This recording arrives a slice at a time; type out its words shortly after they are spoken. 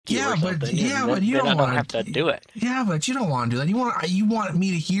you or something, yeah, and but you then I don't don't have want to to. do it. Yeah, but you don't want to do that. You want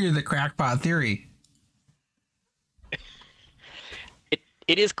me to hear the crackpot theory.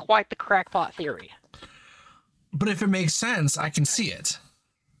 It is quite the crackpot theory. But if it makes sense, I can see it.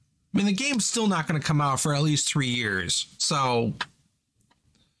 I mean, the game's still not going to come out for at least 3 years, so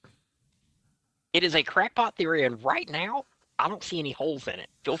It is a crackpot theory, and right now, I don't see any holes in it.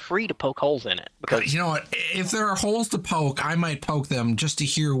 Feel free to poke holes in it, because you know what? If there are holes to poke, I might poke them just to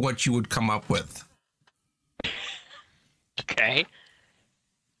hear what you would come up with. okay.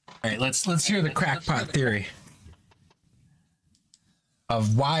 All right, let's hear the crackpot theory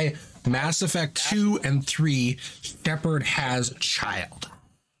of why Mass Effect 2 and 3 Shepard has a child.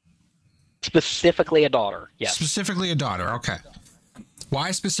 Specifically a daughter, yes. Specifically a daughter, okay.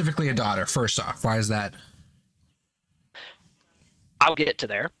 Why specifically a daughter, first off? Why is that? I'll get to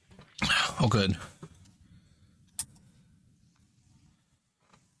there. Oh, good.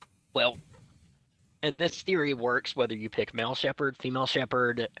 Well, and this theory works whether you pick male shepherd, female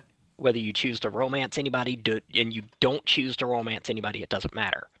shepherd, whether you choose to romance anybody, and you don't choose to romance anybody, it doesn't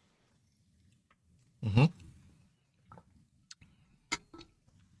matter. Mm-hmm.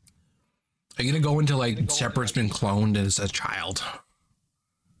 Are you going to go into, like, Shepard's been cloned as a child?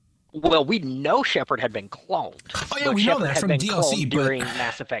 Well, we know Shepard had been cloned. Oh, yeah, we know that from DLC, but during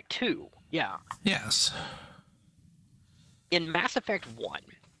Mass Effect 2, yeah. Yes. In Mass Effect 1,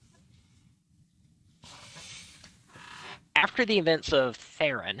 after the events of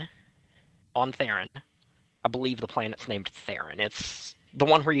Theron, on Theron, I believe the planet's named Theron. It's the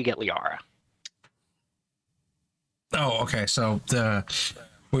one where you get Liara. Oh, okay, so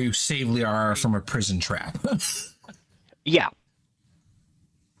where you save Liara from a prison trap. Yeah.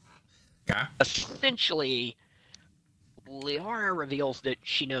 Okay. Essentially, Liara reveals that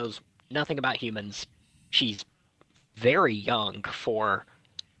she knows nothing about humans. She's very young for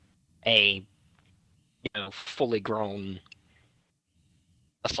a, fully grown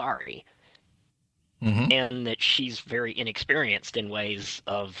Asari. Mm-hmm. And that she's very inexperienced in ways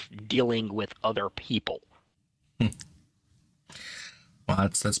of dealing with other people. Well,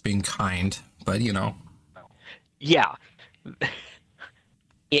 that's being kind, but Yeah.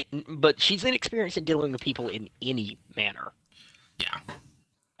 But she's inexperienced in dealing with people in any manner. Yeah.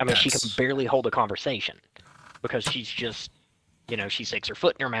 I mean, she can barely hold a conversation because she's just, she sticks her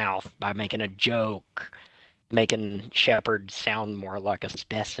foot in her mouth by making a joke, making Shepard sound more like a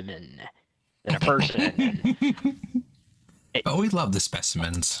specimen than a person. Oh, we love the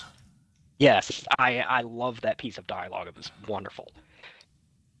specimens. Yes, I love that piece of dialogue. It was wonderful.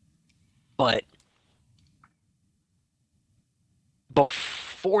 But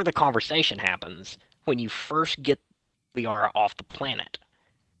before the conversation happens, when you first get Liara off the planet,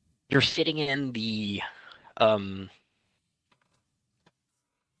 you're sitting in the kind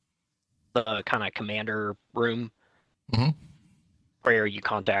of commander room, mm-hmm. where you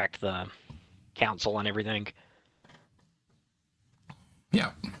contact the council and everything.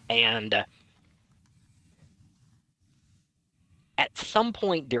 Yeah. And at some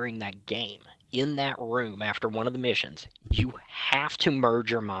point during that game, in that room after one of the missions, you have to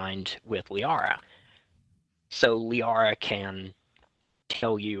merge your mind with Liara. So Liara can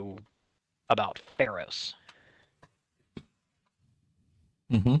tell you about Pharos.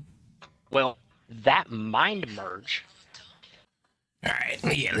 Mm-hmm. Well, that mind merge. All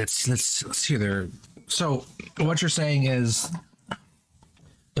right. Yeah, let's hear their. So what you're saying is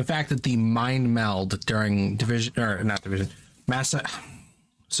the fact that the mind meld during division, or not division, Massa.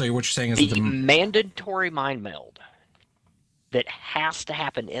 So what you're saying is the mandatory mind meld that has to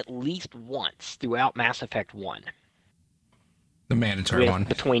happen at least once throughout Mass Effect 1. The mandatory one.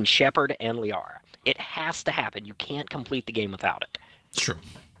 Between Shepard and Liara. It has to happen. You can't complete the game without it. It's true.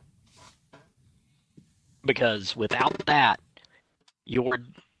 Because without that, your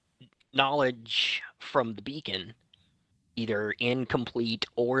knowledge from the beacon, either incomplete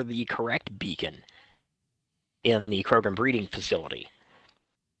or the correct beacon in the Krogan breeding facility,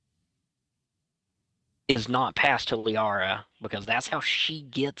 is not passed to Liara, because that's how she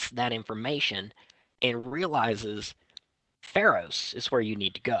gets that information and realizes Pharos is where you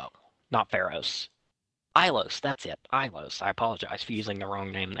need to go. Not Pharos. Ilos, that's it. Ilos. I apologize for using the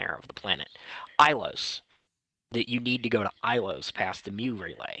wrong name there of the planet. Ilos. That you need to go to Ilos past the Mu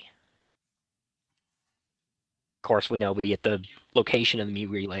relay. Of course, we know we get the location of the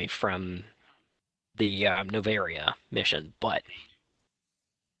Mu relay from the Novaria mission, but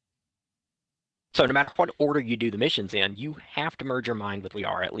so no matter what order you do the missions in, you have to merge your mind with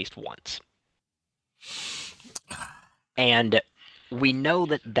Liara at least once. And we know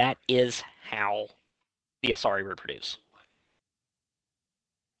that that is how the Asari reproduce.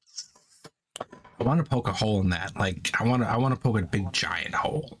 I want to poke a hole in that. Like, I want to poke a big giant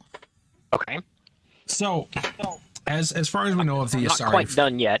hole. Okay. So, as far as we know of the not quite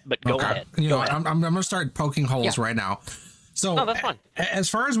done yet, but go ahead. I'm gonna start poking holes right now. So, that's fine. As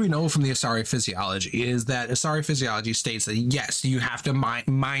far as we know from the Asari physiology, is that Asari physiology states that yes, you have to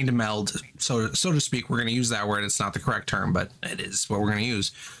mind meld, so to speak. We're going to use that word. It's not the correct term, but it is what we're going to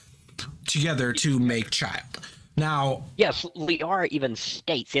use together to make child. Now, yes, Liara even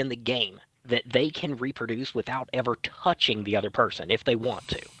states in the game that they can reproduce without ever touching the other person if they want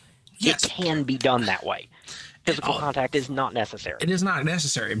to. Yes. It can be done that way. Physical contact is not necessary. It is not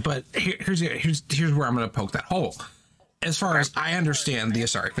necessary, but here's where I'm going to poke that hole. As far as I understand the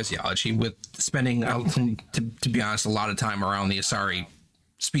Asari physiology, with spending, to be honest, a lot of time around the Asari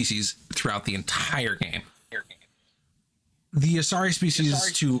species throughout the entire game, the Asari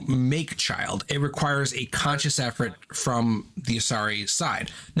species to make child, it requires a conscious effort from the Asari side.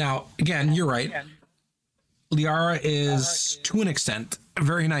 Now, again, you're right. Liara is, to an extent,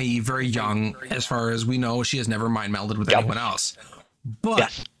 very naive, very young. As far as we know, she has never mind melded with anyone else.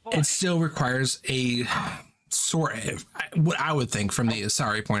 But it still requires a sort of, what I would think from the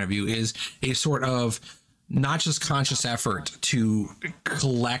Asari point of view is a sort of not just conscious effort to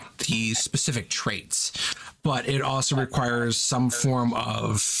collect the specific traits, but it also requires some form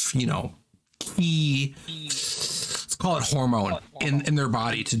of, key, let's call it hormone in their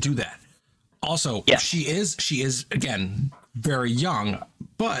body to do that. Also, she is again very young,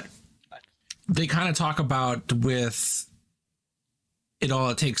 but they kind of talk about with it all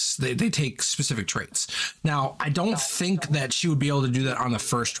it takes they take specific traits. Now, I don't think that she would be able to do that on the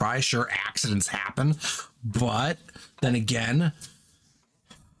first try. Sure, accidents happen, but then again,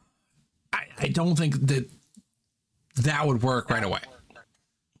 I don't think that would work right away.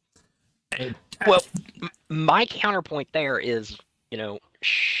 Well, my counterpoint there is,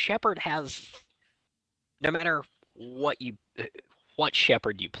 Shepard has, no matter what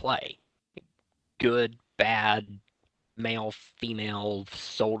Shepard you play, good, bad, male, female,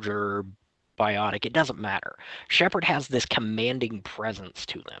 soldier, biotic, it doesn't matter. Shepard has this commanding presence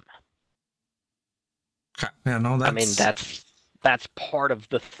to them. Yeah, no, that's... I mean, that's part of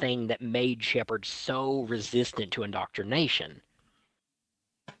the thing that made Shepard so resistant to indoctrination.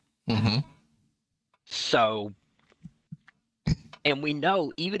 Mm-hmm. So, and we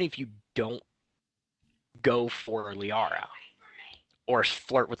know even if you don't go for Liara or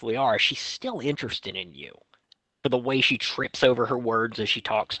flirt with Liara, she's still interested in you. For the way she trips over her words as she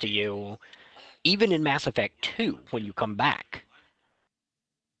talks to you, even in Mass Effect 2 when you come back.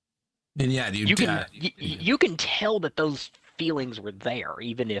 And yeah, you can tell that those feelings were there,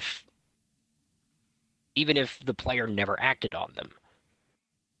 even if the player never acted on them.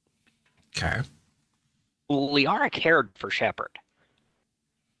 Okay. Liara cared for Shepard.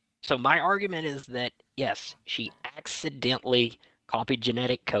 So my argument is that yes, she accidentally copied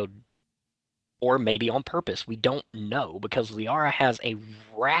genetic code. Or maybe on purpose. We don't know, because Liara has a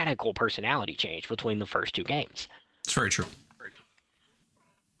radical personality change between the first two games. It's very true.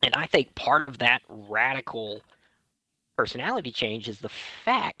 And I think part of that radical personality change is the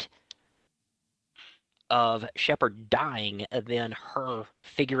fact of Shepard dying and then her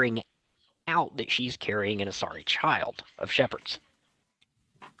figuring out that she's carrying an Asari child of Shepard's.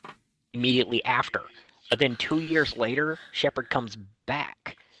 Immediately after. But then 2 years later, Shepard comes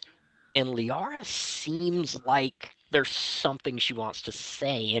back. And Liara seems like there's something she wants to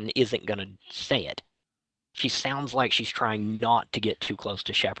say and isn't going to say it. She sounds like she's trying not to get too close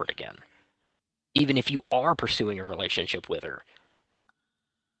to Shepard again. Even if you are pursuing a relationship with her.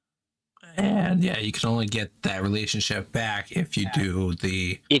 And yeah, you can only get that relationship back if you do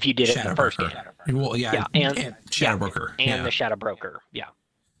the... If you did it in the first game. Well, yeah, and Shadow Broker. And the Shadow Broker, yeah.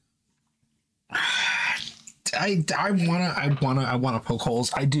 I wanna poke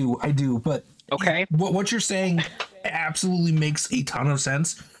holes. I do, but okay. What you're saying absolutely makes a ton of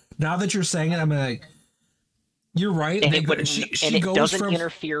sense. Now that you're saying it, I'm like, you're right. And it doesn't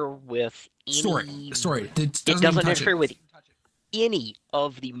interfere with any story. It doesn't interfere with any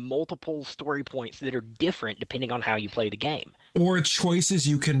of the multiple story points that are different depending on how you play the game. Or choices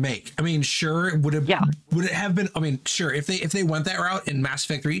you can make. I mean, sure, would it have been? I mean, sure, if they went that route in Mass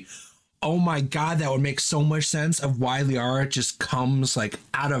Effect 3. Oh my God, that would make so much sense of why Liara just comes like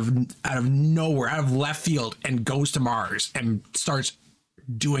out of nowhere, out of left field, and goes to Mars and starts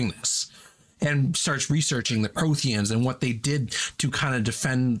doing this and starts researching the Protheans and what they did to kind of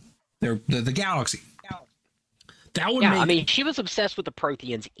defend the galaxy. That would make... I mean, she was obsessed with the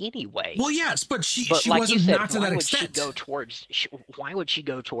Protheans anyway. Well, yes, but she like wasn't not to that extent. Why would she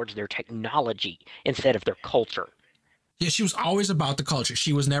go towards their technology instead of their culture? Yeah, she was always about the culture.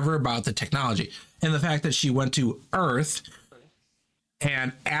 She was never about the technology. And the fact that she went to Earth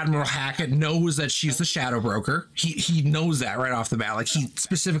and Admiral Hackett knows that she's the Shadow Broker. He knows that right off the bat. Like, he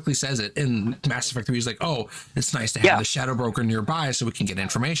specifically says it in Mass Effect 3. He's like, oh, it's nice to have the Shadow Broker nearby so we can get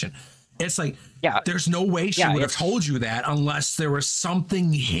information. It's like, there's no way she would have told you that unless there was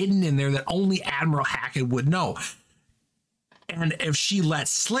something hidden in there that only Admiral Hackett would know. And if she let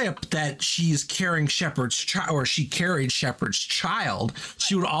slip that she's carrying Shepard's child, or she carried Shepard's child,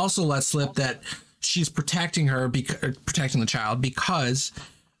 she would also let slip that she's protecting her, protecting the child, because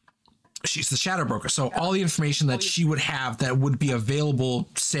she's the Shadow Broker. So all the information that she would have that would be available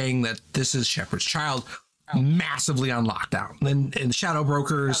saying that this is Shepard's child, massively on lockdown. And Shadow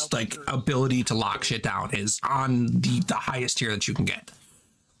Broker's like ability to lock shit down is on the highest tier that you can get.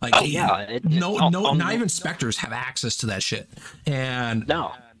 Like, not even Spectres have access to that shit. And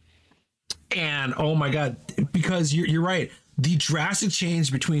oh my god, because you're right. The drastic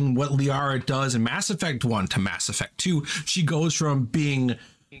change between what Liara does in Mass Effect 1 to Mass Effect 2, she goes from being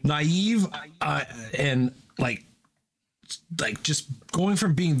naive and like just going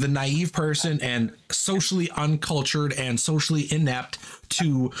from being the naive person and socially uncultured and socially inept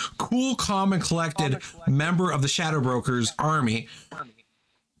to cool, calm, and collected member of the Shadow Brokers army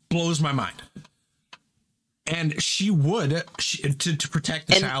blows my mind. And she would to protect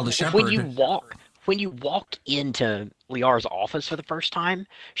the child of Shepard. When you walk into Liara's office for the first time,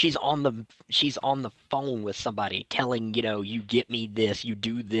 she's on the phone with somebody telling, you get me this, you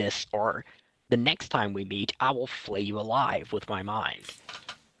do this, or the next time we meet, I will flay you alive with my mind.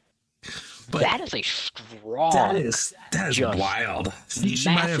 But that is a strong. That is wild. She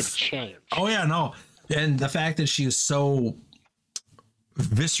might have changed. Oh yeah, no, and the fact that she is so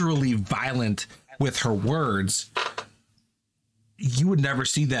viscerally violent with her words, you would never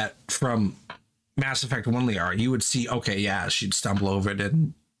see that from Mass Effect 1 Liara. You would see, okay, yeah, she'd stumble over it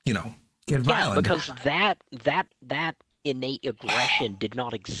and, get violent. Because that innate aggression did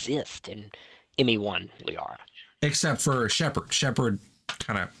not exist in ME1 Liara. Except for Shepard. Shepard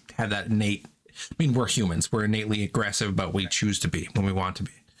kind of had that innate... I mean, we're humans. We're innately aggressive, but we choose to be when we want to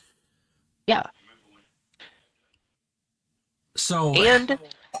be. Yeah. So... And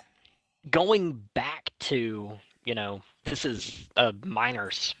going back to, this is a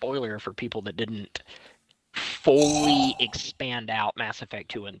minor spoiler for people that didn't fully expand out Mass Effect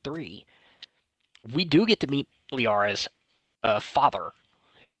 2 and 3. We do get to meet Liara's father,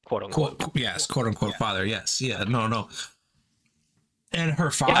 quote unquote. Yes, quote unquote father. Yes. Yeah. No. And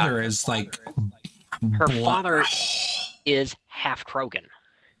her father is like... Her father is half Krogan.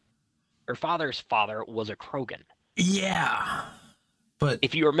 Her father's father was a Krogan. Yeah. But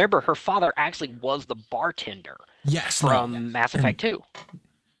if you remember, her father actually was the bartender from Mass Effect 2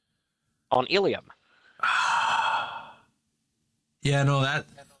 on Ilium. Yeah, no, that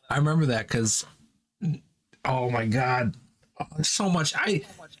I remember that because, oh my god, so much.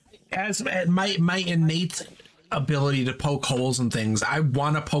 As my innate ability to poke holes in things, I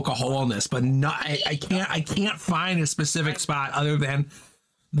want to poke a hole in this, but I can't find a specific spot other than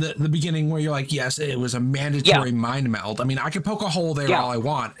the beginning where you're like, yes, it was a mandatory mind meld. I mean, I could poke a hole there all I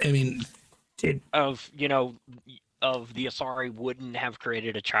want. I mean, the Asari wouldn't have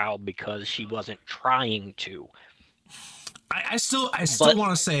created a child because she wasn't trying to. I still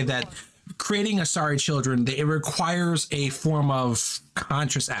want to say that creating Asari children, it requires a form of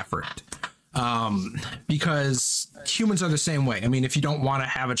conscious effort. Because humans are the same way. I mean, if you don't want to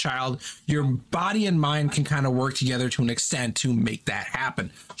have a child, your body and mind can kind of work together to an extent to make that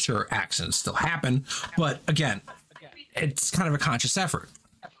happen. Sure, accidents still happen, but again, it's kind of a conscious effort.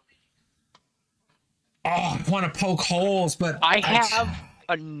 Oh, I want to poke holes, but I have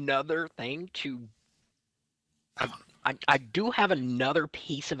another thing to... I do have another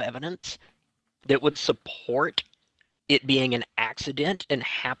piece of evidence that would support it being an accident and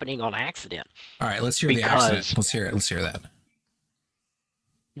happening on accident. All right, let's hear the accident. Let's hear it. Let's hear that.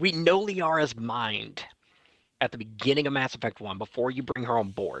 We know Liara's mind at the beginning of Mass Effect 1, before you bring her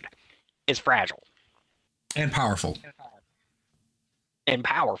on board, is fragile. And powerful.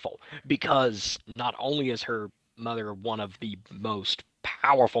 Because not only is her mother one of the most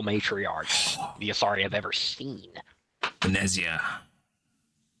powerful matriarchs the Asari have ever seen. Venezia.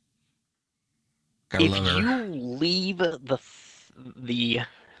 If you leave the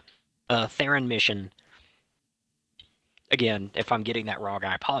Theron mission, again, if I'm getting that wrong,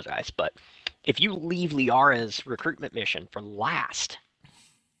 I apologize, but if you leave Liara's recruitment mission for last,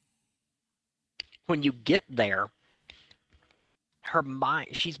 when you get there, her mind,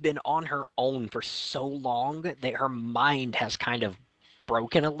 she's been on her own for so long that her mind has kind of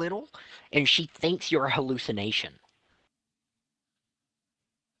broken a little, and she thinks you're a hallucination.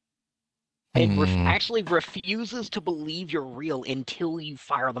 and actually refuses to believe you're real until you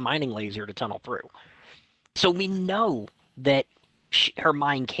fire the mining laser to tunnel through. So we know that her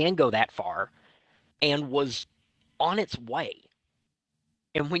mind can go that far and was on its way.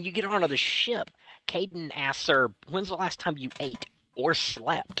 And when you get onto the ship, Caden asks her, when's the last time you ate or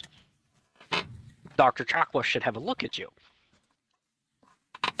slept? Dr. Chakwa should have a look at you.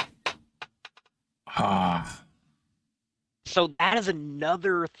 So that is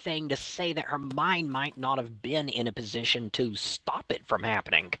another thing to say that her mind might not have been in a position to stop it from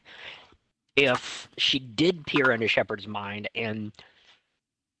happening. If she did peer into Shepard's mind and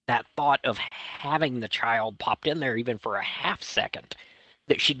that thought of having the child popped in there even for a half second,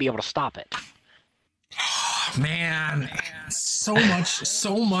 that she'd be able to stop it. Man, so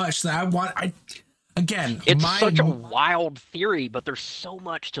much that I want. Again, it's such a wild theory, but there's so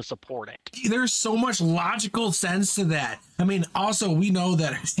much to support it. There's so much logical sense to that. I mean, also, we know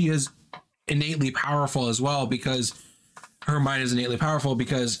that she is innately powerful as well, because her mind is innately powerful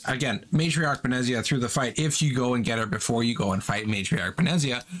because, again, Matriarch Benezia through the fight, if you go and get her before you go and fight Matriarch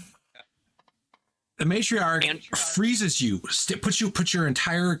Benezia, the Matriarch freezes you, puts your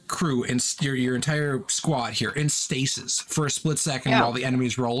entire crew and your entire squad here in stasis for a split second while the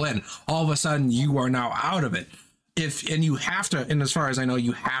enemies roll in. All of a sudden, you are now out of it. And you have to, and as far as I know,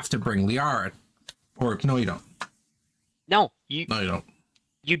 you have to bring Liara. Or no, you don't. No, you don't.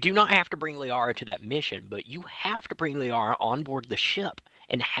 You do not have to bring Liara to that mission, but you have to bring Liara on board the ship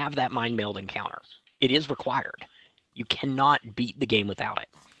and have that mind meld encounter. It is required. You cannot beat the game without it.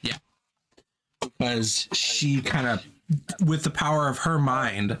 Yeah. Because she kind of, with the power of her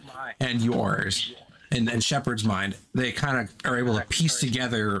mind and yours and Shepard's mind, they kind of are able to piece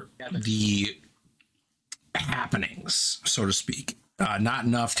together the happenings, so to speak. Not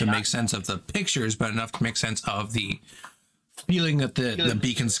enough to make sense of the pictures, but enough to make sense of the feeling that the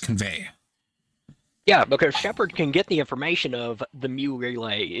beacons convey. Yeah, because Shepard can get the information of the Mu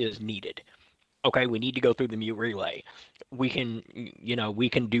relay is needed. Okay, we need to go through the Mu relay. We can, we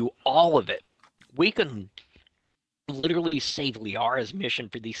can do all of it. We can literally save Liara's mission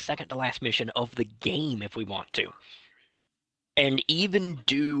for the second to last mission of the game if we want to. And even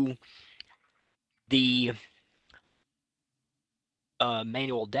do the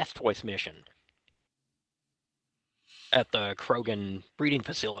manual death choice mission at the Krogan breeding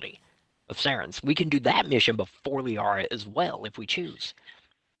facility of Sarens. We can do that mission before Liara as well if we choose.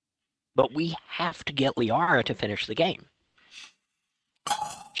 But we have to get Liara to finish the game.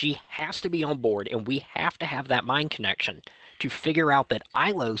 She has to be on board, and we have to have that mind connection to figure out that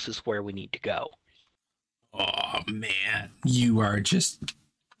Ilos is where we need to go. Oh, man. You are just...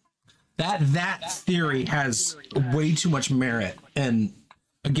 That theory has way too much merit. And,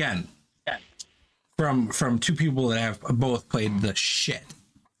 again, from two people that have both played the shit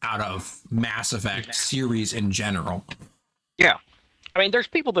out of Mass Effect series in general. Yeah. I mean, there's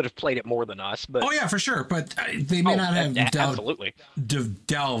people that have played it more than us, but... Oh, yeah, for sure. But they may not have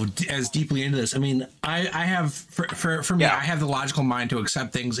delved as deeply into this. I mean, I have, for me, I have the logical mind to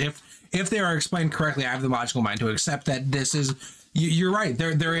accept things. If they are explained correctly, I have the logical mind to accept that this is... You're right.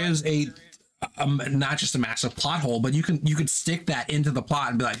 There is a not just a massive plot hole, but you could stick that into the plot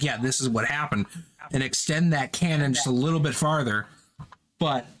and be like, yeah, this is what happened, and extend that canon just a little bit farther.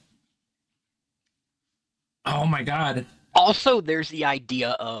 But, oh my God... Also, there's the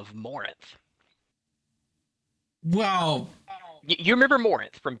idea of Morinth. Well... You remember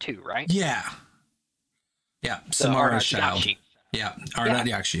Morinth from 2, right? Yeah. Yeah, Samara's child. Yeah, Ardat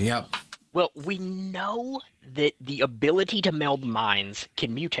Yakshi, yep. Well, we know that the ability to meld minds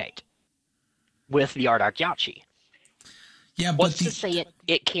can mutate with the Ardat Yakshi. Yeah, but what's to say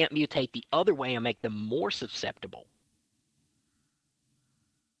it can't mutate the other way and make them more susceptible?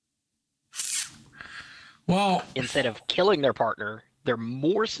 Well, instead of killing their partner, they're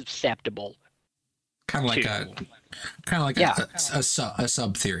more susceptible. Kind of like a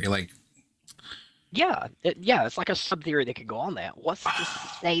sub theory, like. Yeah, it's like a sub theory that could go on that. What's to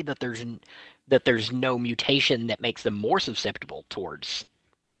say that there's no mutation that makes them more susceptible towards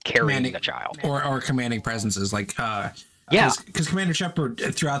carrying the child or commanding presences, like because Commander Shepard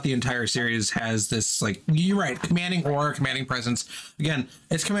throughout the entire series has this, like, you're right, commanding aura, commanding presence. Again,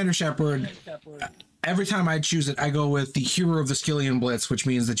 it's Commander Shepard. Every time I choose it, I go with the hero of the Skillian Blitz, which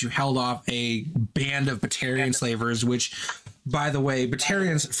means that you held off a band of Batarian slavers, which, by the way,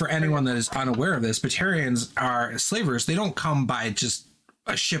 Batarians, for anyone that is unaware of this, Batarians are slavers. They don't come by just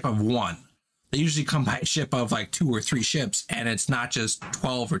a ship of one. They usually come by a ship of like 2 or 3 ships, and it's not just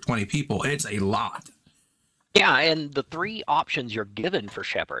 12 or 20 people. It's a lot. Yeah, and the 3 options you're given for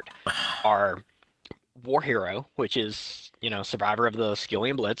Shepard are War Hero, which is, survivor of the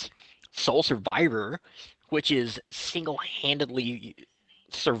Skillian Blitz, Soul Survivor, which is single-handedly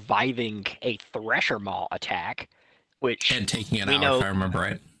surviving a Thresher Maw attack, which And taking it we out, know, if I remember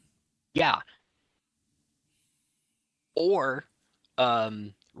right. yeah, or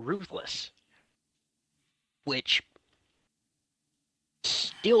Ruthless, which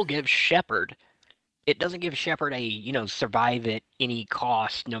still gives Shepard. It doesn't give Shepard a, survive at any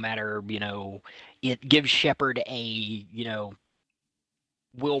cost, no matter, it gives Shepard a,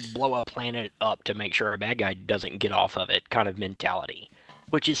 we'll blow a planet up to make sure a bad guy doesn't get off of it kind of mentality,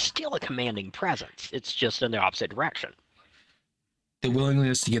 which is still a commanding presence. It's just in the opposite direction. The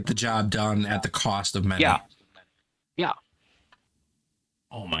willingness to get the job done at the cost of many. Yeah. Yeah.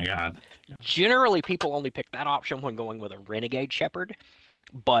 Oh my God. Generally, people only pick that option when going with a Renegade Shepard,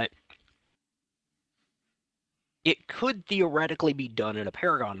 but it could theoretically be done in a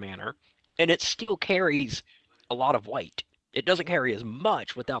Paragon manner, and it still carries a lot of weight. It doesn't carry as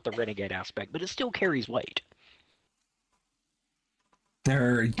much without the Renegade aspect, but it still carries weight.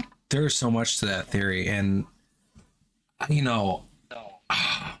 There's so much to that theory, and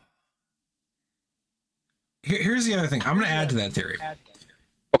here's the other thing. I'm going to add to that theory.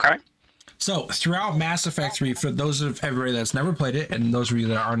 Okay. So throughout Mass Effect 3, for those of everybody that's never played it, and those of you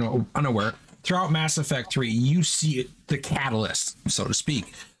that are unaware, throughout Mass Effect 3, you see the catalyst, so to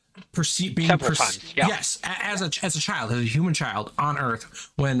speak, Several times, yeah. Yes, as a child, as a human child on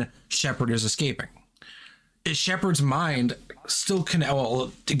Earth, when Shepard is escaping. Is Shepard's mind still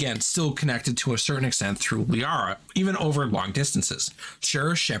still connected to a certain extent through Liara, even over long distances?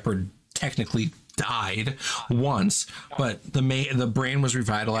 Sure, Shepard technically died once, but the brain was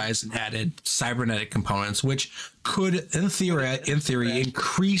revitalized and added cybernetic components, which could, in theory,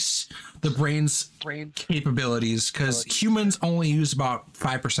 increase the brain's capabilities, because humans only use about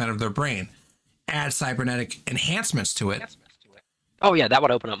 5% of their brain. Add cybernetic enhancements to it. Oh yeah, that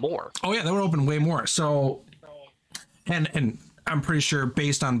would open up more. Oh yeah, that would open way more. So, and I'm pretty sure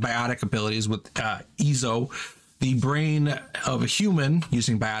based on biotic abilities with EZO, the brain of a human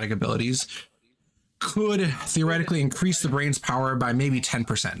using biotic abilities could theoretically increase the brain's power by maybe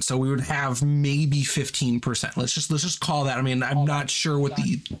 10%. So we would have maybe 15%. Let's just call that. I mean, I'm not sure what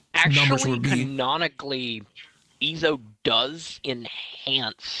the numbers would be. Canonically, EZO does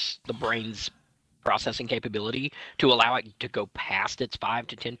enhance the brain's processing capability to allow it to go past its 5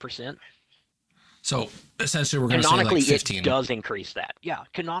 to 10%. So essentially, we're going to say like 15. It does increase that. Yeah,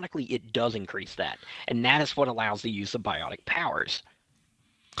 canonically, it does increase that, and that is what allows the use of biotic powers.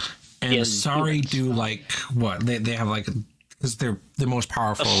 And Asari do like what? They have like, because they're the most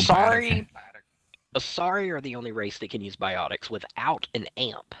powerful. Asari are the only race that can use biotics without an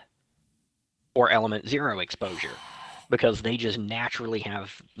amp or element 0 exposure, because they just naturally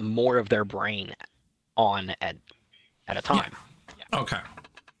have more of their brain on at a time. Yeah. Okay.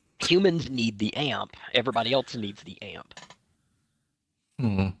 Humans need the amp. Everybody else needs the amp.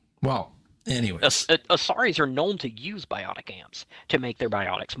 Well, anyways. Asaris are known to use biotic amps to make their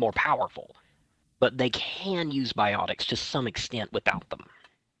biotics more powerful, but they can use biotics to some extent without them.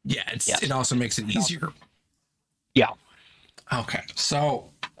 Yeah, it also makes it easier. Yeah. Okay,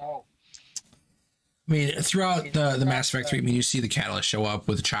 so I mean, throughout the Mass Effect 3, I mean, you see the Catalyst show up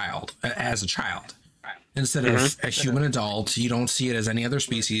with a child, as a child. Instead of a human adult, you don't see it as any other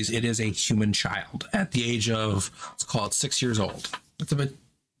species. It is a human child at the age of, let's call it 6 years old. It's a bit,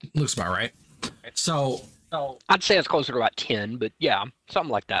 looks about right. So I'd say it's closer to about 10, but yeah,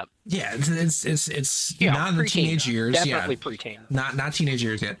 something like that. Yeah, it's not in the teenage years. Definitely preteen. Not teenage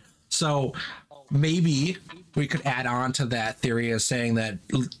years yet. So maybe we could add on to that theory as saying that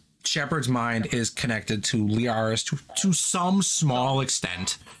Shepard's mind is connected to Liara's to some small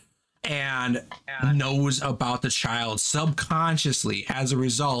extent, and knows about the child subconsciously. As a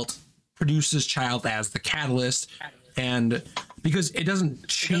result, produces child as the catalyst, and because it doesn't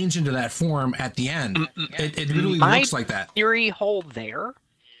change into that form at the end, it really looks like that.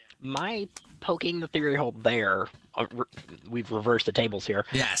 My poking the theory hole there, we've reversed the tables here.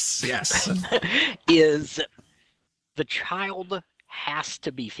 Yes. Is the child has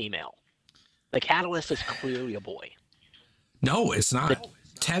to be female. The catalyst is clearly a boy. No, it's not.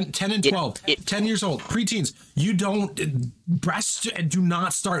 10 and 12, 10 years old, preteens. You don't, breasts do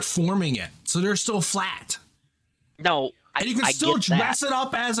not start forming yet, so they're still flat. No, and you can still dress it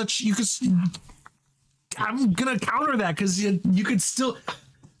up as I'm gonna counter that because you could still.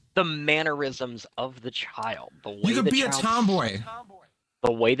 The mannerisms of the child, the way you could be a tomboy.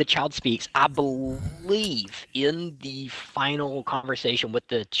 The way the child speaks, I believe in the final conversation with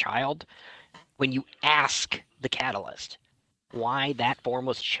the child, when you ask the catalyst why that form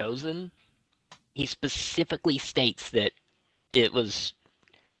was chosen, he specifically states that it was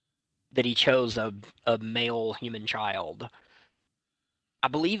that he chose a male human child. I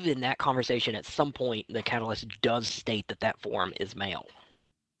believe in that conversation at some point the catalyst does state that that form is male.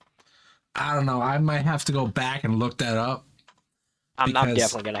 I don't know. I might have to go back and look that up. I'm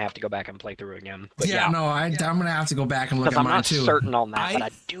definitely going to have to go back and play through it again. But no, I'm going to have to go back and look at I'm mine not too. certain on that, but I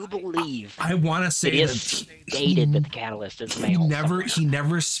do believe I want to say it is stated that the catalyst is male. He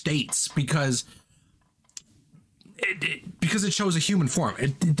never states because it shows a human form.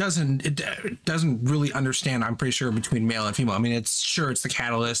 It doesn't really understand, I'm pretty sure, between male and female. I mean, it's the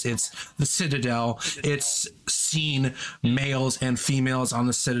catalyst, it's the Citadel, it's seen males and females on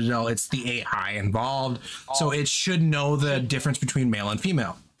the Citadel, it's the AI involved, so it should know the difference between male and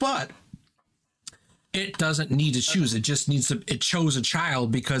female. But it doesn't need to choose. It just needs to. It chose a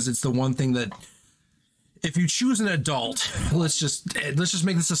child because it's the one thing that. If you choose an adult, let's just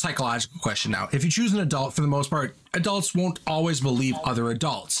make this a psychological question now. If you choose an adult, for the most part, adults won't always believe other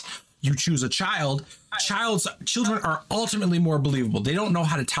adults. You choose a child, children are ultimately more believable. They don't know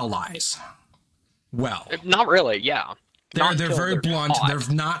how to tell lies. Well, not really, yeah. They're very blunt, they're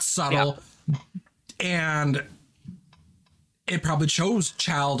not subtle, and it probably chose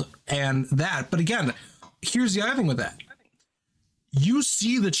child and that. But again, here's the other thing with that. You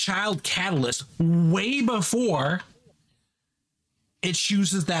see the child catalyst way before it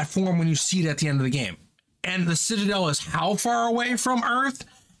chooses that form when you see it at the end of the game. And the Citadel is how far away from Earth?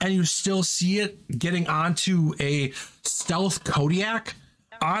 And you still see it getting onto a stealth Kodiak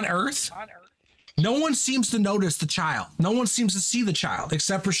on Earth? No one seems to notice the child. No one seems to see the child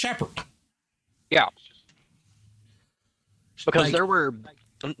except for Shepard. Yeah. Because there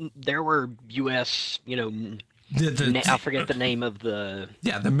were U.S., I forget the name of the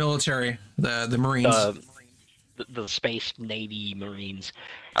military, the Marines, the Space Navy Marines.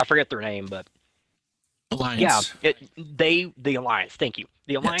 I forget their name, but Alliance. Yeah, the Alliance. Thank you.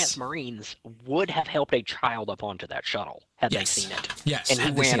 The Alliance Marines would have helped a child up onto that shuttle had they seen it. Yes, and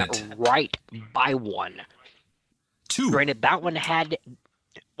he ran right by one. Two. Granted, that one had.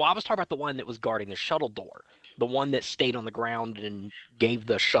 Well, I was talking about the one that was guarding the shuttle door, the one that stayed on the ground and gave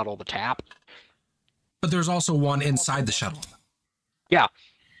the shuttle the tap. But there's also one inside the shuttle. Yeah.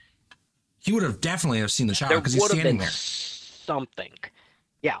 He would have definitely seen the child because he's standing there. Something.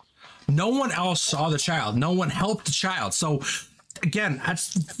 Yeah. No one else saw the child. No one helped the child. So again,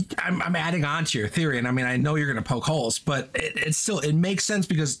 I'm adding on to your theory, and I mean, I know you're going to poke holes, but it makes sense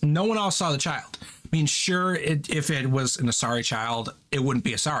because no one else saw the child. I mean, sure, if it was an Asari child, it wouldn't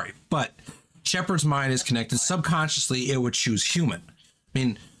be Asari, but Shepard's mind is connected. Subconsciously, it would choose human. I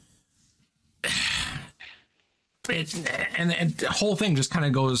mean, and the whole thing just kind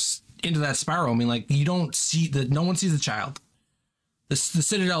of goes into that spiral. I mean, like, you don't see that. No one sees the child. The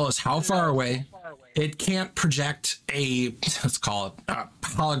Citadel is how far away? It can't project let's call it a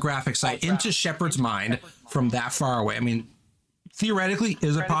holographic sight into Shepard's mind from that far away. I mean, theoretically,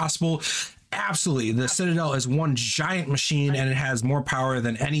 is it possible? Absolutely. The Citadel is one giant machine, and it has more power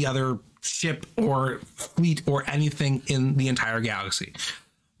than any other ship or fleet or anything in the entire galaxy.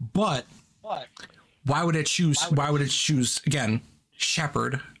 But why would it choose again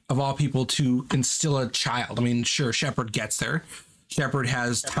Shepard of all people to instill a child? I mean, sure, Shepard gets there. Shepard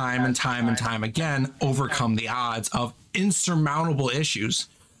has time and time again overcome the odds of insurmountable issues,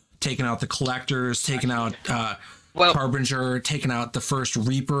 taking out the Collectors, taking out Harbinger, taking out the first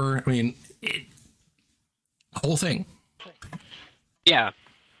Reaper. I mean, the whole thing. Yeah.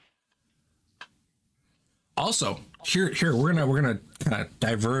 Also, here we're gonna kind of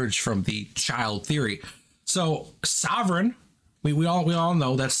diverge from the child theory. So Sovereign, we all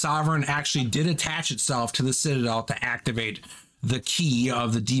know that Sovereign actually did attach itself to the Citadel to activate the key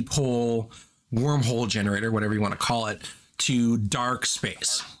of the deep hole wormhole generator, whatever you want to call it, to dark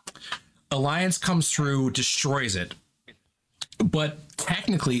space. Alliance comes through, destroys it. But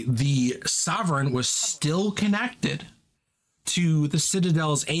technically, the Sovereign was still connected to the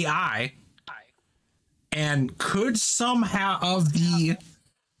Citadel's AI and could somehow of the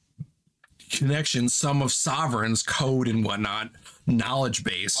connection, some of Sovereign's code and whatnot, knowledge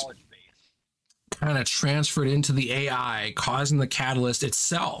base, kind of transferred into the AI, causing the catalyst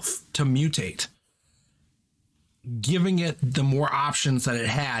itself to mutate, giving it the more options that it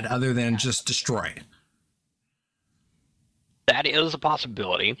had other than just destroy. That is a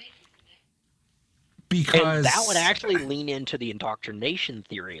possibility. Because and that would actually lean into the indoctrination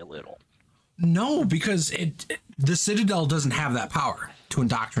theory a little. No, because the Citadel doesn't have that power to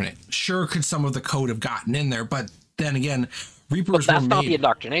indoctrinate. Sure, could some of the code have gotten in there, but then again, Reapers were made. That's not the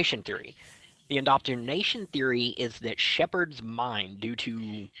indoctrination theory. The indoctrination theory is that Shepard's mind, due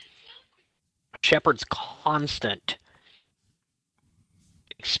to Shepard's constant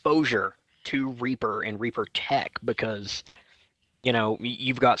exposure to Reaper and Reaper tech because,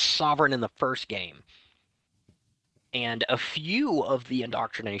 you've got Sovereign in the first game, and a few of the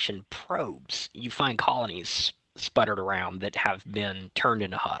indoctrination probes, you find colonies sputtered around that have been turned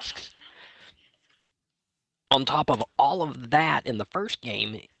into husks. On top of all of that in the first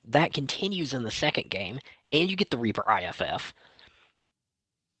game, that continues in the second game, and you get the Reaper IFF.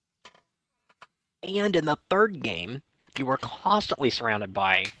 And in the third game, you were constantly surrounded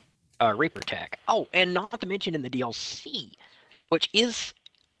by Reaper tech. Oh, and not to mention in the DLC, which is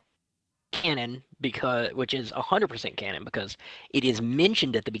canon which is 100% canon because it is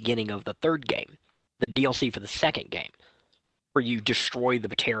mentioned at the beginning of the third game, the DLC for the second game, where you destroy the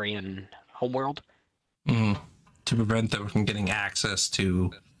Batarian homeworld. To prevent them from getting access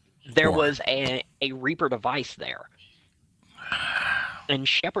to... There was a Reaper device there. And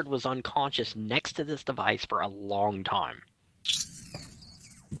Shepard was unconscious next to this device for a long time.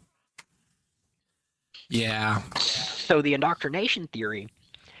 Yeah. So the indoctrination theory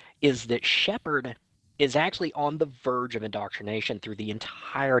is that Shepard is actually on the verge of indoctrination through the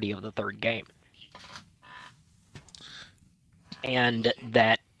entirety of the third game. And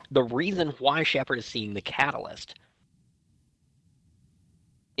that the reason why Shepard is seeing the catalyst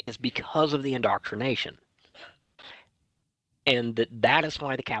is because of the indoctrination. And that is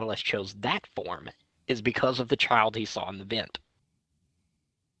why the catalyst chose that form, is because of the child he saw in the vent.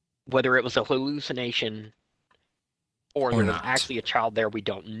 Whether it was a hallucination or there was actually a child there, we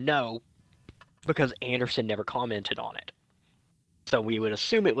don't know, because Anderson never commented on it. So we would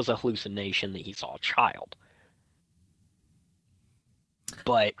assume it was a hallucination that he saw a child.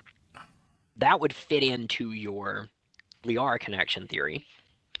 But that would fit into your Liara connection theory.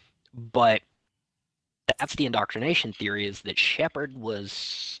 But that's the indoctrination theory, is that Shepard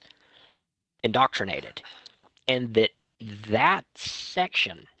was indoctrinated. And that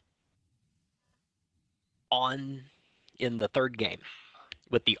section in the third game,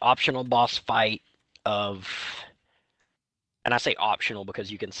 with the optional boss fight of... And I say optional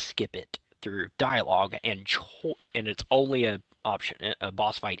because you can skip it through dialogue, and it's only a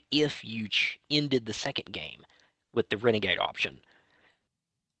boss fight if you ended the second game with the Renegade option.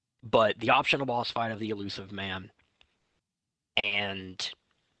 But the optional boss fight of the Elusive Man and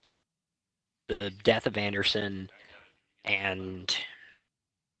the death of Anderson and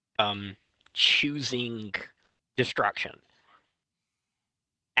choosing destruction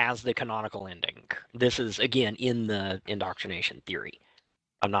as the canonical ending. This is, again, in the indoctrination theory.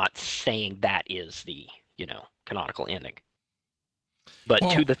 I'm not saying that is the, canonical ending. But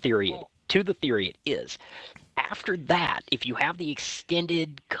to the theory it is. After that, if you have the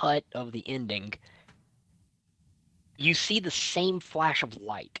extended cut of the ending, you see the same flash of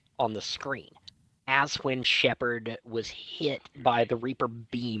light on the screen as when Shepard was hit by the Reaper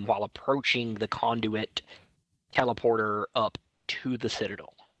beam while approaching the conduit teleporter up to the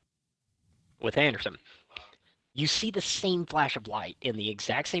Citadel with Anderson. You see the same flash of light in the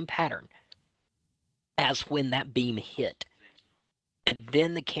exact same pattern as when that beam hit. And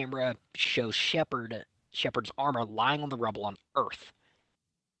then the camera shows Shepard's armor lying on the rubble on Earth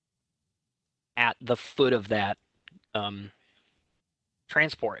at the foot of that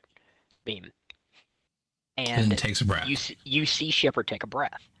transport beam. And takes a breath. You see Shepard take a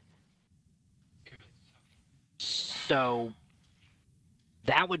breath. So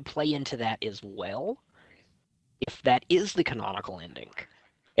that would play into that as well, if that is the canonical ending.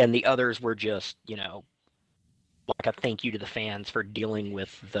 And the others were just, like a thank you to the fans for dealing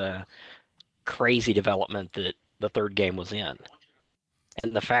with the crazy development that the third game was in.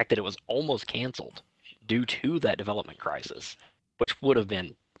 And the fact that it was almost canceled due to that development crisis, which would have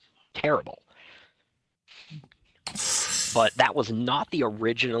been terrible. But that was not the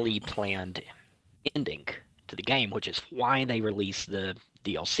originally planned ending to the game, which is why they released the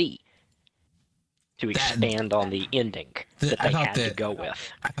DLC to expand on the ending that they had to go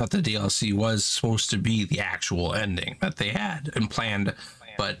with. I thought the DLC was supposed to be the actual ending that they had and planned,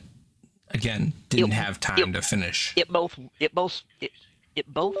 but again, didn't have time to finish. It both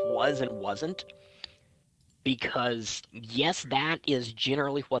was and wasn't, because yes, that is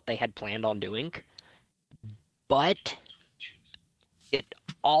generally what they had planned on doing, but it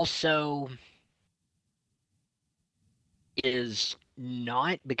also is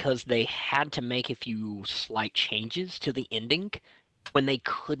not, because they had to make a few slight changes to the ending when they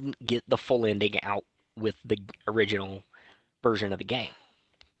couldn't get the full ending out with the original version of the game.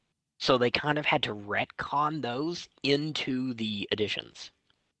 So they kind of had to retcon those into the additions.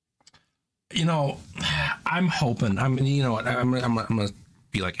 I'm hoping. I'm going to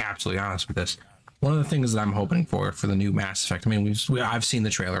be like absolutely honest with this. one of the things that I'm hoping for the new Mass Effect. I mean, I've seen the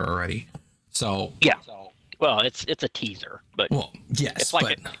trailer already, so yeah. Well, it's a teaser, but yes,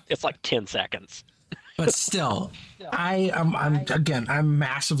 it's like 10 seconds. But still, I'm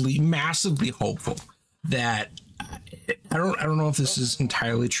massively hopeful that I don't know if this is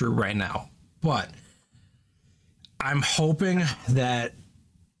entirely true right now, but I'm hoping that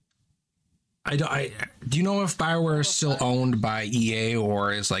do you know if BioWare is still owned by EA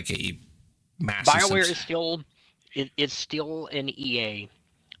or is like a massive BioWare is still an EA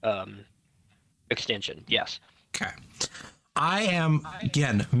extension. Yes. Okay. I am,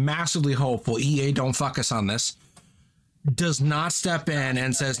 again, massively hopeful EA don't fuck us on this. Does not step in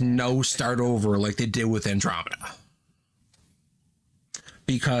and says no, start over like they did with Andromeda.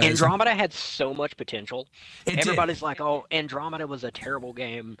 Because Andromeda had so much potential. Everybody's like, oh, Andromeda was a terrible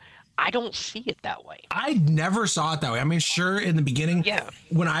game. I don't see it that way. I never saw it that way. I mean, sure, in the beginning,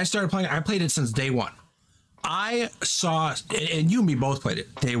 when I started playing, I played it since day one. I saw, and you and me both played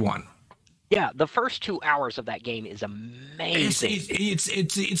it day one. Yeah, the first 2 hours of that game is amazing.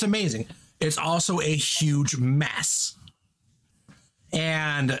 It's amazing. It's also a huge mess.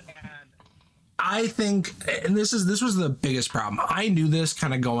 And I think, and this was the biggest problem. I knew this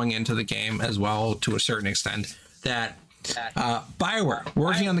kind of going into the game as well to a certain extent, that BioWare,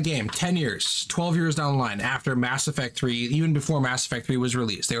 working on the game 10 years, 12 years down the line after Mass Effect 3, even before Mass Effect 3 was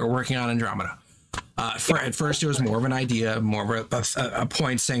released, they were working on Andromeda. At first, it was more of an idea, more of a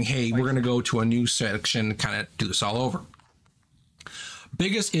point saying, hey, we're going to go to a new section, kind of do this all over.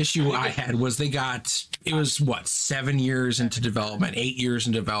 Biggest issue I had was it was 7 years into development, 8 years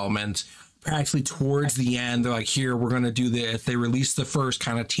in development, practically towards the end. They're like, here, we're going to do this. They released the first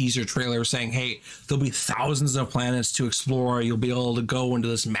kind of teaser trailer saying, hey, there'll be thousands of planets to explore. You'll be able to go into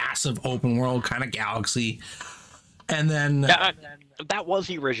this massive open world kind of galaxy. And then... That was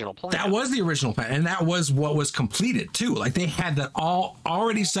the original plan. That was the original plan, and that was what was completed too. Like they had that all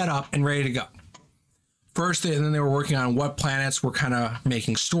already set up and ready to go. First, and then they were working on what planets were kind of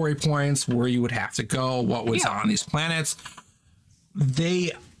making story points, where you would have to go, what was on these planets.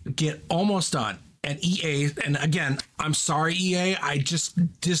 They get almost done, and EA, and again, I'm sorry, EA, I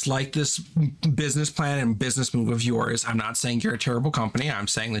just dislike this business plan and business move of yours. I'm not saying you're a terrible company. I'm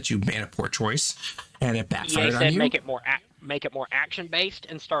saying that you made a poor choice, and it backfired on you. Make it more action based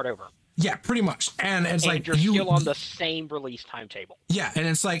and start over. Yeah, pretty much. And it's like you're still on the same release timetable. Yeah, and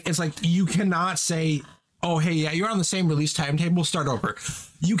it's like you cannot say, oh hey, yeah, you're on the same release timetable, start over.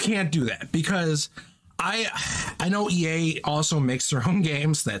 You can't do that because I know EA also makes their own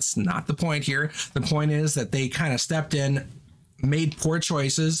games. That's not the point here. The point is that they kind of stepped in, made poor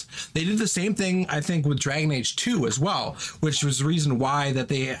choices. They did the same thing, I think, with Dragon Age 2 as well, which was the reason why that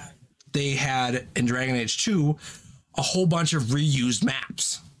they had in Dragon Age 2 a whole bunch of reused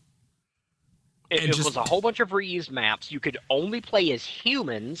maps. It was a whole bunch of reused maps. You could only play as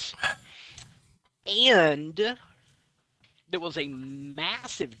humans, and there was a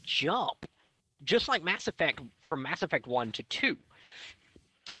massive jump, just like Mass Effect, from Mass Effect 1 to 2.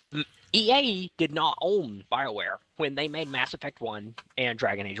 EA did not own BioWare when they made Mass Effect 1 and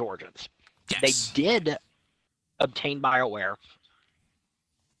Dragon Age Origins. Yes. They did obtain BioWare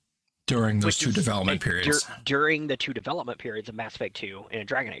during those two development periods. During the two development periods of Mass Effect 2 and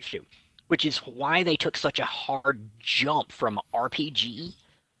Dragon Age 2, which is why they took such a hard jump from RPG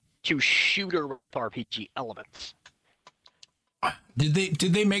to shooter with RPG elements. Did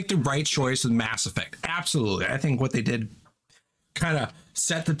they make the right choice with Mass Effect? Absolutely. I think what they did kind of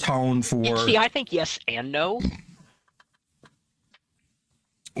set the tone for... See, I think yes and no.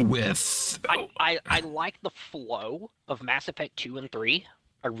 With... I like the flow of Mass Effect 2 and 3.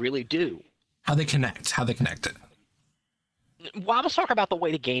 I really do. How they connect it. Well, I was talking about the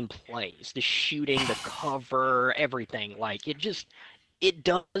way the game plays, the shooting, the cover, everything. Like it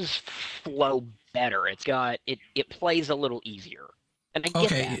does flow better. It plays a little easier. And I get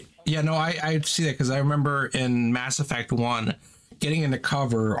that. Yeah, no, I see that because I remember in Mass Effect 1 getting into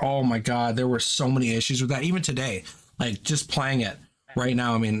cover, oh my god, there were so many issues with that. Even today, like just playing it right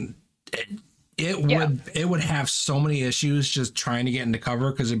now, I mean, it would have so many issues just trying to get into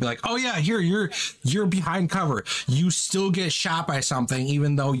cover because it'd be like, oh yeah, here you're behind cover. You still get shot by something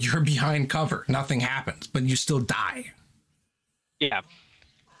even though you're behind cover. Nothing happens, but you still die. Yeah.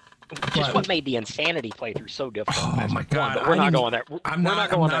 Just what made the Insanity playthrough so difficult. Oh my god. But we're not going there.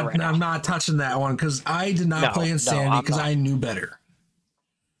 I'm not touching that one because I did not play Insanity because I knew better.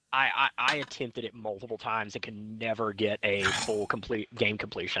 I attempted it multiple times and could never get a full game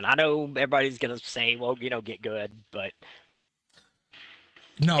completion. I know everybody's gonna say, well, get good, but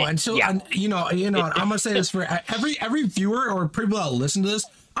no. I'm gonna say this for every viewer or people that listen to this.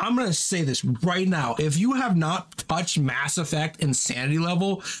 I'm going to say this right now. If you have not touched Mass Effect Insanity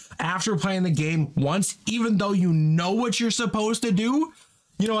level after playing the game once, even though you know what you're supposed to do,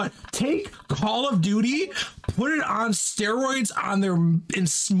 you know what? Take Call of Duty, put it on steroids on their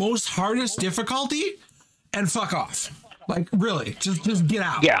most hardest difficulty, and fuck off. Like, really, just get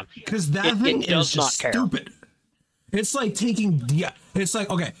out. Yeah. Because that thing is just stupid. It's like taking, it's like,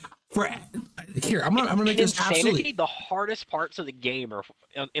 okay, I'm gonna make this absolutely. The hardest parts of the game of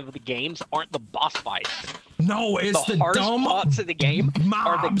the games aren't the boss fights. No, it's the hardest dumb parts of the game mobs.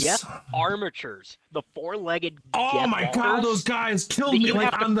 Are the guest armatures, the four-legged. Oh my god, those guys killed me!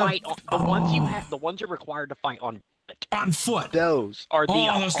 Like on the the ones you're required to fight on foot. Those are the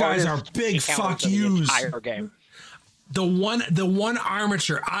those guys are big fuck yous. The entire game. The one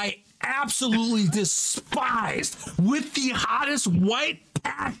armature I absolutely despised with the hottest white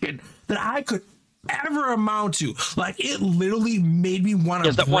passion that I could ever amount to. Like, it literally made me want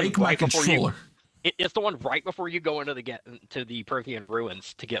to break my controller. It's the one right before you go into the Prothean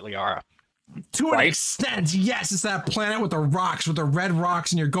ruins to get Liara. To an extent, yes. It's that planet with the rocks, with the red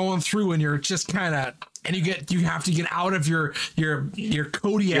rocks, and you're going through, and you're just kind of, and you have to get out of your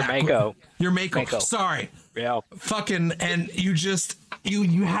Kodiak. Your Mako. Sorry. Yeah. Fucking, and you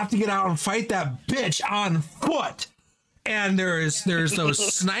have to get out and fight that bitch on foot. And there's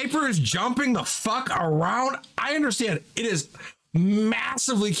those snipers jumping the fuck around. I understand it is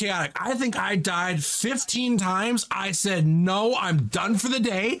massively chaotic. I think I died 15 times. I said, no, I'm done for the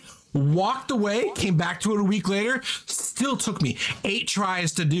day. Walked away, came back to it a week later. Still took me 8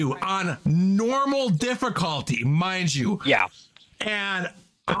 tries to do on normal difficulty, mind you. Yeah. And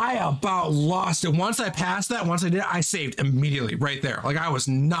I about lost it. Once I passed that, once I did, I saved immediately right there. Like, I was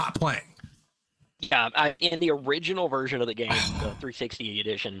not playing. Yeah, in the original version of the game, the 360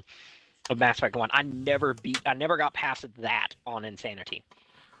 edition of Mass Effect 1, I never got past that on Insanity.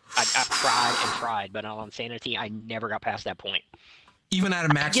 I tried and tried, but on Insanity, I never got past that point. Even at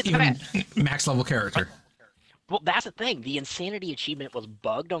a max level character. Well, that's the thing. The Insanity achievement was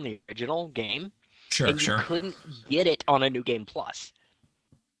bugged on the original game. Sure. You couldn't get it on a New Game Plus.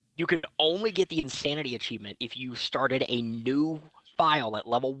 You could only get the Insanity achievement if you started a new file at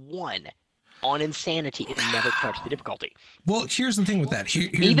level 1 on Insanity and never touched the difficulty. Well, here's the thing with that.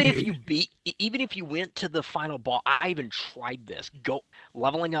 Even if you went to the final boss, I even tried this.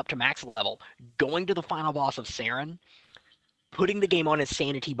 Leveling up to max level, going to the final boss of Saren, putting the game on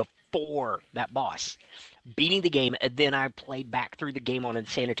Insanity before that boss, beating the game, and then I played back through the game on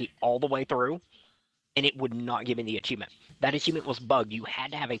Insanity all the way through, and it would not give me the achievement. That achievement was bugged. You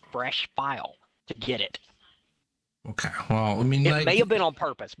had to have a fresh file to get it. Okay, well, I mean, it may have been on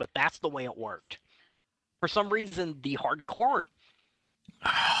purpose, but that's the way it worked. For some reason, the hardcore,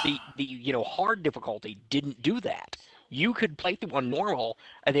 the hard difficulty didn't do that. You could play through on normal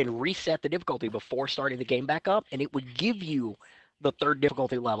and then reset the difficulty before starting the game back up, and it would give you the 3rd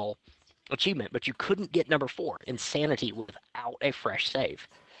difficulty level achievement, but you couldn't get number 4, Insanity, without a fresh save.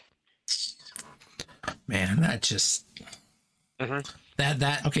 Man, that just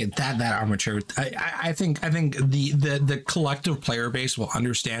that armature. I think the collective player base will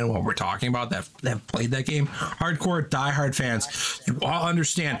understand what we're talking about that have played that game. Hardcore diehard fans, you all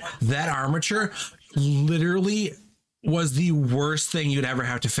understand that armature literally was the worst thing you'd ever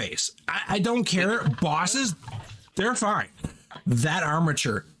have to face. I don't care. Bosses, they're fine. That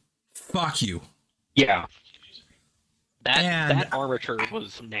armature, fuck you. Yeah. That armature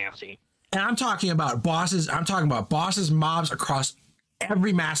was nasty. And I'm talking about bosses. Mobs across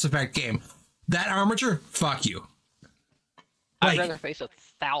every Mass Effect game. That armature, fuck you. I'd rather face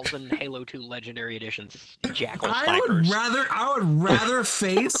 1,000 Halo 2 Legendary Editions Jackal snipers. I would rather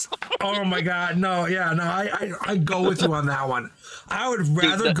face. Oh my god, no, yeah, no, I go with you on that one. I would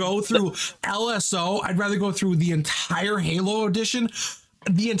rather go through LSO. I'd rather go through the entire Halo edition,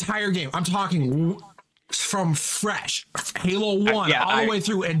 the entire game. I'm talking from fresh Halo 1 all the way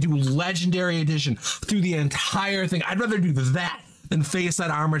through and do Legendary Edition through the entire thing. I'd rather do that than face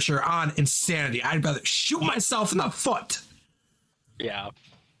that armature on Insanity. I'd rather shoot myself in the foot. Yeah.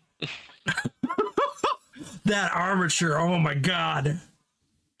 That armature, oh my god.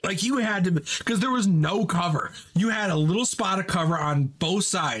 Like, you had to, because there was no cover. You had a little spot of cover on both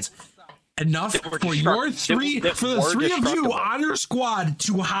sides. Enough for the three of you on your squad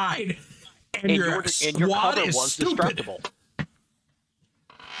to hide. And your squad is stupid.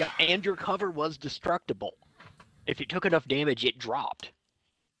 Yeah, and your cover was destructible. If you took enough damage, it dropped.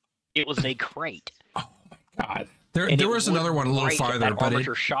 It was a crate. Oh my god. There was another one a little farther, but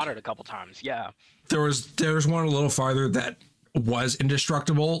it shot it a couple times. Yeah. There was one a little farther that was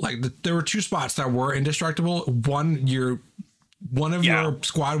indestructible. Like, there were 2 spots that were indestructible. One, your one of your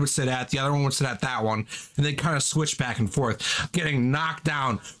squad would sit at, the other one would sit at that one, and they kind of switch back and forth, getting knocked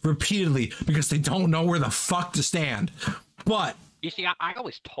down repeatedly because they don't know where the fuck to stand. But you see, I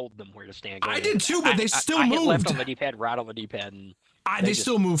always told them where to stand. I did too, but they still moved. I hit left on the D-pad, right on the D-pad, and they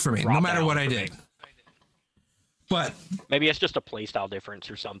still move for me, no matter what I did. But maybe it's just a playstyle difference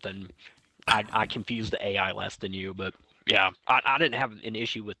or something. I confused the AI less than you, but yeah, I didn't have an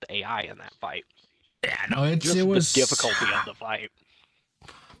issue with the AI in that fight. Yeah, no, it was the difficulty of the fight.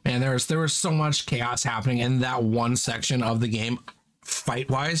 Man, there was so much chaos happening in that one section of the game, fight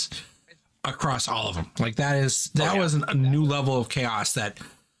wise, across all of them. Like that was a new level of chaos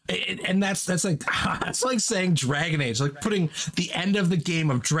and that's like it's like saying Dragon Age, like putting the end of the game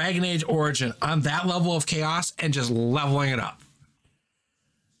of Dragon Age Origin on that level of chaos and just leveling it up.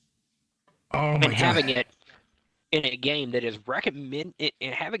 Oh my God. Having it in a game that is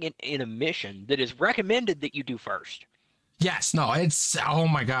having it in a mission that is recommended that you do first. Yes, no, it's oh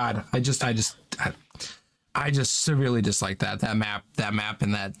my God. I just severely dislike that map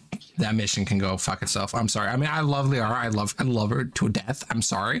and that mission can go fuck itself. I'm sorry. I mean, I love Liara. I love her to death. I'm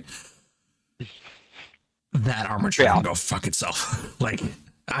sorry. That armor tree can go fuck itself. Like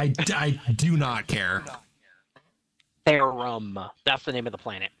I do not care. Therum. That's the name of the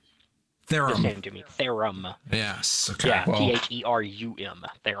planet. Therum. Just to me. Therum. Yes. Okay. Yeah. Well, Therum.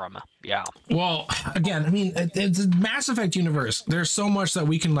 Therum. Yeah. Well, again, I mean, it's a Mass Effect universe. There's so much that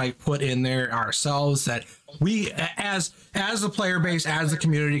we can like put in there ourselves that we, as the player base, as the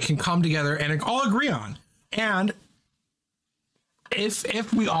community, can come together and all agree on. And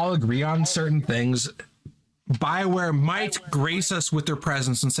if we all agree on certain things, BioWare might grace us with their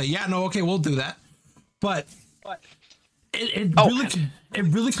presence and say, "Yeah, no, okay, we'll do that." But it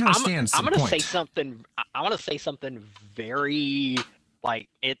really kind of stands. I'm going to say something. I want to say something very like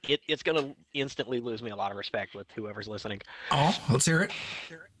it's going to instantly lose me a lot of respect with whoever's listening. Oh, let's hear it.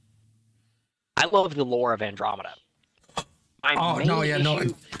 I love the lore of Andromeda.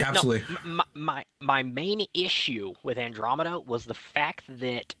 Absolutely. No, my main issue with Andromeda was the fact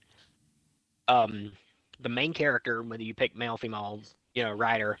that the main character, whether you pick male, female,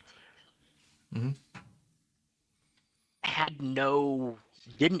 writer,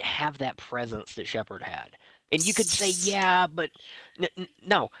 didn't have that presence that Shepard had. And you could say, yeah, but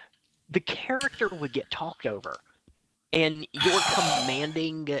no, the character would get talked over. And your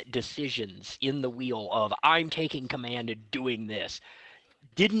commanding decisions in the wheel of, I'm taking command and doing this,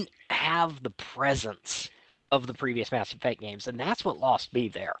 didn't have the presence of the previous Mass Effect games. And that's what lost me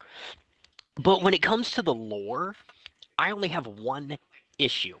there. But when it comes to the lore, I only have one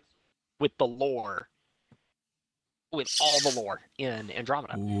issue with the lore, with all the lore in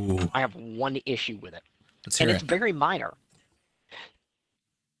Andromeda. Ooh. I have one issue with it. And it's very minor.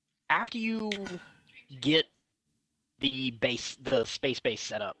 After you get the space base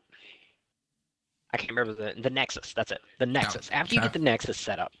set up, I can't remember the Nexus. That's it. The Nexus. Yeah. After you get the Nexus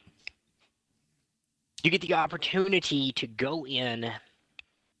set up, you get the opportunity to go in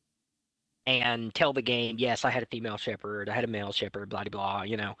and tell the game, yes, I had a female Shepard, I had a male Shepard, blah blah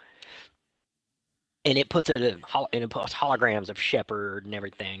blah, And it puts holograms of Shepard and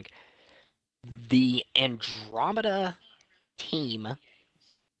everything. The Andromeda team,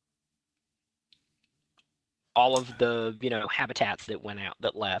 all of the habitats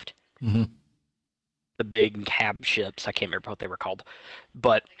that left, the big cab ships, I can't remember what they were called,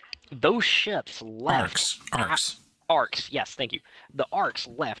 but those ships left. Arcs, yes, thank you. The Arcs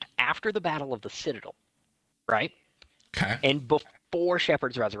left after the Battle of the Citadel, right? Okay. And before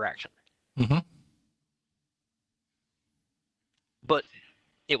Shepard's resurrection. But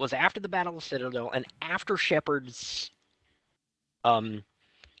it was after the Battle of the Citadel and after Shepard's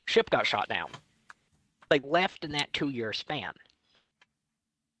ship got shot down. They left in that 2-year span.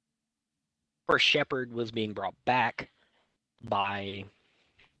 First, Shepard was being brought back by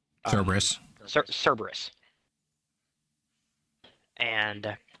Cerberus. Cerberus.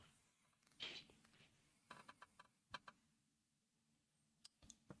 And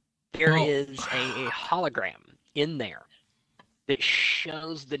there is a hologram in there that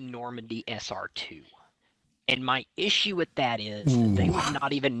shows the Normandy SR2. And my issue with that is they would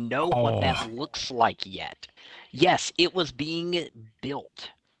not even know what that looks like yet. Yes, it was being built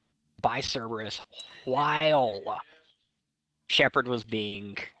by Cerberus while Shepard was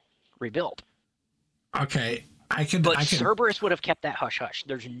being rebuilt. Okay. Cerberus would have kept that hush-hush.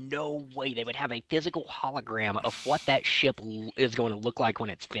 There's no way they would have a physical hologram of what that ship is going to look like when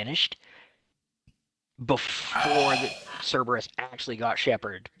it's finished before Cerberus actually got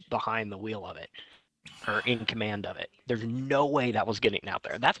Shepard behind the wheel of it. or in command of it. There's no way that was getting out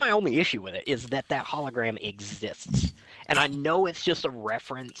there. That's my only issue with it, is that hologram exists. And I know it's just a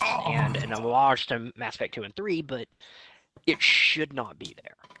reference and an homage to Mass Effect 2 and 3, but it should not be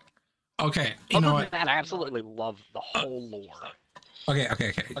there. Okay, Other than that, I absolutely love the whole lore. Okay. I'm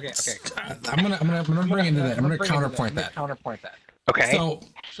gonna bring into that. I'm gonna counterpoint that. Okay.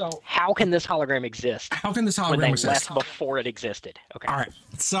 So how can this hologram exist? How can this hologram when they exist? left before it existed? Okay. All right.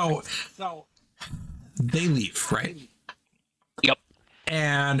 So they leave, right? Yep.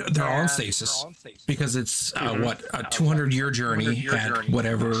 And they're all in stasis because it's a 200-year journey at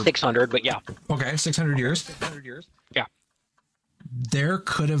whatever 600, but yeah. Okay, 600 years. Yeah. There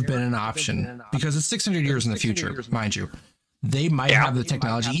could have been an option because it's 600 years in the future, mind you. They might have the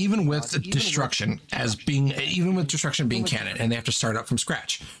technology, even with destruction being canon, and they have to start up from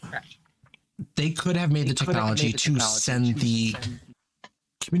scratch. They could have made the technology to send the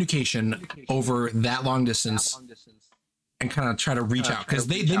communication over that long distance and kind of try to reach out because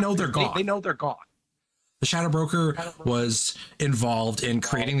they know they're gone. The Shadow Broker was involved in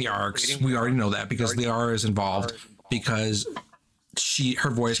creating the arcs. We already know that because Liara is involved because her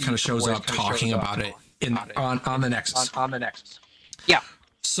voice kind of shows up talking about it on the Nexus. Yeah.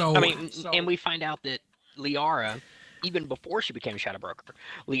 So I mean, and we find out that Liara, even before she became Shadow Broker,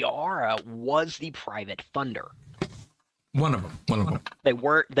 Liara was the private funder. One of them.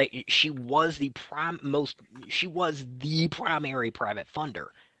 She was the primary private funder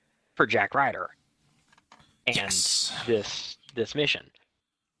for Jack Ryder and this mission.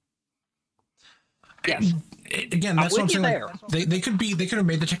 Yes. Again, that's what I'm saying. They could have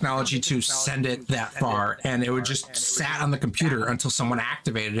made the technology to send it that far, and it would just sat on the computer until someone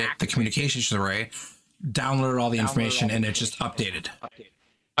activated it, the communications array, downloaded all the information, and it just updated.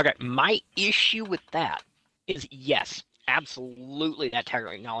 Okay, my issue with that is yes, absolutely, that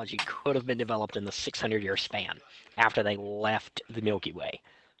technology could have been developed in the 600-year span after they left the Milky Way.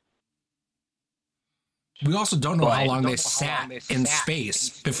 We also don't know how long they sat in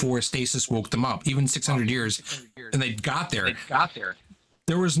space before stasis woke them up. Even 600 years, and they got there.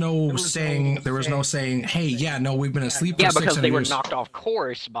 There was no saying. Hey, yeah, no, we've been asleep for 600 years. Yeah, because they were knocked off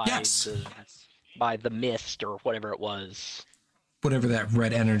course by the mist or whatever it was. Whatever that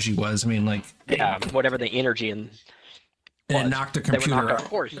red energy was. I mean, like whatever the energy and it knocked the computer. They were knocked off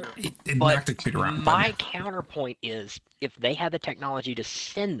course. It knocked the computer out. My counterpoint is, if they had the technology to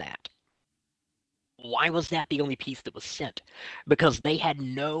send that, why was that the only piece that was sent? Because they had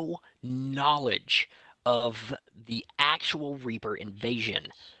no knowledge of the actual Reaper invasion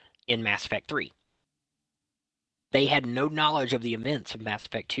in Mass Effect 3. They had no knowledge of the events of Mass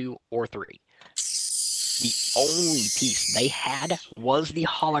Effect 2 or 3. The only piece they had was the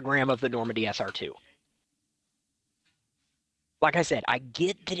hologram of the Normandy SR2. Like I said, I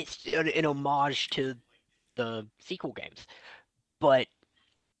get that it's an homage to the sequel games, but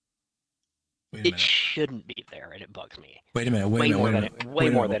it shouldn't be there, and it bugs me. Wait a minute. Way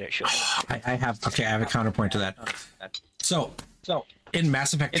more than it should. I have a counterpoint to that. So in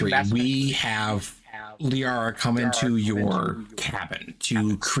Mass Effect 3, we have Liara come into your cabin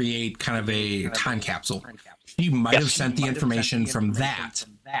to create kind of a time capsule. She might have sent the information from that.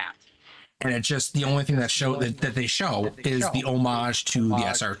 And it's just the only thing that they show is the homage to the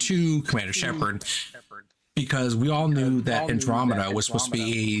SR2, Commander Shepard. Because we all knew that Andromeda was supposed to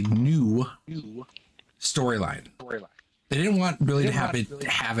be a new storyline. They didn't want really to have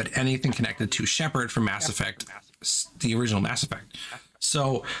it anything connected to Shepard from Mass Effect, the original Mass Effect.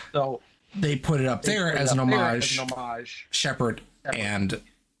 So they put it up there as an homage, Shepard and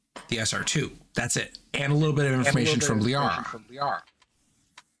the SR2. That's it, and a little bit of information from Liara.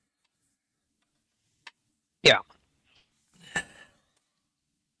 Yeah.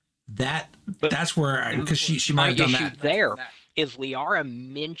 That's where, because she might have done that. My issue there is Liara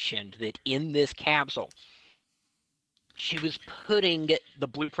mentioned that in this capsule, she was putting the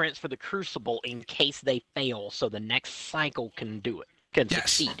blueprints for the Crucible in case they fail, so the next cycle can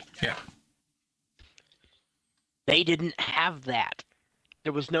succeed. Yeah. They didn't have that.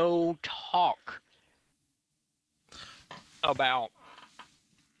 There was no talk about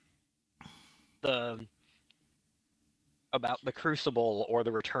the Crucible or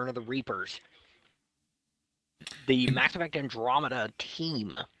the Return of the Reapers. The Mass Effect Andromeda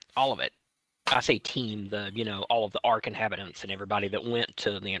team, all of it. I say team, all of the Ark inhabitants and everybody that went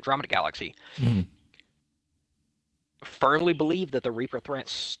to the Andromeda Galaxy, firmly believed that the Reaper threat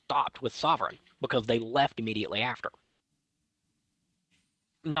stopped with Sovereign because they left immediately after.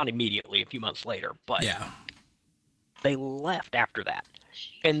 Not immediately, a few months later, but they left after that.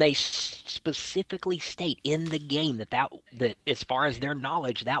 And they specifically state in the game that as far as their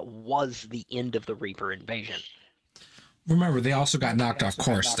knowledge, that was the end of the Reaper invasion. Remember, they also got knocked off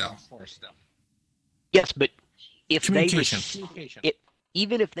course, though. Yes, but if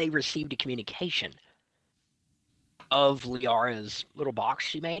even if they received a communication of Liara's little box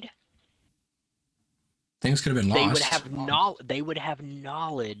she made, things could have been lost. They would have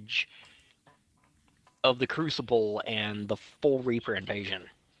knowledge of the Crucible and the full Reaper invasion.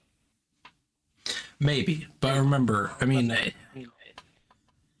 Maybe, but remember, I mean,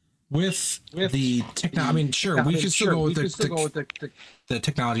 with the technology, I mean, sure, we could still go with the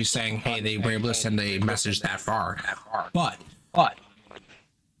technology saying, hey, they were able to send a message that far, but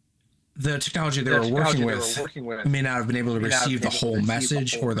the technology they were working with may not have been able to receive the whole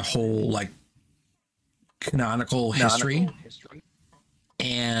message or the whole, like, canonical history,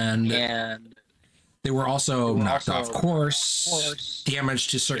 and they were also knocked off course, damage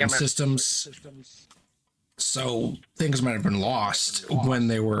to certain systems. So things might have been lost when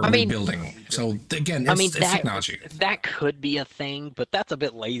they were rebuilding. So again, it's technology. That could be a thing, but that's a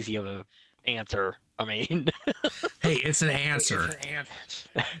bit lazy of an answer. I mean, hey, it's an answer.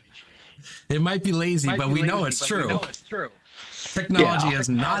 It might be lazy, but we know it's true. Technology is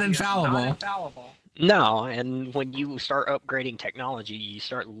not infallible. No, and when you start upgrading technology, you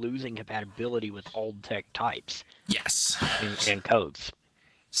start losing compatibility with old tech types. Yes. And codes.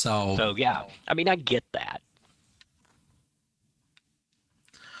 So yeah, I mean, I get that.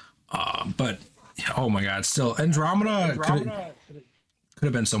 But oh my God, still Andromeda could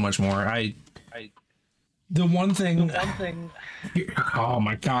have been so much more. The one thing. Oh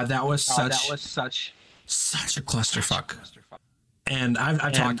my God, that was such a clusterfuck. And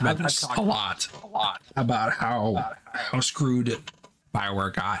I've talked about this a lot about how screwed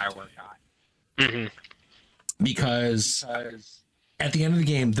BioWare got. Mm-hmm. Because at the end of the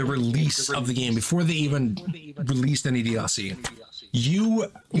game, the release of the game, before they even released any DLC,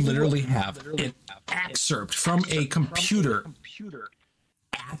 you literally have an excerpt from a computer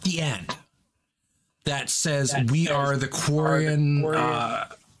at the end that says, we are the Quarian,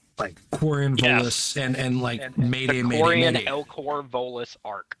 like Quarian Volus, and like Mayday, Mayday. Elcor Volus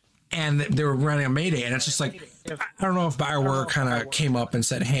arc. And they were running a Mayday, and it's just like, I don't know if BioWare kind of came up and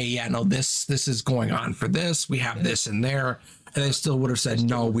said, hey, yeah, no, this is going on for this. We have this in there. And they still would have said,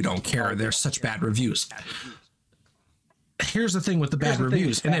 no, we don't care. There's such bad reviews. Here's the thing with the bad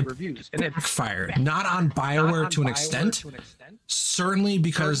reviews, and it backfired. Not on BioWare to an extent. Certainly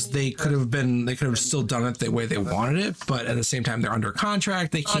because they could have still done it the way they wanted it, but at the same time they're under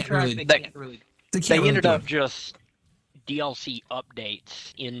contract. They can't really. They ended up just DLC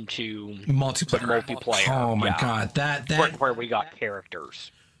updates into multiplayer. Oh my God, that where we got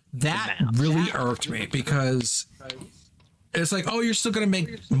characters. That really irked me because it's like, oh, you're still going to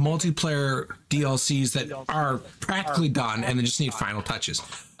make multiplayer DLCs that are practically done and then just need final touches.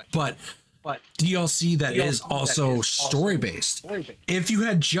 But DLC that is also story based. If you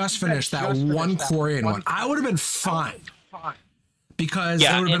had just finished that one Quarian one, I would have been fine. Because it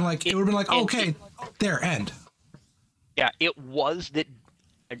would have been like, okay, there, end. Yeah, it was that,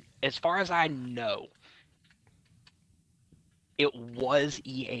 as far as I know, it was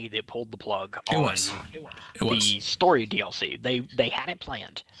EA that pulled the plug on the story DLC. They had it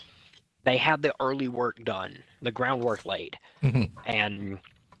planned. They had the early work done, the groundwork laid, and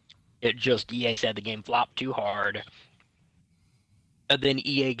it just EA said the game flopped too hard. And then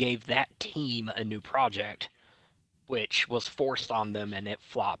EA gave that team a new project, which was forced on them, and it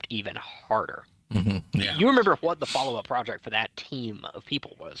flopped even harder. Yeah. You remember what the follow-up project for that team of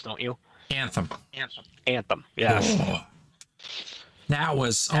people was, don't you? Anthem. Yeah. Oh. That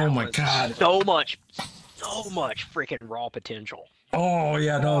was my God. So much freaking raw potential. Oh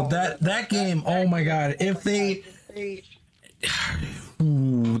yeah, no, that game, oh my God. If they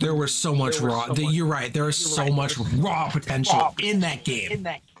there was so much raw. You're right. There was so much raw potential in that game.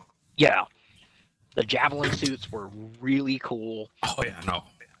 Yeah. The javelin suits were really cool. Oh yeah, no.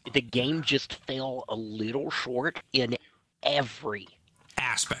 The game just fell a little short in every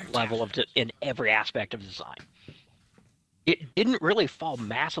aspect in every aspect of design. It didn't really fall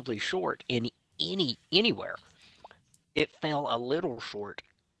massively short in anywhere. It fell a little short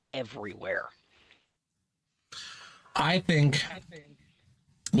everywhere. I think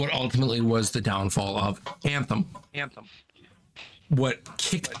what ultimately was the downfall of Anthem. What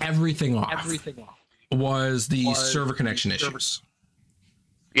kicked everything off was the server connection issues.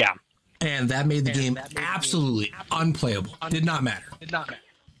 Yeah. And that made the game absolutely unplayable. Did not matter.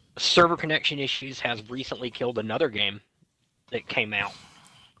 Server connection issues has recently killed another game that came out.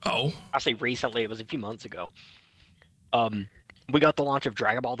 Oh. I say recently, it was a few months ago. We got the launch of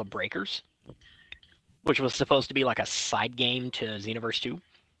Dragon Ball: The Breakers, which was supposed to be like a side game to Xenoverse 2.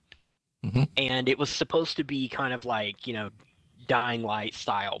 Mm-hmm. And it was supposed to be kind of like, Dying Light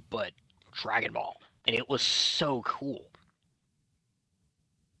style, but Dragon Ball. And it was so cool.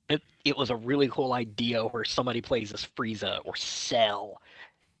 It was a really cool idea where somebody plays as Frieza or Cell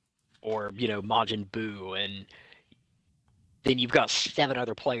or, Majin Buu, and then you've got 7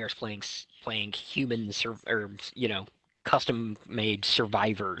 other players playing human custom-made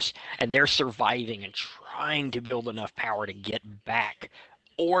survivors, and they're surviving and trying to build enough power to get back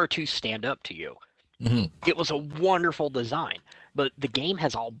or to stand up to you. Mm-hmm. It was a wonderful design, but the game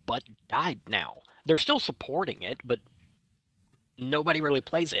has all but died now. They're still supporting it, but nobody really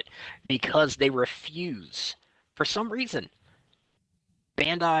plays it because they refuse. For some reason,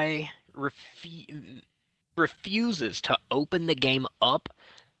 Bandai refuses to open the game up,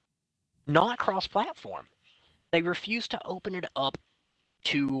 not cross-platform. They refuse to open it up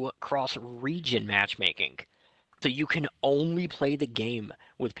to cross-region matchmaking. So you can only play the game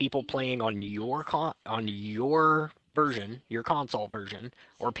with people playing on your version, your console version,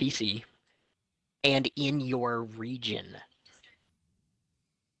 or PC, and in your region.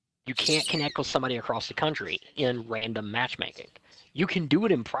 You can't connect with somebody across the country in random matchmaking. You can do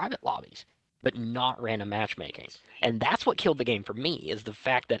it in private lobbies, but not random matchmaking. And that's what killed the game for me, is the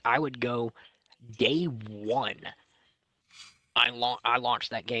fact that I would go day one. I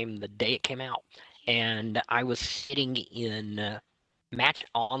launched that game the day it came out, and I was sitting in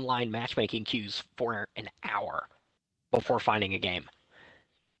online matchmaking queues for an hour before finding a game.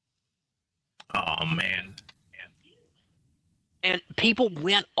 Oh, man. And people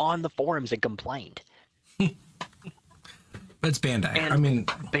went on the forums and complained. It's Bandai. And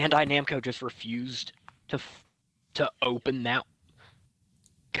Bandai Namco just refused to open that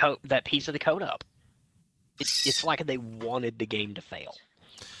piece of the code up. It's like they wanted the game to fail.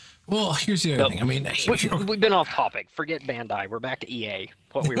 Well, here's the other thing. We've been off topic. Forget Bandai. We're back to EA.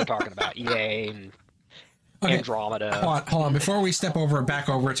 What we were talking about, EA and Andromeda. Hold on. Before we step back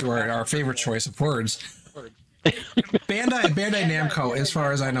over to our favorite choice of words, Bandai Namco, as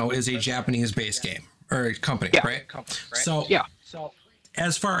far as I know, is a Japanese-based game or company, right? So,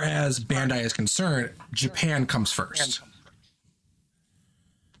 as far as Bandai is concerned, Japan comes first.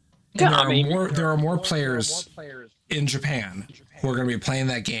 And there are more players in Japan who are going to be playing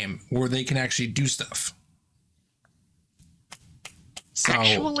that game where they can actually do stuff. So,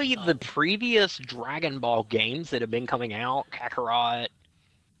 actually, the previous Dragon Ball games that have been coming out, Kakarot,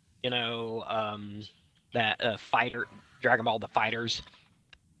 Fighter, Dragon Ball: The Fighters,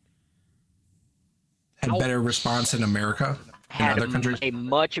 had better response in America than other countries. A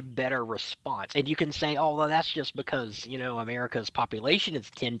much better response. And you can say, oh, well, that's just because, America's population is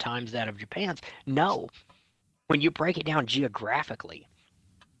 10 times that of Japan's. No. When you break it down geographically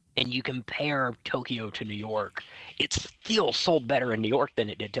and you compare Tokyo to New York, it still sold better in New York than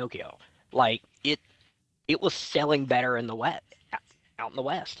it did Tokyo. Like, it was selling better in the West, out in the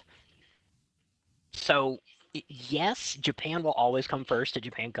West. So, yes, Japan will always come first to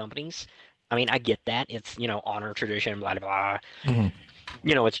Japan companies. I get that. It's, honor, tradition, blah, blah, blah.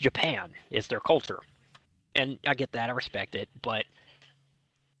 Mm-hmm. It's Japan. It's their culture. And I get that. I respect it. But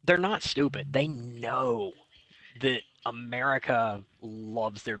they're not stupid. They know that America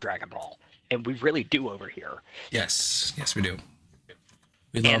loves their Dragon Ball. And we really do over here. Yes. Yes, we do.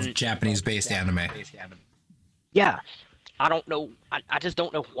 We love Japanese-based anime. Yeah. I don't know. I just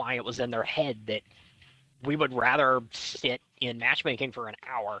don't know why it was in their head that we would rather sit in matchmaking for an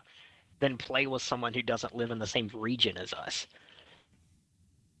hour than play with someone who doesn't live in the same region as us.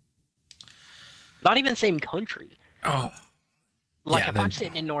 Not even same country. Oh. Like, if I'm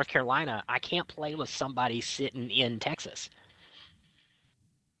sitting in North Carolina, I can't play with somebody sitting in Texas.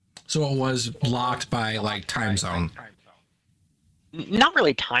 So it was blocked by, time zone? Not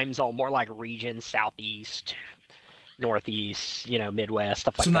really time zone, more like region, southeast, northeast, Midwest,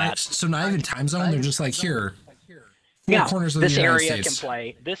 stuff like that. So not even time zone? They're just here. Corners of this the United area States. Can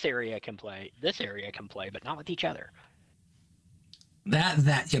play, this area can play, this area can play, but not with each other.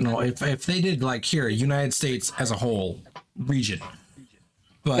 If they did here, United States as a whole region,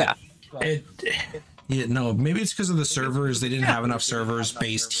 but maybe it's because of the servers. They didn't have enough servers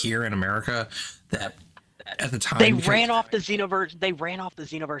based here in America that at the time they ran off the Xenoverse. They ran off the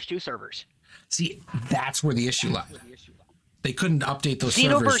Xenoverse 2 servers. See, that's where the issue lied. They couldn't update those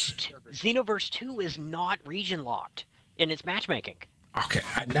servers. Xenoverse 2 is not region locked in its matchmaking. Okay,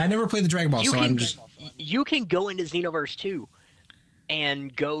 I never played the Dragon Ball, I'm just... You can go into Xenoverse 2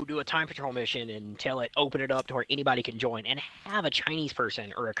 and go do a time patrol mission and tell it, open it up to where anybody can join, and have a Chinese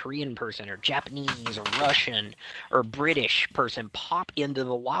person or a Korean person or Japanese or Russian or British person pop into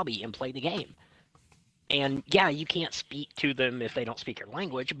the lobby and play the game. And yeah, you can't speak to them if they don't speak your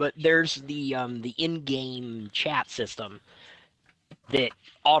language, but there's the in-game chat system that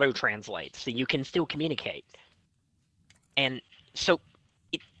auto translates, so you can still communicate. And so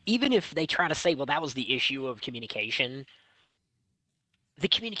even if they try to say, well, that was the issue of communication, the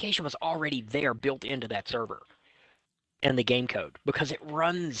communication was already there, built into that server and the game code, because it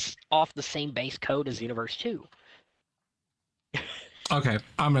runs off the same base code as Universe 2. Okay,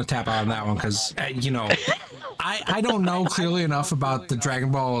 I'm gonna tap out on that one because I don't know clearly enough about the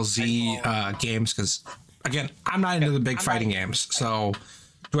Dragon Ball Z games, because again, I'm not into the big fighting games. So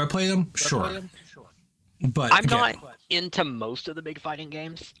do I play them? Sure. But I'm not into most of the big fighting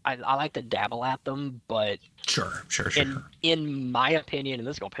games. I like to dabble at them, but sure. In my opinion, and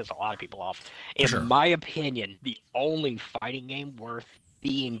this is gonna piss a lot of people off, in my opinion, the only fighting game worth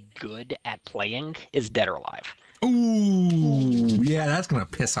being good at playing is Dead or Alive. Ooh, yeah, that's gonna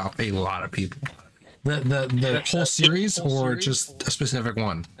piss off a lot of people. The whole series, or just a specific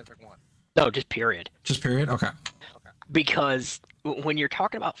one? No, just period. Just period. Okay. Because when you're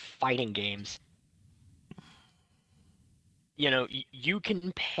talking about fighting games, you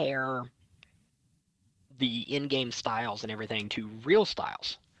can pair the in-game styles and everything to real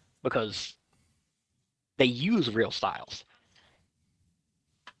styles because they use real styles.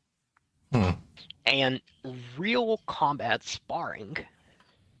 And real combat sparring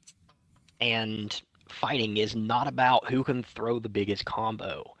and fighting is not about who can throw the biggest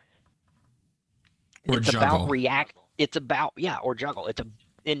combo. Or juggle. It's about or juggle.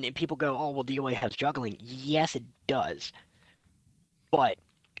 And people go, oh, well, DOA has juggling. Yes, it does. But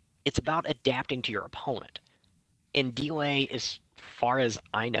it's about adapting to your opponent. And DOA, as far as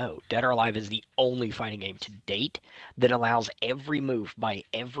I know, Dead or Alive is the only fighting game to date that allows every move by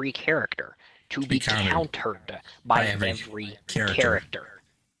every character to be countered by every character.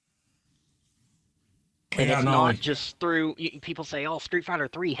 And it's not just through... People say, oh, Street Fighter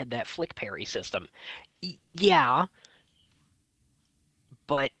 3 had that flick parry system. Yeah,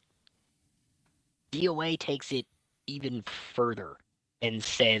 but DOA takes it even further and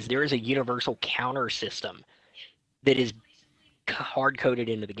says there is a universal counter system that is hard-coded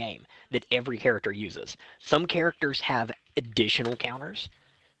into the game that every character uses. Some characters have additional counters,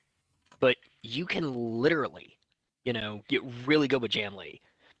 but you can literally, get really good with Janli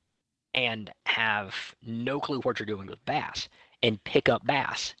and have no clue what you're doing with Bass and pick up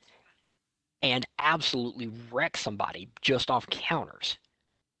Bass and absolutely wreck somebody just off counters.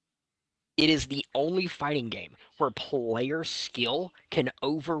 It is the only fighting game where player skill can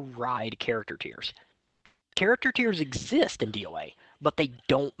override character tiers. Character tiers exist in DOA, but they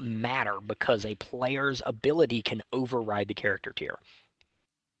don't matter because a player's ability can override the character tier.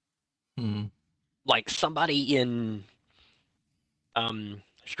 Like somebody in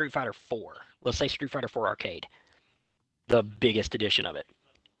Street Fighter 4, let's say Street Fighter 4 Arcade, the biggest edition of it.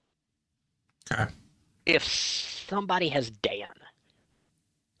 Okay. If somebody has Dan,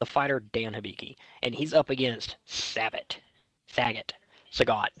 the fighter Dan Hibiki, and he's up against Sagat,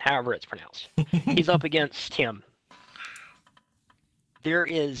 however it's pronounced. He's up against him. There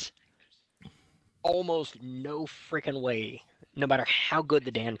is almost no freaking way, no matter how good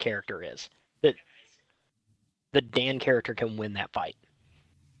the Dan character is, that the Dan character can win that fight.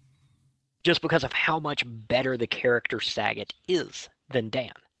 Just because of how much better the character Sagat is than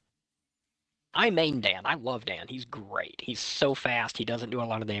Dan. I main Dan. I love Dan. He's great. He's so fast. He doesn't do a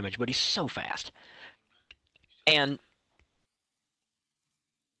lot of damage, but he's so fast. And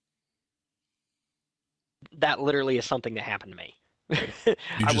that literally is something that happened to me.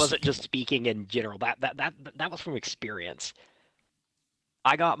 I wasn't just speaking in general. That was from experience.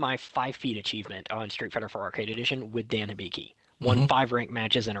 I got my 5 feet achievement on Street Fighter 4 Arcade Edition with Dan Hibiki. Won 5 ranked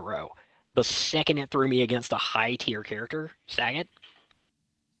matches in a row. The second it threw me against a high tier character, Sagat,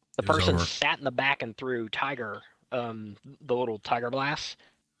 the person sat in the back and threw Tiger, the little Tiger Blast.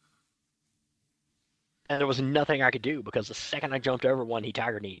 And there was nothing I could do because the second I jumped over one, he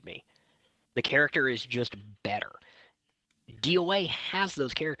Tiger kneed me. The character is just better. DOA has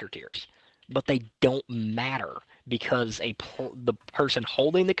those character tiers, but they don't matter because the person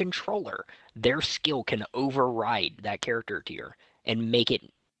holding the controller, their skill can override that character tier and make it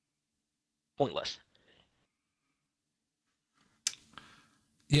pointless.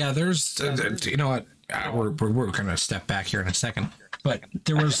 Yeah, there's, you know what? We're going to step back here in a second, but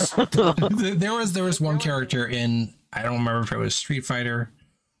there was one character in, I don't remember if it was Street Fighter.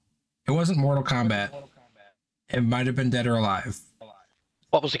 It wasn't Mortal Kombat. It might have been Dead or Alive.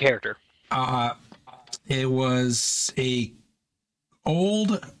 What was the character? It was a old,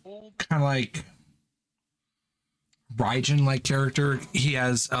 kind of like Raijin like character. He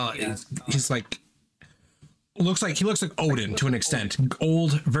has he's like he looks like Odin to an extent.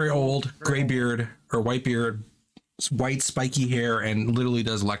 Old, very old, gray beard or white beard, white spiky hair, and literally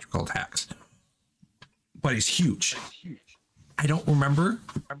does electrical attacks. But he's huge. I don't remember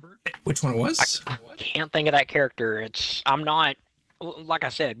which one it was. I can't think of that character. I'm not, like I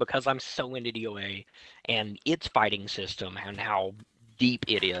said, because I'm so into DOA and its fighting system and how deep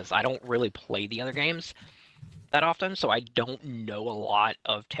it is. I don't really play the other games that often, so I don't know a lot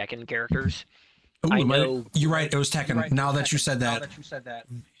of Tekken characters. Ooh, I know you're right. It was Tekken. Now that you said that,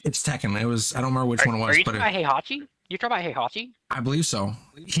 it's Tekken. It was. I don't remember which one it was. Are you talking about Heihachi? You talking about Heihachi? I believe so.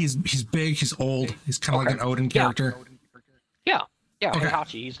 He's big. He's old. He's kind of like an Odin character. Yeah. Okay.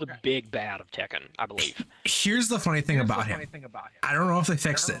 Heihachi. He's the big bad of Tekken, I believe. Here's the funny thing about him. I don't know if they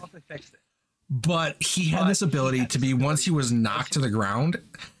fixed it, but he had this ability to be, once he was knocked to the ground,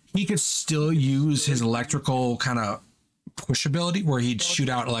 he could still use his electrical kind of push ability where he'd shoot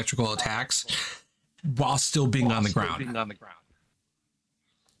out electrical attacks while still being on the ground.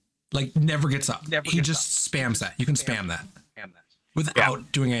 Like, never gets up. He just spams that. You can spam that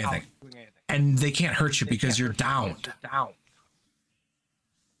without doing anything. And they can't hurt you because you're downed.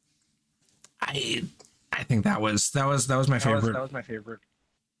 I think that was my favorite. That was my favorite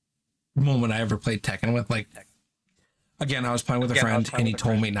moment I ever played Tekken with. Like, again, I was playing with a friend and he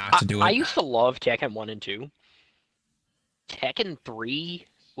told me not to do it. I used to love Tekken 1 and 2. Tekken 3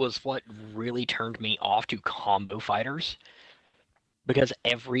 was what really turned me off to combo fighters, because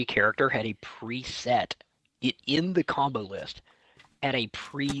every character had a preset, in the combo list, had a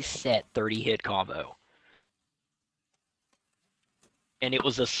preset 30-hit combo. And it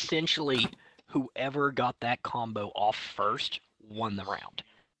was essentially whoever got that combo off first won the round.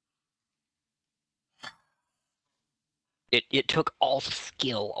 It took all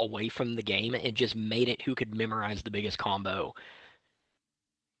skill away from the game and just made it who could memorize the biggest combo.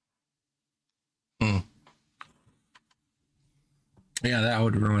 Yeah, that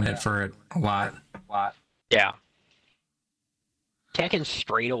would ruin it for it a lot. Yeah. Tekken's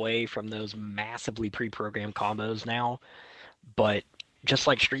strayed away from those massively pre-programmed combos now, but just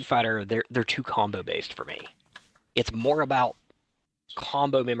like Street Fighter, they're too combo-based for me. It's more about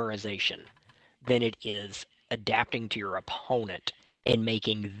combo memorization than it is adapting to your opponent and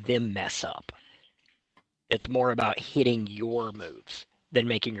making them mess up. It's more about hitting your moves than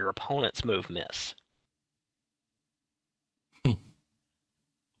making your opponent's move miss.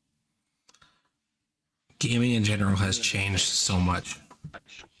 Gaming in general has changed so much.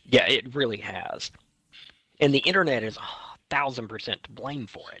 Yeah, it really has. And the internet is 1,000% to blame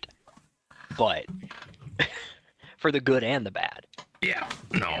for it. But for the good and the bad. Yeah.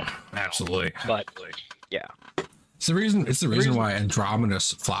 No, absolutely. But yeah. It's the reason why Andromeda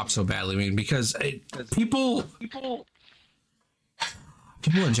flopped so badly. I mean, because people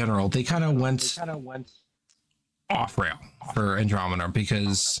in general, they kind of went off rail for Andromeda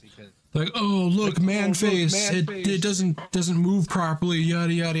because, like, oh look, man face, it doesn't move properly,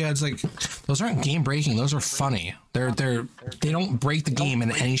 yada yada yada. It's like, those aren't game breaking, those are funny. They don't break the game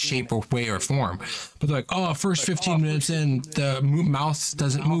in any shape or way or form. But they're like, oh, first 15 minutes in, the mouth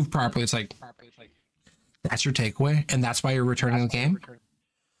doesn't move properly. It's like, that's your takeaway, and that's why you're returning the game?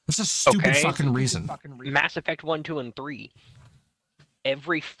 That's a stupid fucking reason. Mass Effect 1, 2, and 3.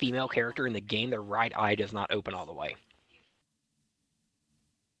 Every female character in the game, their right eye does not open all the way.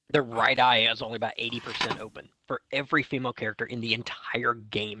 Their right eye is only about 80% open for every female character in the entire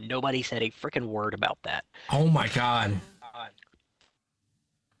game. Nobody said a freaking word about that. Oh my god.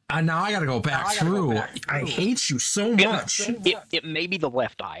 Now I gotta go back through. I hate you so much. It may be the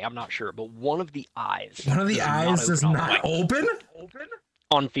left eye, I'm not sure, but one of the eyes. One of the eyes does not open?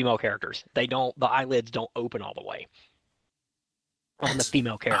 On female characters. The eyelids don't open all the way. On the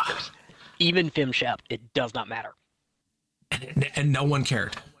female characters. Even FemShep, it does not matter. And no one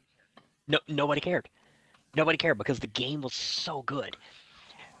cared. No, nobody cared. Nobody cared because the game was so good.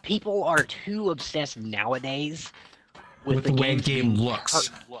 People are too obsessed nowadays with the way the game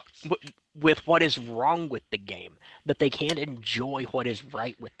looks. With what is wrong with the game, that they can't enjoy what is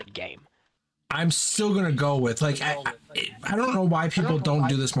right with the game. I'm still gonna go with, like, I don't know why people don't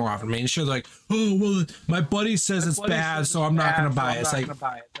do this more often. I mean, sure, like, oh well, my buddy says it's bad, so I'm not gonna buy it. It's like,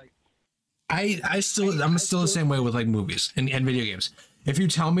 I'm still the same way with, like, movies and video games. If you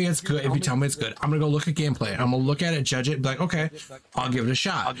tell me it's good, I'm gonna go look at gameplay. I'm gonna look at it, judge it, be like, okay, I'll give it a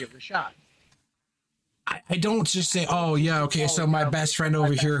shot. I don't just say, oh yeah, okay, so my best friend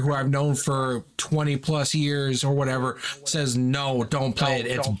over here who I've known for 20 plus years or whatever says no, don't play it,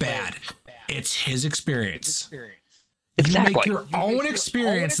 it's bad. It's his experience. Exactly. You make your own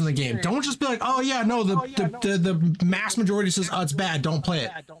experience in the game. Don't just be like, oh yeah, no, the mass majority says, oh, it's bad, don't play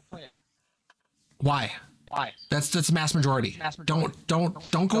it. Why? That's mass majority. Don't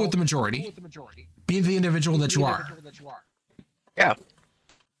go with the majority. Be the individual that you are. Yeah.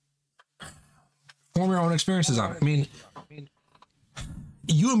 Form your own experiences on it. I mean,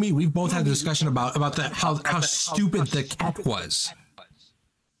 you and me, we've both had the discussion about how stupid the cat was.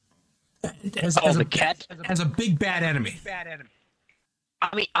 As a big bad enemy.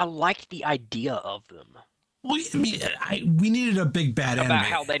 I mean, I liked the idea of them. Well, I mean, we needed a big bad enemy. About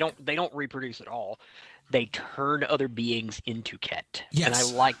how they don't reproduce at all. They turn other beings into Ket. Yes. And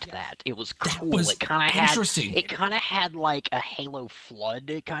I liked that. It was cool. It kind of had like a Halo Flood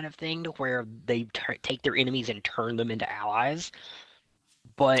kind of thing to where they take their enemies and turn them into allies.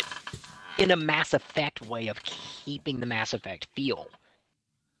 But in a Mass Effect way of keeping the Mass Effect feel.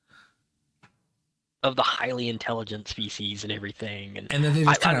 Of the highly intelligent species and everything. And then they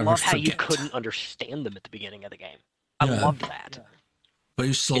just I love how you couldn't understand them at the beginning of the game. I loved that. Yeah. But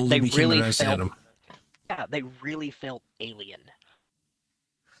you slowly became understand them. Yeah, they really felt alien.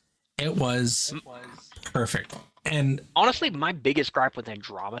 It was perfect. And honestly, my biggest gripe with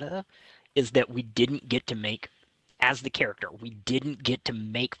Andromeda is that we didn't get to make, as the character, we didn't get to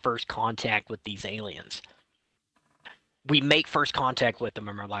make first contact with these aliens. We make first contact with them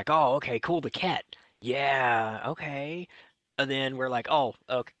and we're like, oh, okay, cool, the Ket. Yeah, okay. And then we're like, oh,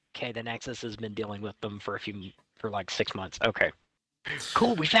 okay, the Nexus has been dealing with them for like 6 months. Okay.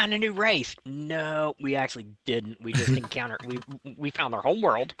 Cool, we found a new race. No, we actually didn't. We just encountered, we found their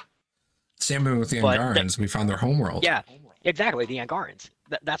homeworld. Same thing with the Angarans. We found their homeworld. Yeah, exactly, the Angarans.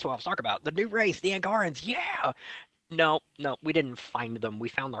 That's what I was talking about. The new race, the Angarans, yeah. No, we didn't find them. We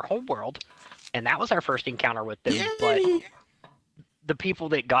found their homeworld, and that was our first encounter with them. Yay! But the people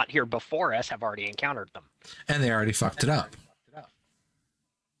that got here before us have already encountered them. And they already fucked it up.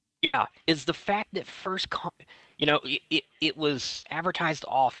 Yeah, is the fact that it was advertised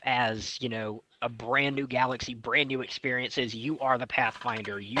off as, a brand new galaxy, brand new experiences. You are the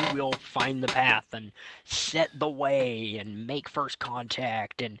Pathfinder. You will find the path and set the way and make first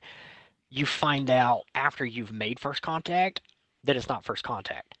contact. And you find out after you've made first contact that it's not first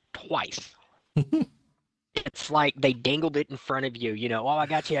contact twice. It's like they dangled it in front of you. Oh, I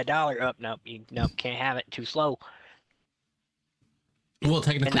got you $1. Oh, no, can't have it. Too slow. Well,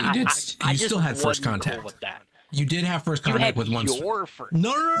 technically, you still had first contact. Cool with that. You did have first contact with one.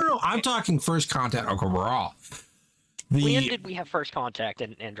 No. I'm talking first contact overall. When did we have first contact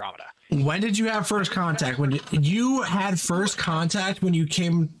in Andromeda? When did you have first contact? When you had first contact when you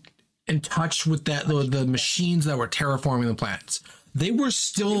came in touch with the machines that were terraforming the planets. They were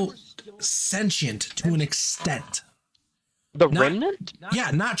still sentient to an extent. Remnant?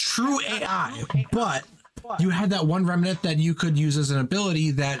 Yeah, not true AI, but you had that one remnant that you could use as an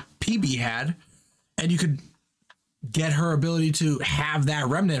ability that PB had, and you could get her ability to have that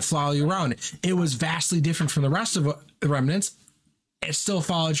remnant follow you around. It was vastly different from the rest of the remnants. It still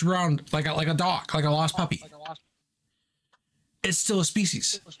followed you around like a dog, like a lost puppy. It's still a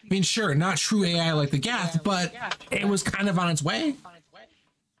species. I mean, sure, not true AI like the Gath, but it was kind of on its way.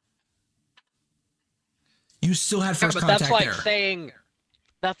 You still had first contact there.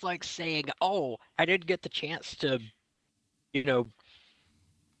 That's like saying, oh, I didn't get the chance to,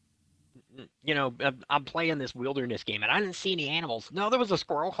 I'm playing this wilderness game and I didn't see any animals. No, there was a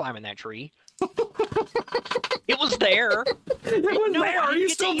squirrel climbing that tree. It was there. It was there. You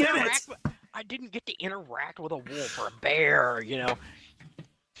still did it. I didn't get to interact with a wolf or a bear,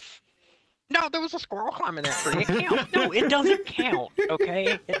 No, there was a squirrel climbing that tree. It counts. No, it doesn't count,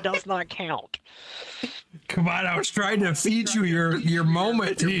 okay? It does not count. Come on, I was trying to feed you your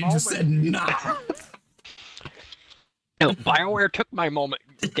moment, and you just said nah. No, BioWare took my moment,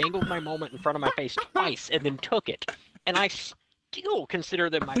 dangled my moment in front of my face twice, and then took it. And I still consider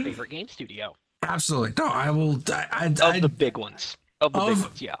them my favorite game studio. Absolutely. No, I will... Of the big ones. Of the big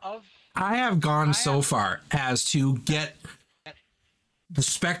ones, yeah. I have gone so far as to get the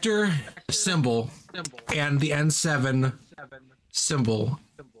Spectre symbol and the N7 symbol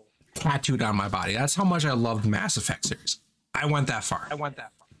tattooed on my body. That's how much I love the Mass Effect series. I went that far.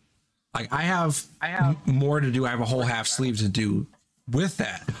 Like I have more to do. I have a whole half sleeve to do with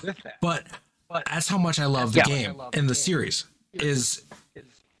that. But that's how much I love the game and the series. Is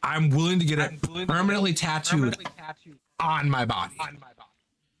I'm willing to get it permanently tattooed on my body.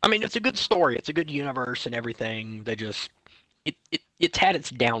 I mean, it's a good story. It's a good universe and everything. it's had its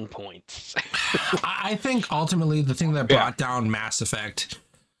down points. I think ultimately the thing that brought down Mass Effect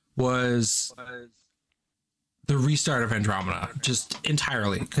was the restart of Andromeda, just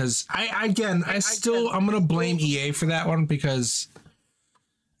entirely. Because I'm gonna blame EA for that one, because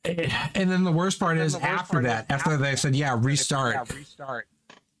and then the worst part is after they said restart,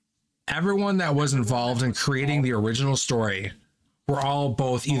 everyone that was involved in creating the original story were all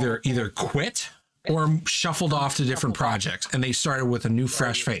both either quit or shuffled off to different projects, and they started with a new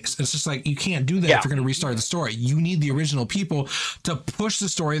fresh face. It's just like, you can't do that if you're going to restart the story. You need the original people to push the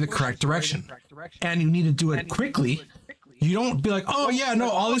story the correct direction, and you need to do it quickly. You don't be like, oh yeah, no,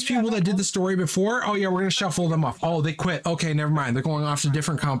 all these people that did the story before, oh yeah, we're going to shuffle them off. Oh, they quit. Okay, never mind. They're going off to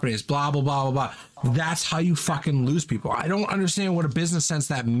different companies, blah, blah, blah, blah, blah. That's how you fucking lose people. I don't understand what a business sense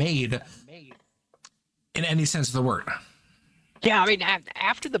that made in any sense of the word. Yeah, I mean,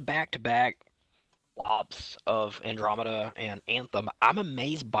 after the back-to-back flops of Andromeda and Anthem, I'm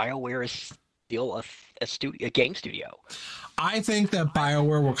amazed BioWare is still a game studio. I think that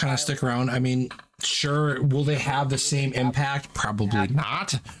BioWare will kind of stick around. I mean, sure, will they have the same impact? Probably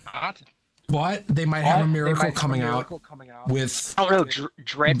not. But they might have a miracle coming out with... I don't know,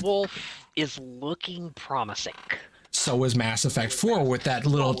 Dreadwolf is looking promising. So is Mass Effect 4 with that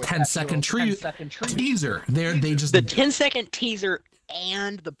little 10-second teaser. They just... The 10-second teaser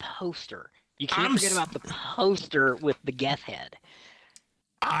and the poster. You can't forget about the poster with the Geth head.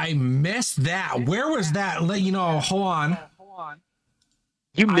 I missed that. Where was that? Let you know. Hold on.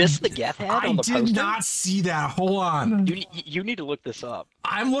 You missed the Geth head on the poster? I did not see that. Hold on. You need to look this up.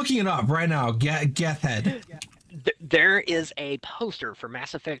 I'm looking it up right now. Geth head. There is a poster for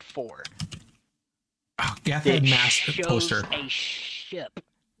Mass Effect 4. Oh, Geth head poster. A ship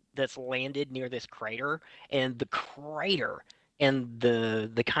that's landed near this crater, and the crater and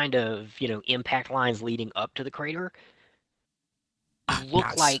the kind of, impact lines leading up to the crater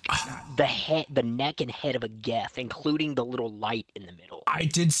look like the neck and head of a Geth, including the little light in the middle. I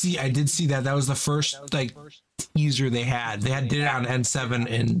did see that. That was the first teaser they had. They did it on N7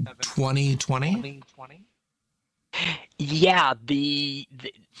 in 2020. Yeah, they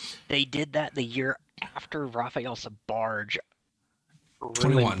did that the year after Raphael Sabarge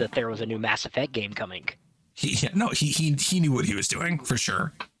ruined that there was a new Mass Effect game coming. He knew what he was doing, for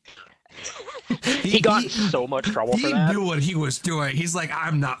sure. He got in so much trouble for that. He knew what he was doing. He's like,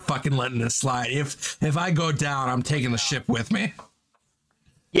 I'm not fucking letting this slide. If I go down, I'm taking the ship with me.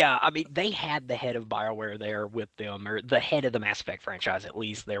 Yeah, I mean, they had the head of BioWare there with them, or the head of the Mass Effect franchise, at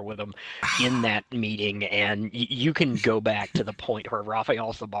least, there with them in that meeting, and you can go back to the point where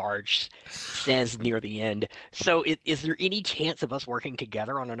Raphael Sabarge says near the end, so is there any chance of us working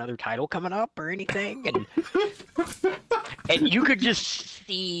together on another title coming up or anything? And you could just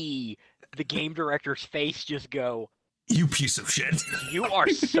see the game director's face just go, you piece of shit. You are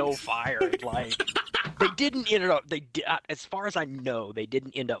so fired. Like, they didn't end up, as far as I know, they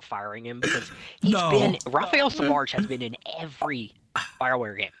didn't end up firing him, because Raphael Sabarge has been in every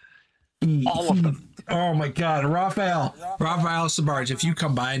BioWare game. All of them. Oh my God, Raphael Sabarge, if you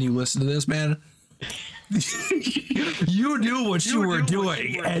come by and you listen to this, man, you knew what you were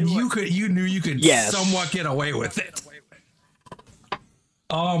doing, and you knew you could somewhat get away with it.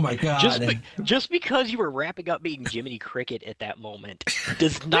 Oh my God. Just because you were wrapping up being Jiminy Cricket at that moment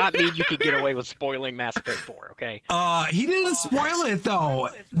does not mean you can get away with spoiling Mass Effect 4, okay? He didn't spoil it, though.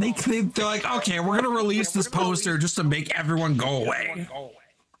 They're like, okay, we're going to release this poster just to make everyone go away.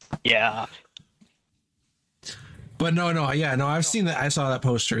 Yeah. But no, I've seen that. I saw that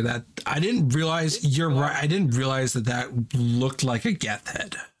poster. That I didn't realize, you're right, I didn't realize that looked like a Geth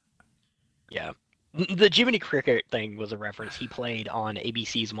head. Yeah. The Jiminy Cricket thing was a reference. He played on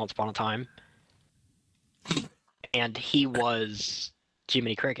ABC's Once Upon a Time, and he was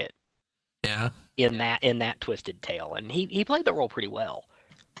Jiminy Cricket. Yeah. In that Twisted Tale, and he played the role pretty well.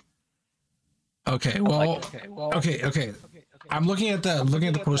 Okay. Well. Okay. I'm looking at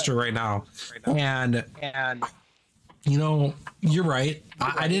the poster right now, and you're right.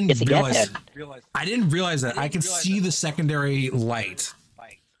 I didn't realize. I didn't realize that. I could see the secondary light.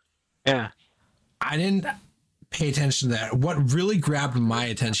 Yeah. I didn't pay attention to that. What really grabbed my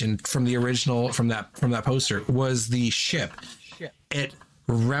attention from the original, from that poster, was the ship. It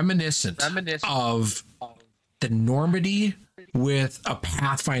reminiscent of the Normandy with a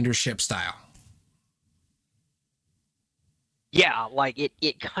Pathfinder ship style. Yeah, like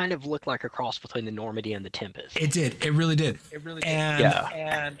it kind of looked like a cross between the Normandy and the Tempest. It did. It really did.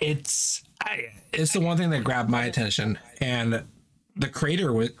 And it's the one thing that grabbed my attention. And the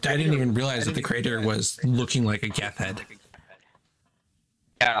crater was, I didn't even realize that the crater was looking like a Geth head.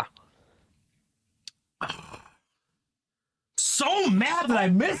 Yeah. so mad that I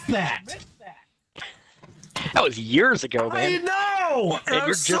missed that. That was years ago, man. I know. And I'm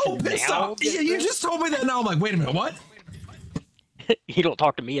you're so just pissed now off. You just told me that now. I'm like, wait a minute, what? You don't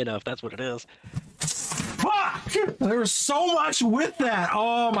talk to me enough. That's what it is. Fuck! There's so much with that.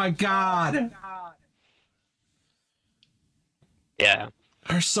 Oh my god. Yeah.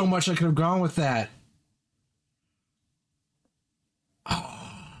 There's so much I could have gone with that. Oh.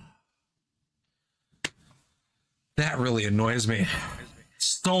 That really annoys me.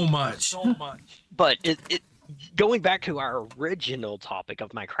 So much. But it going back to our original topic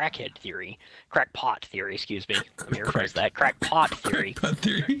of my crackhead theory, crackpot theory, excuse me. Let me rephrase that. Crackpot theory. Crackpot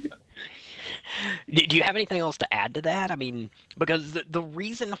theory. Do you have anything else to add to that? I mean, because the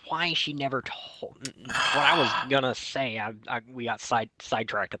reason why she never told what I was gonna say, we got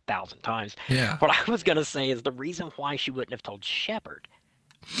sidetracked 1,000 times. Yeah. What I was gonna say is the reason why she wouldn't have told Shepard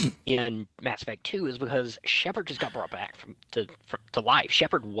in Mass Effect 2 is because Shepard just got brought back to life.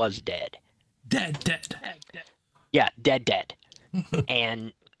 Shepard was dead. Dead. Yeah, dead.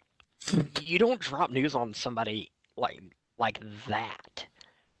 And you don't drop news on somebody like that.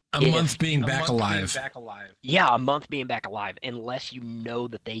 A month being back alive. Yeah, a month being back alive, unless you know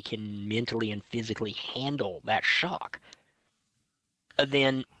that they can mentally and physically handle that shock.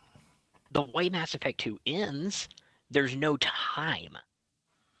 Then the way Mass Effect 2 ends, there's no time.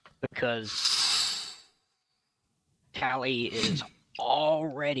 Because Tali is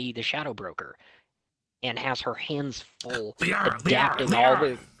already the Shadow Broker and has her hands full adapting all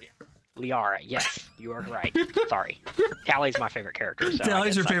the... Liara, yes, you are right. Sorry. Tali's my favorite character. So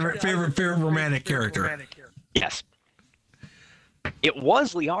Tali's your favorite romantic character. Yes. It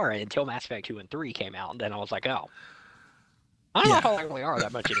was Liara until Mass Effect 2 and 3 came out, and then I was like, oh. I don't know if I like Liara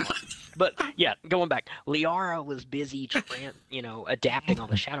that much anymore. But yeah, going back, Liara was busy, adapting all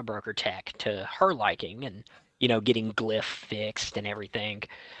the Shadow Broker tech to her liking and, getting glyph fixed and everything.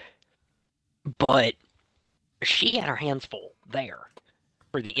 But she had her hands full there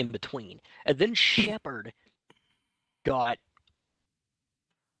for the in-between. And then Shepard got,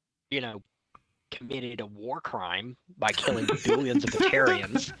 committed a war crime by killing billions of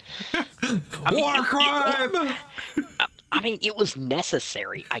Batarians. War crime! I mean, it was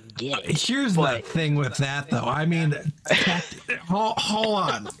necessary. I get it. Here's the thing with that, though. I mean, hold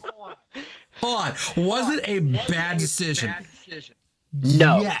on. Was it a bad decision?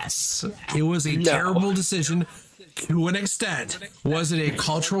 No. Yes. It was a terrible decision to an extent. Was it a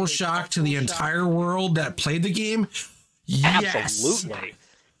cultural shock to the entire world that played the game? Yes. Absolutely.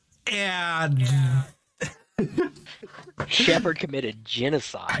 And Shepard committed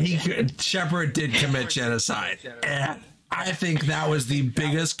genocide. Shepard did commit genocide. And I think that was the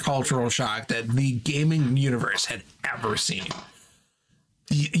biggest cultural shock that the gaming universe had ever seen.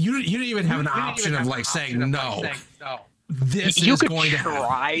 You didn't even have an option of saying no. This you is could going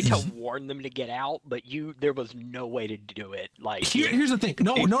try to warn them to get out, but there was no way to do it. Here's the thing.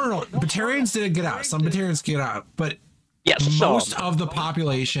 No. Batarians didn't get out. Some Batarians get out, but most of the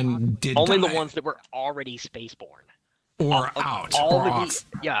population did only die. the ones that were already spaceborne or out or off.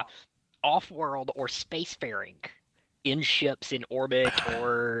 Off-world or spacefaring in ships in orbit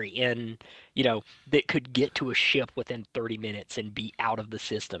or in that could get to a ship within 30 minutes and be out of the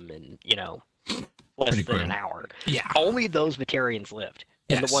system in less than an hour. Yeah, only those Batarians lived,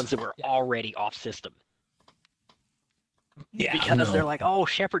 and the ones that were already off system. Yeah, because they're like, oh,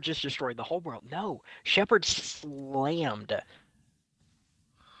 Shepard just destroyed the whole world. No, Shepard slammed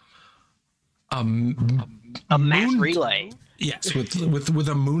a mass relay. Yes, with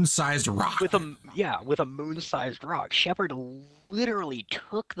a moon-sized rock. With a moon-sized rock. Shepard literally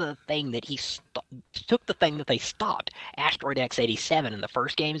took the thing that they stopped, Asteroid X-87 in the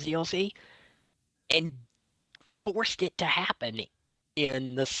first game's DLC, and forced it to happen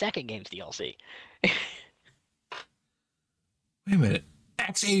in the second game's DLC. Wait a minute.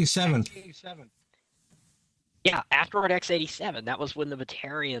 X-87. Yeah, Asteroid X-87. That was when the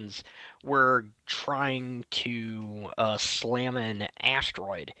Batarians were trying to slam an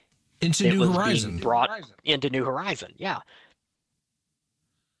asteroid into New Horizon. Being brought into New Horizon. Yeah.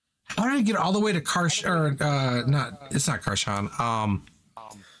 How did I get all the way to Karsh? Or it's not Karshan.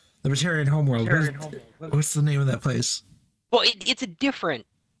 The Batarian homeworld. What's the name of that place? Well, it's a different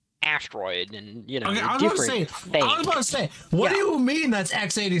asteroid, and I was about to say, what do you mean that's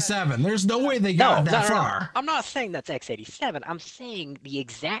X-87? There's no way they got that far. No. I'm not saying that's X-87. I'm saying the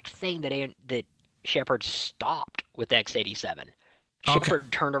exact thing that Shepard stopped with X-87.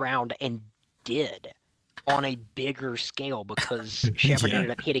 Shepard turned around and did on a bigger scale because Shepard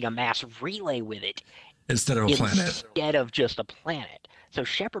ended up hitting a mass relay with it instead of a planet. Instead of just a planet. So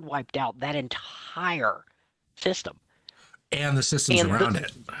Shepard wiped out that entire system. And the systems around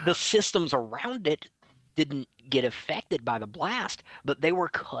it. The systems around it didn't get affected by the blast, but they were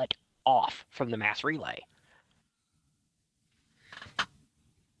cut off from the mass relay.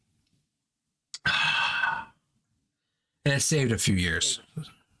 And it saved a few years.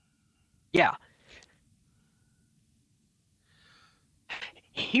 Yeah.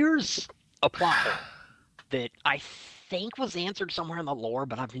 Here's a plot hole that I think was answered somewhere in the lore,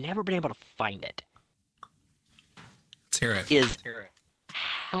 but I've never been able to find it. Let's hear it. Is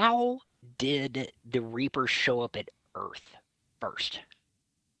how did the Reapers show up at Earth first?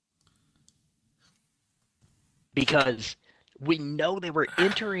 Because we know they were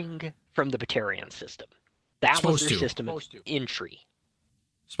entering from the Batarian system. That was their system of entry.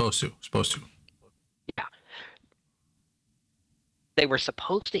 Supposed to. Yeah. They were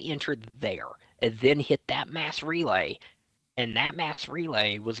supposed to enter there and then hit that mass relay, and that mass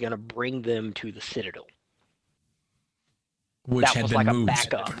relay was going to bring them to the Citadel. Which that had was been like moved. A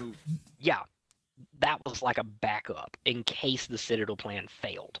backup. Yeah. That was like a backup in case the Citadel plan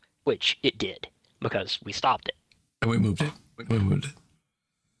failed, which it did because we stopped it. And we moved it.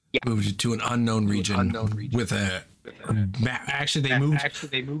 Yeah. Moved it to an unknown region with a actually they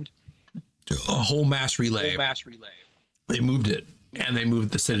moved a whole mass relay. They moved it, and they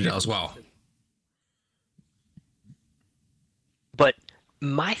moved the Citadel as well. But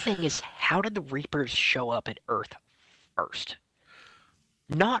my thing is, how did the Reapers show up at Earth first?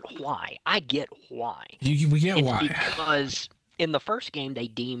 Not why. I get why. We get why. Because in the first game, they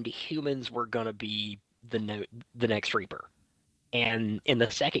deemed humans were going to be the next Reaper. And in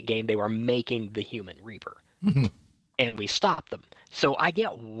the second game, they were making the human Reaper. Mm-hmm. And we stopped them. So I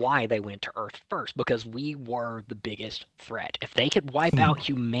get why they went to Earth first, because we were the biggest threat. If they could wipe out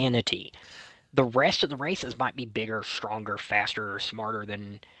humanity, the rest of the races might be bigger, stronger, faster, smarter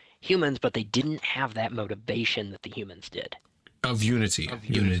than humans, but they didn't have that motivation that the humans did. Of unity,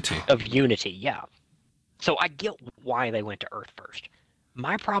 yeah. So I get why they went to Earth first.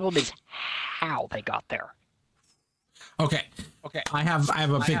 My problem is how they got there. Okay. I have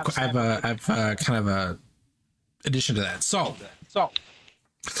kind of a addition to that. So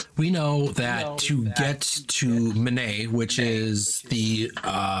we know that to get to Mene, which is the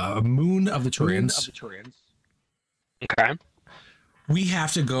moon of the Turians, okay, we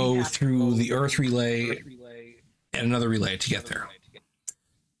have to go through the Earth relay and another relay to get there.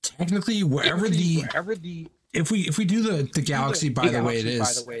 Technically, if we do the galaxy by the way it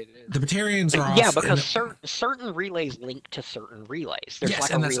is, the Batarians are off. Because certain relays link to certain relays. There's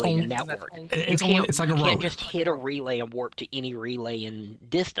like a relay network. It's like a road. You can't just hit a relay and warp to any relay in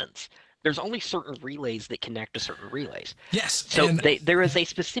distance. There's only certain relays that connect to certain relays. Yes. So there is a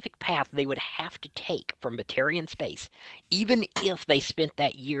specific path they would have to take from Batarian space, even if they spent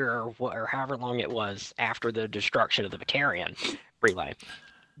that year or however long it was after the destruction of the Batarian relay,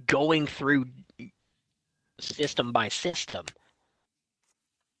 going through system by system,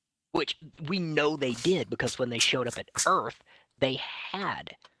 which we know they did because when they showed up at Earth, they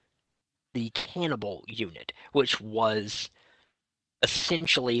had the cannibal unit, which was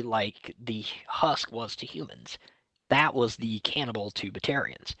essentially like the husk was to humans. That was the cannibal to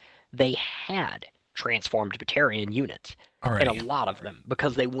Batarians. They had transformed Batarian units, and a lot of them,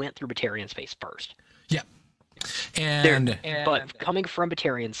 because they went through Batarian space first. Yeah. But coming from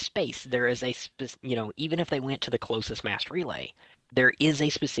Batarian space, there is even if they went to the closest mass relay, there is a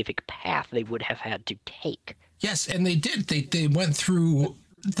specific path they would have had to take. Yes, and they did. They went through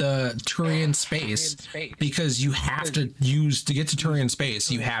the Turian space because you have to get to Turian space.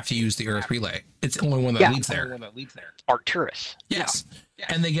 You have to use the Earth relay. It's the only one that leads there. Arcturus. Yes, yeah.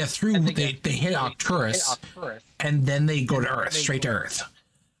 And they get through. They hit Arcturus, and then they go to Earth, straight to Earth.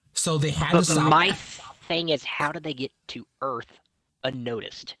 So they had to stop. My thing is, how did they get to Earth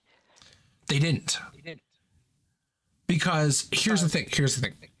unnoticed? They didn't. Because here's the thing.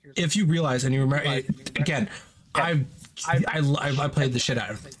 If you realize, and you remember, again, I played the shit out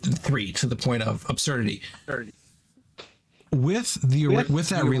of 3 to the point of absurdity. With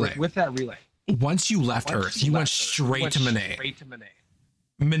that relay, once you left Earth, you went straight to Mene.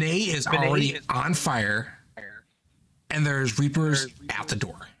 Mene is already on fire, and there's Reapers at the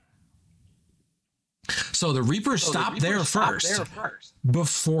door. So the Reapers stopped there first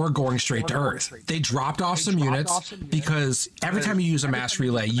before going straight to Earth. They dropped off some units because every time you use a mass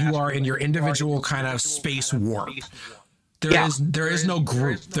relay, you are in your individual kind of space warp. There is no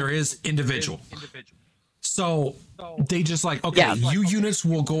group. There is individual. So they just you units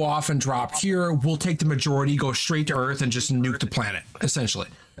will go off and drop here. We'll take the majority, go straight to Earth, and just nuke the planet, essentially.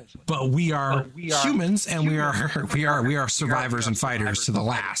 But we are humans, and we are survivors and fighters to the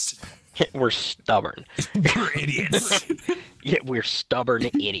last. We're stubborn. We're idiots. Yeah, we're stubborn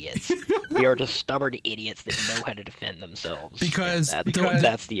idiots. We are just stubborn idiots that know how to defend themselves. Because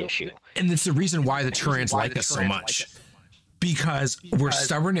that's the issue. And it's the reason why the Turians like us so much. Because we're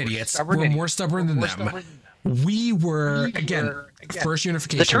stubborn idiots. We're more stubborn than them. We were, again, first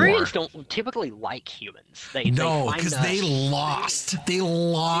unification The Turians war. don't typically like humans. No, because they lost. They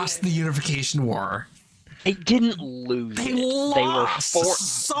lost the unification war. They didn't lose. They it.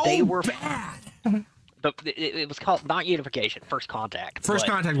 lost. They were bad. It was called not unification, first contact. First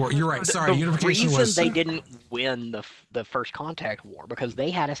contact war. You're right. Sorry, unification was. The was. reason they didn't win the first contact war because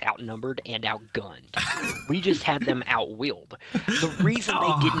they had us outnumbered and outgunned. We just had them outwilled. The reason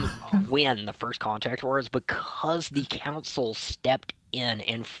they didn't win the first contact war is because the council stepped in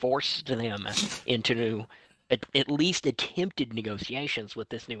and forced them into at least attempted negotiations with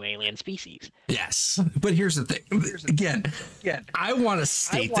this new alien species. Yes, but here's the thing. Again, I want to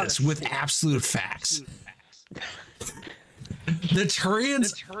state this with absolute facts. The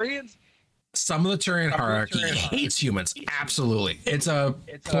Turians, some of the Turian hierarchy hates humans. Absolutely. It's a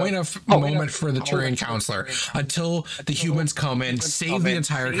point of moment for the Turian counselor until the humans come in, save the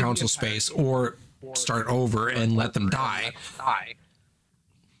entire council space, or start over and let them die.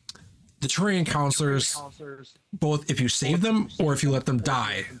 The Turian counselors, both if you save them or if you let them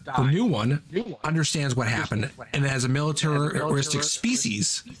die, the new one understands what happened, and as a militaristic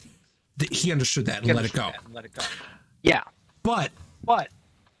species, he understood that and let it go. Yeah. But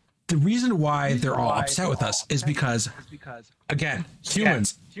the reason why they're all upset with us is because, again,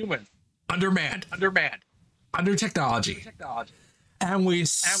 humans, undermanned, under technology, and we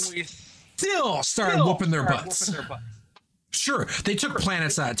still started whooping their butts. Sure, they took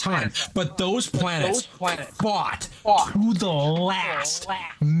planets at a time, but those planets fought to the last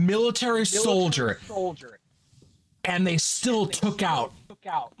military soldier, and they still took out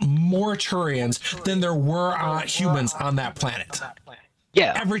more Turians than there were humans on that planet.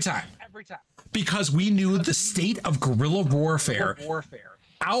 Yeah. Every time. Because we knew the state of guerrilla warfare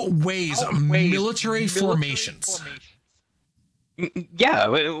outweighs military formations. Yeah,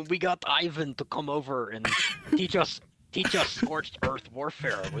 we got Ivan to come over and teach us scorched earth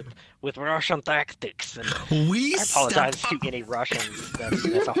warfare with Russian tactics. And I apologize to any Russians.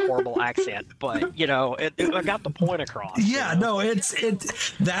 That's a horrible accent, but I got the point across. Yeah, no,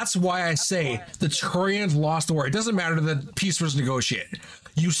 that's why I say the Turians lost the war. It doesn't matter that peace was negotiated.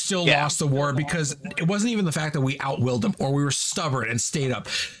 You still lost the war because it wasn't even the fact that we outwilled them or we were stubborn and stayed up.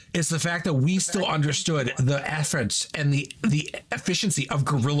 It's the fact that we still understood the efforts and the efficiency of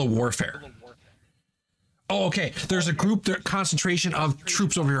guerrilla warfare. Oh, okay. There's a group concentration of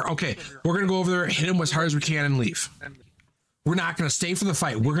troops over here. Okay, we're going to go over there, hit them as hard as we can, and leave. We're not going to stay for the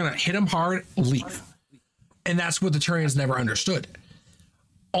fight. We're going to hit them hard, leave. And that's what the Turians never understood.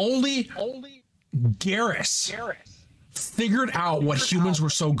 Only Garrus figured out what humans were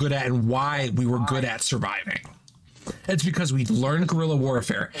so good at and why we were good at surviving. It's because we learned guerrilla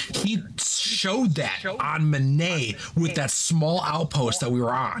warfare. He showed that on Manet with that small outpost that we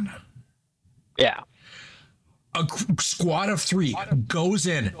were on. Yeah. A squad of 3 goes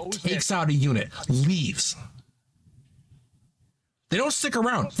in, takes out a unit, leaves. They don't stick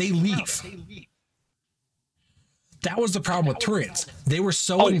around. They leave. That was the problem with Turians. They were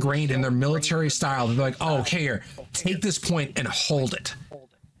so ingrained in their military style. They're like, oh, okay, here, take this point and hold it.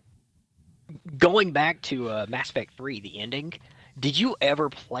 Going back to Mass Effect 3, the ending, did you ever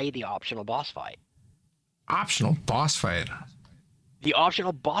play the optional boss fight? Optional boss fight? The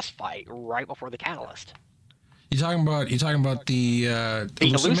optional boss fight right before the catalyst. You talking about the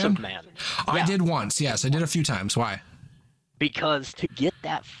Elusive Man? I did once, yes. I did a few times. Why? Because to get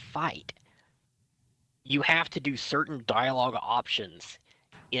that fight, you have to do certain dialogue options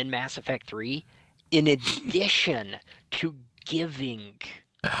in Mass Effect 3 in addition to giving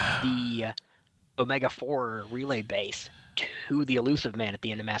the Omega-4 relay base to the Elusive Man at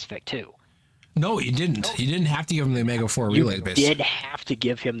the end of Mass Effect 2. No, you didn't. You didn't have to give him the Omega-4 relay base. You did have to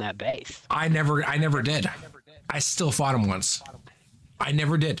give him that base. I never did. I still fought him once. I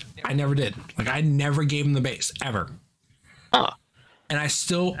never did. Like, I never gave him the base, ever. Huh. And I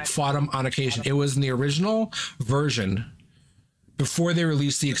still fought him on occasion. It was in the original version before they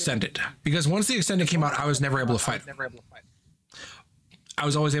released the extended. Because once the extended came out, I was never able to fight him. I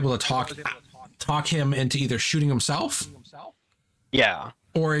was always able to talk him into either shooting himself. Yeah.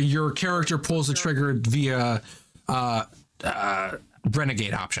 Or your character pulls the trigger via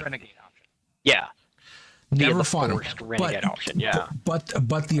renegade option. Yeah. Never fought him. Renegade option. Yeah. But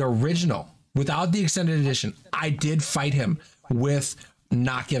the original, without the extended edition, I did fight him with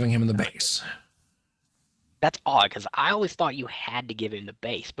not giving him the base. That's odd, because I always thought you had to give him the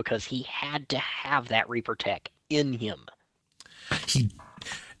base because he had to have that Reaper tech in him. I think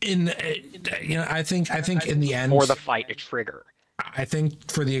in the end for the fight to trigger. I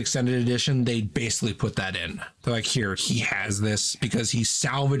think for the extended edition, they basically put that in. They're like, here, he has this because he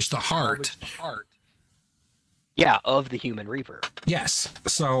salvaged the heart. Yeah, of the human Reaper. Yes.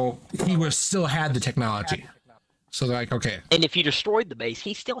 So he still had the technology. So they're like, okay. And if you destroyed the base,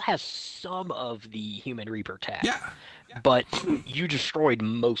 he still has some of the human Reaper tech. Yeah. But you destroyed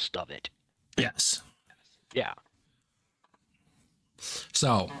most of it. Yes. Yeah.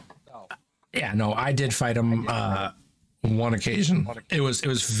 So, yeah, no, I did fight him one occasion. It was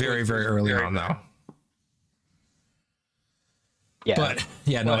very, very early on though. Yeah. But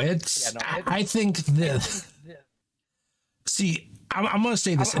yeah, no, I think see, I'm going to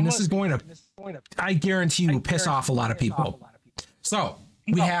say this, and this is going to, I guarantee you, piss off a lot of people. So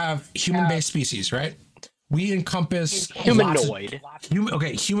we have human-based species, right? We encompass humanoid.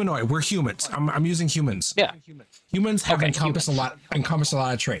 Humanoid. We're humans. I'm using humans. Yeah. Humans have encompassed a lot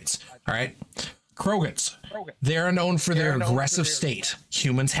of traits. All right. Krogans. They're known for their aggressive state.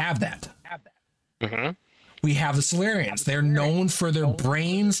 Humans have that. Mm-hmm. We have the Solarians. They're known for their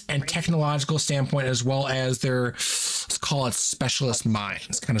brains and technological standpoint, as well as their, let's call it, specialist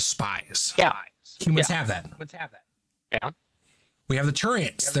minds, kind of spies. Yeah. Humans have that. Yeah. We have the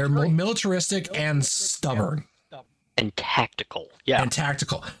Turians. They're militaristic and stubborn. And tactical. Yeah. And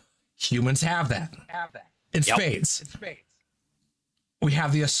tactical. Humans have that. In spades. We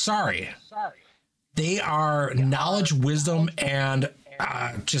have the Asari. They are knowledge, wisdom, and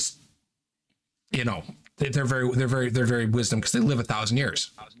just, you know, they're very wisdom because they live 1,000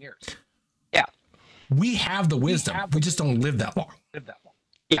 years. Yeah. We have the wisdom. We just don't live that long.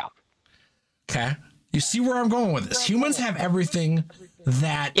 Yeah. Okay. You see where I'm going with this? Humans have everything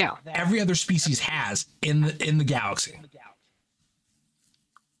that every other species has in the galaxy.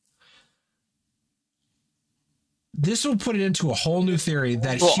 This will put it into a whole new theory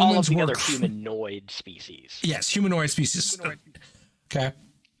that humans all of the other humanoid species. Yes, humanoid species. Okay.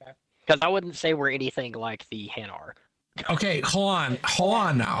 Because I wouldn't say we're anything like the Hanar. Okay, hold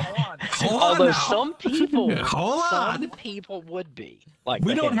on now. Although some people, some people would be like.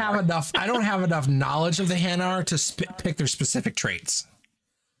 We don't have enough. I don't have enough knowledge of the Hanar to pick their specific traits.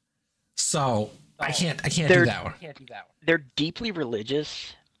 So I can't do that one. They're deeply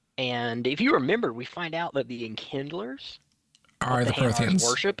religious, and if you remember, we find out that the Enkindlers are the Protheans.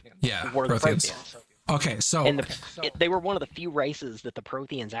 Worship. Yeah, were Protheans. The Protheans. Okay, so and they were one of the few races that the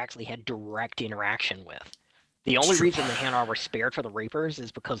Protheans actually had direct interaction with. The only reason the Hanar were spared for the Reapers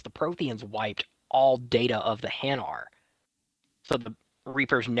is because the Protheans wiped all data of the Hanar, so the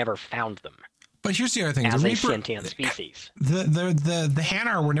Reapers never found them. But here's the other thing: as the a sentient species. The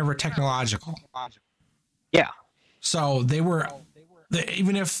Hanar were never technological. Yeah. So they were,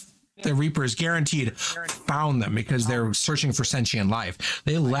 even if the Reapers guaranteed found them because they're searching for sentient life,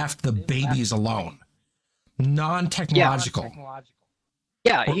 they left the babies alone. Non-technological.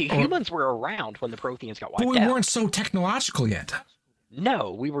 Yeah, humans were around when the Protheans got wiped out. But we weren't so technological yet.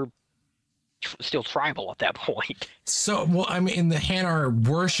 No, we were still tribal at that point. So, well, I mean, the Hanar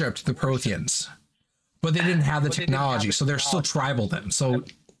worshipped the Protheans, but they didn't have the technology, so they're still tribal then. So,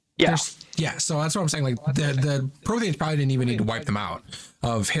 yeah, so that's what I'm saying. Like, the Protheans probably didn't even need to wipe them out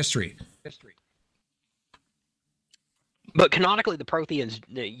of history. But canonically, the Protheans,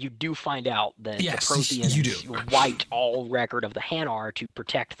 you do find out that the Protheans wiped all record of the Hanar to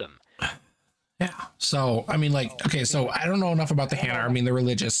protect them. Yeah. So, I mean, like, okay, so I don't know enough about the Hanar. I mean, they're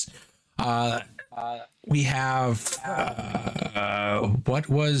religious. We have, what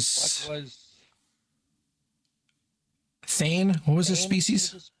was Thane? What was his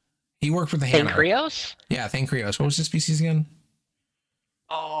species? He worked with the Hanar. Thane-Krios? Yeah, Thane-Krios. What was his species again?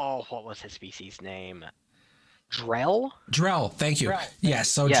 Oh, what was his species name? Drell? Drell, thank you. Yes,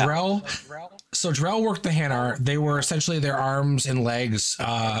 so Drell. So Drell worked the Hanar. They were essentially their arms and legs,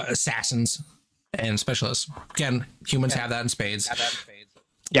 assassins and specialists. Again, humans have that in spades.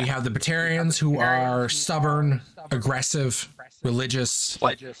 We have the Batarians, who are stubborn, aggressive, religious,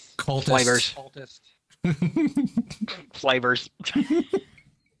 cultists. Flavors.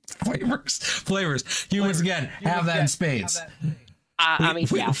 Humans again have that in spades.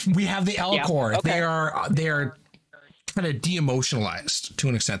 We have the Elcor. Okay. They are kind of de-emotionalized to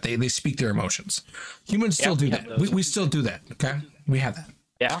an extent. They speak their emotions. Humans still do that. We still do that. Okay, we have that.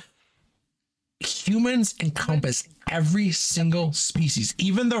 Yeah. Humans encompass every single species,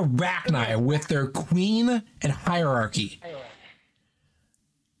 even the Rachni with their queen and hierarchy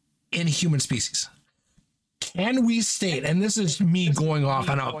in human species. Can we state, and this is me going off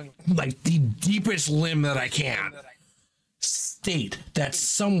on a like the deepest limb that I can, state that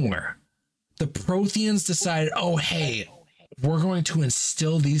somewhere the Protheans decided, oh hey, we're going to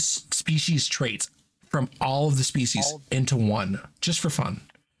instill these species traits from all of the species into one, just for fun.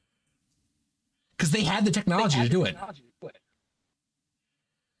 Because they had the technology to do it.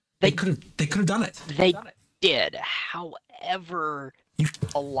 They could have done it. They did. However,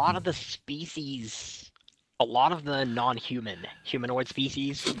 a lot of the species, a lot of the humanoid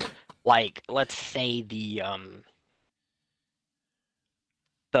species, like let's say the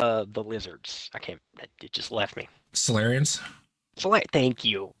lizards. It just left me. Solarians? Thank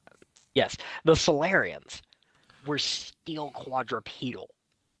you. Yes, the Solarians were still quadrupedal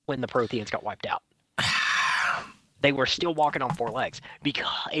when the Protheans got wiped out. They were still walking on 4 legs,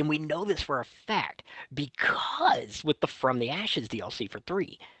 and we know this for a fact because with the From the Ashes DLC for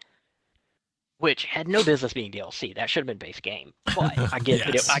 3, which had no business being DLC, that should have been base game. But I get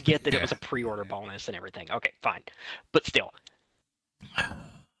that it was a pre-order bonus and everything. Okay, fine, but still,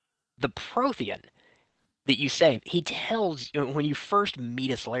 the Prothean that you save, he tells you when you first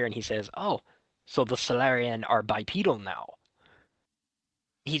meet a Solarian, he says, "Oh, so the Solarian are bipedal now."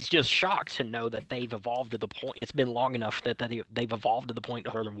 He's just shocked to know that they've evolved to the point. It's been long enough that they've evolved to the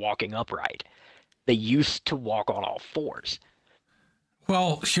point where they're walking upright. They used to walk on all 4s.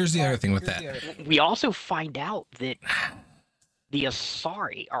 Well, here's the other thing with that. We also find out that the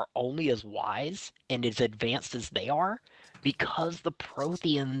Asari are only as wise and as advanced as they are because the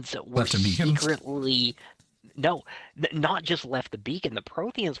Protheans were secretly... No, not just left the beacon. The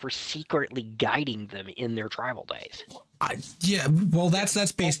Protheans were secretly guiding them in their tribal days. Yeah, well, that's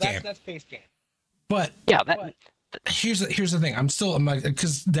base game. That's base game. But yeah, here's the thing. I'm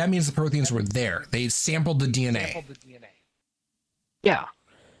because that means the Protheans were there. They sampled the DNA. Yeah.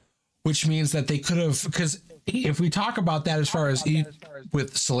 Which means that they could have, because if we talk about that as far as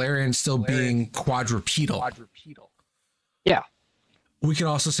with Solarian still being quadrupedal. Yeah. We could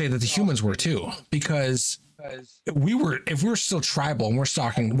also say that the humans were too, because if we're still tribal and we're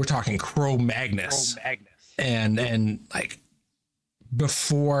talking Cro-Magnus and like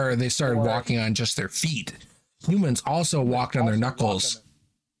before they started walking on just their feet, humans also walked on their knuckles.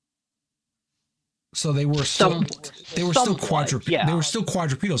 So they were still quadrupedal. Yeah. They were still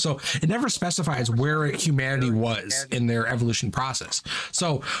quadrupedal. So it never specifies where humanity was in their evolution process.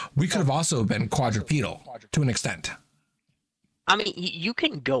 So we could have also been quadrupedal to an extent. I mean, you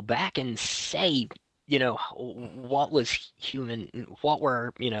can go back and say, what was human, what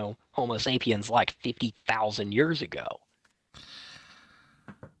were, Homo sapiens like 50,000 years ago?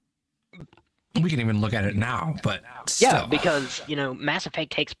 We can even look at it now, but still. Yeah, because, Mass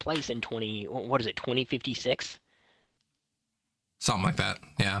Effect takes place in 2056? Something like that,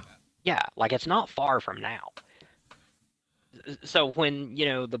 yeah. Yeah, like it's not far from now. So when,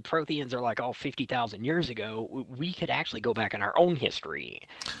 the Protheans are like, 50,000 years ago, we could actually go back in our own history.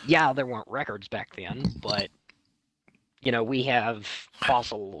 Yeah, there weren't records back then, but, we have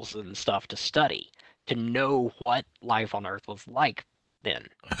fossils and stuff to study to know what life on Earth was like then.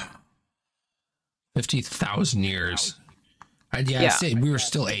 50,000 years. I'd say we were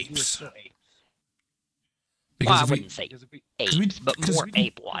still apes. Because I wouldn't say apes, but more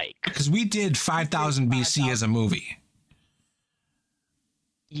ape-like. Because we did 5,000 BC as a movie.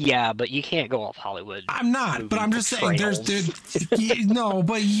 Yeah, but you can't go off Hollywood. I'm not, but I'm just saying there's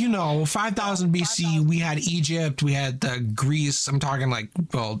 5,000 BC, we had Egypt, we had Greece. I'm talking we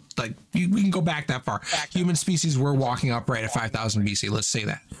can go back that far. Human species were walking upright at 5,000 BC. Let's say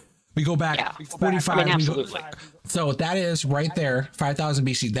that. We go back 45. I mean, absolutely. So that is right there, 5,000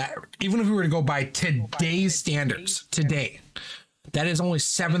 BC. That even if we were to go by today's standards, that is only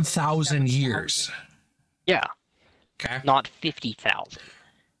 7,000 years. Yeah. Okay. Not 50,000.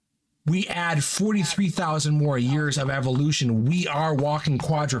 We add 43,000 more years of evolution. We are walking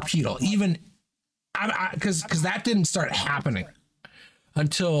quadrupedal. Even because that didn't start happening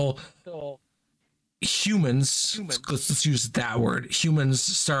until humans. Let's use that word. Humans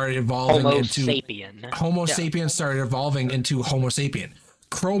started evolving Homo sapiens started evolving into Homo sapien.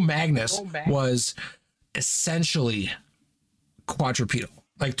 Cro-Magnus was essentially quadrupedal,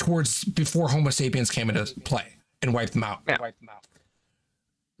 like before Homo sapiens came into play and wiped them out. Yeah.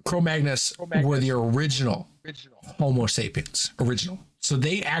 Cro-Magnus were the original Homo sapiens. So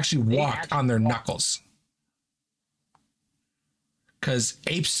they actually walked on their knuckles. Because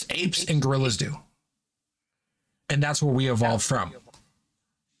apes and gorillas do. And that's where we evolved from.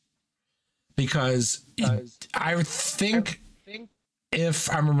 Because I think,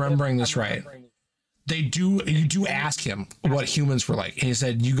 if I'm remembering this right, you do ask him what humans were like. And he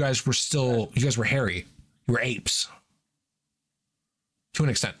said, you guys were hairy. You were apes. To an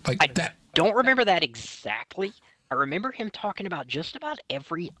extent. Like I that. don't remember that exactly. I remember him talking about just about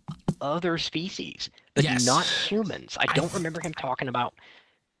every other species, but Yes. not humans. I don't remember him talking about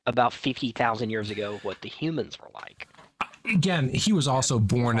 50,000 years ago what the humans were like. Again, he was also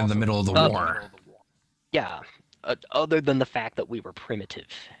born in the middle of the war. Yeah, other than the fact that we were primitive.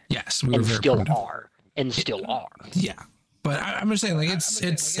 Yes, we were and very still primitive. are, and still are. Yeah, but I'm just saying, like it's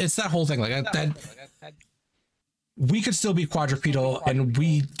that whole thing, like that. We could still be quadrupedal, and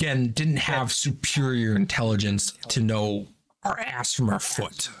we again didn't have superior intelligence to know our ass from our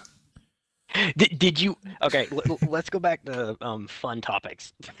foot. Did you? Okay, let's go back to fun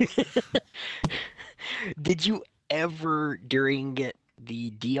topics. Did you ever, during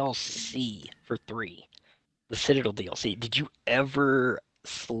the DLC for 3, the Citadel DLC, did you ever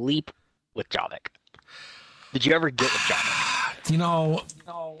sleep with Javik? Did you ever get with Javik? You know,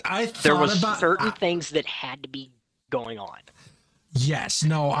 I thought There was about certain things that had to be going on. Yes,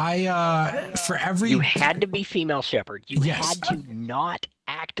 no, for every You had to be female shepherd. You Yes. had to not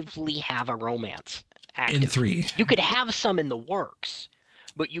actively have a romance. in 3. You could have some in the works,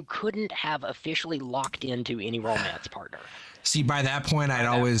 but you couldn't have officially locked into any romance partner. See, by that point, I'd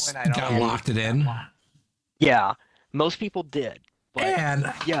always got locked it in, Yeah, most people did. But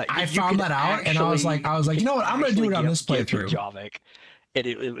and yeah, I you found could that out, and I was like, you know what, I'm gonna do it on this get to playthrough. Javik.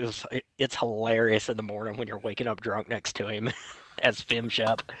 It's hilarious in the morning when you're waking up drunk next to him as Fem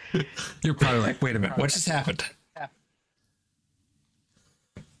Shep. You're probably like, wait a minute, what just happened?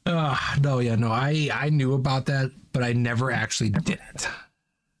 No, I knew about that, but I never actually did it.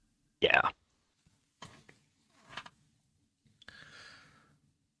 Yeah.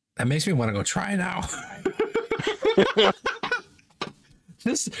 That makes me want to go try now.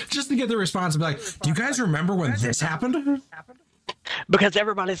 just to get the response, and be like, do you guys remember when this happened? Because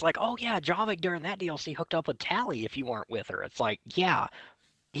everybody's like, oh yeah, Javik during that DLC hooked up with Tally if you weren't with her. It's like, yeah,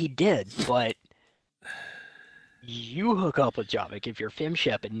 he did, but you hook up with Javik if you're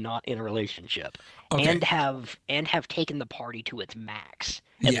Femshep and not in a relationship. Okay. And have taken the party to its max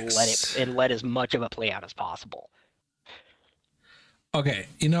and Yes. let as much of it play out as possible. Okay,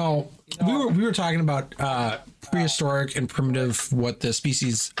 we were talking about prehistoric and primitive, what the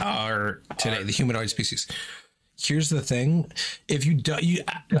species are today, the humanoid species. Here's the thing: if you do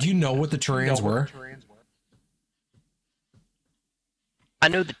you know what the Turians were? I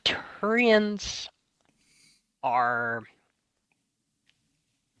know the Turians are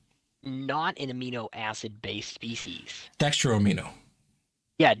not an amino acid based species. Dextroamino.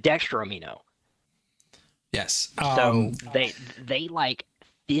 Yeah, dextroamino. Yes. So they like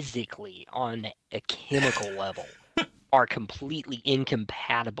physically on a chemical level are completely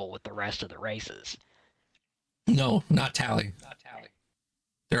incompatible with the rest of the races. No, not Tally.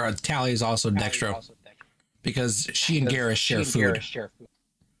 There are Tally is also Dextro because she and Garrus share food.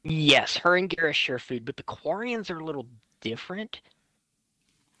 Yes, her and Garrus share food, but the Quarians are a little different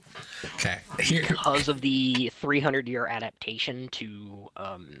Okay. because of the 300-year adaptation to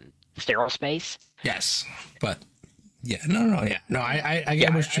sterile space. Yes, but yeah, no, I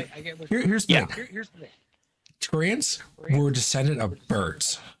get what here's the thing. Here's the thing. Turians were descendant of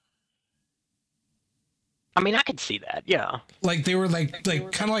birds. I mean, I could see that. Yeah. Like they were like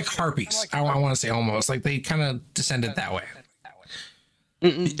kind of like harpies. I want to say almost like they kind of descended that way.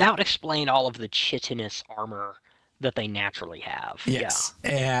 That would explain all of the chitinous armor that they naturally have. Yes,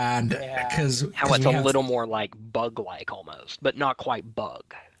 and because How it's a little more like bug-like almost, but not quite bug.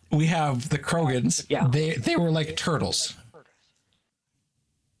 we have the Krogans. Yeah. They were like turtles.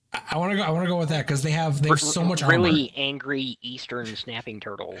 I want to go with that because they have so much armor. Really angry eastern snapping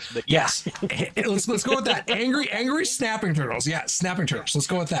turtles, but yeah. Yes. let's go with that. Angry snapping turtles. Yeah, snapping turtles. Let's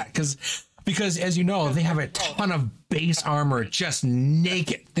go with that because as you know, they have a ton of base armor just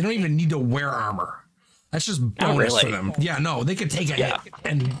naked. They don't even need to wear armor. That's just bonus for them. Yeah, no, they could take a hit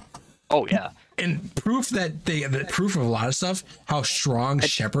and Oh yeah. and proof that the proof of a lot of stuff, how strong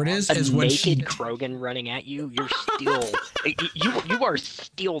Shepard is A when naked she Krogan running at you, you're still you are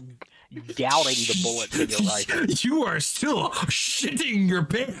still doubting the bullets in your rifle. you are still shitting your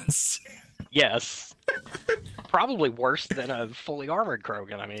pants. Yes. Probably worse than a fully armored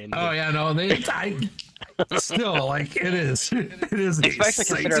Krogan. I mean, Oh yeah, no, still like it is. It is especially a sight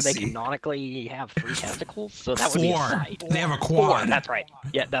considering to they see. canonically have 3 testicles, so that would be a 4. sight. They have a 4. quad. That's right.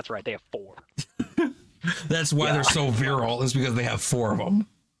 Yeah, that's right. They have 4. That's why they're so virile, is because they have 4 of them.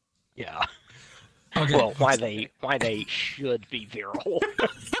 Yeah. Okay. Well, why they should be virile.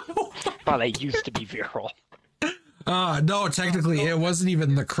 Why they used to be virile. No, technically it wasn't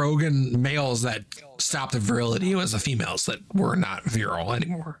even the Krogan males that stopped the virility. It was the females that were not virile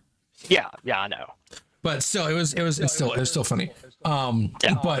anymore. Yeah, I know. But still, it's still funny.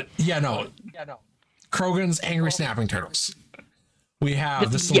 But yeah, no. Krogan's angry snapping turtles. We have we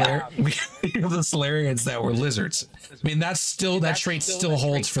have the Solarians that were lizards. I mean, that trait still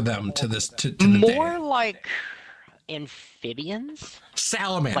holds for them to this to the More day. like amphibians,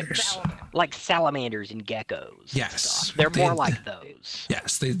 Salamanders, like salamanders and geckos. yes, stuff. They're more like those.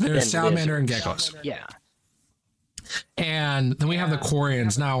 Yes, they're salamander lizards. and geckos. Yeah. And then we have the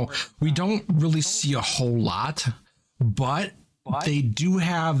Quarians. Now we don't really see a whole lot, but they do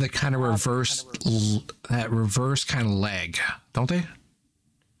have the kind of reverse kind of leg, don't they?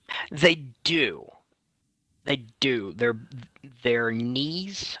 They do. They do. Their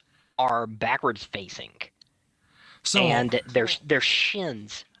knees are backwards facing, and their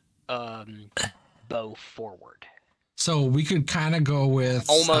shins bow forward. So we could kind of go with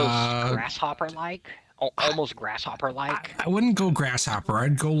almost grasshopper-like. Almost grasshopper-like. I wouldn't go grasshopper.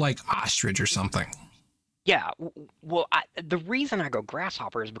 I'd go like ostrich or something. Yeah, well, the reason I go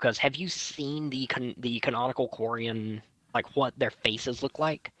grasshopper is because have you seen the canonical Quarian, like what their faces look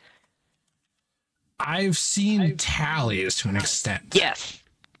like? I've seen tallies to an extent. Yes,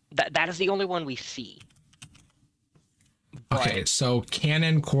 that is the only one we see. Okay, so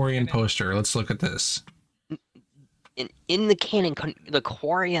canon Quarian poster. Let's look at this. In the canon, the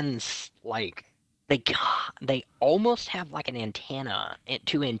Quarians, like, they almost have like an antenna,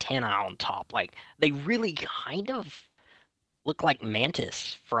 two antennae on top. Like they really kind of look like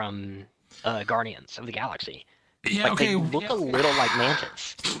Mantis from Guardians of the Galaxy. Yeah, like okay. They look a little like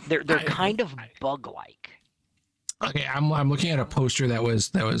Mantis. They're kind of bug-like. Okay, I'm looking at a poster that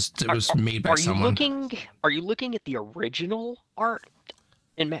was made by someone. Are you looking at the original art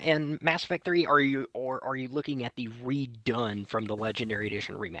in Mass Effect 3, or are you looking at the redone from the Legendary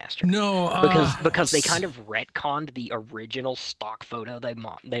Edition remaster? No, because they kind of retconned the original stock photo they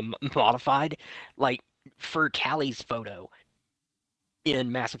modified. Like for Tali's photo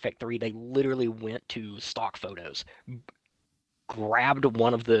in Mass Effect 3, they literally went to stock photos, grabbed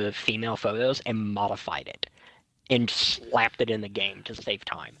one of the female photos and modified it and slapped it in the game to save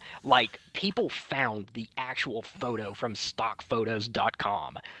time. Like, people found the actual photo from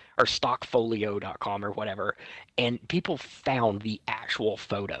stockphotos.com or stockfolio.com or whatever, and people found the actual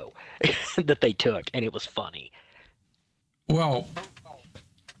photo that they took, and it was funny. Well,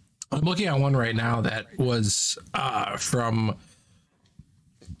 I'm looking at one right now that was from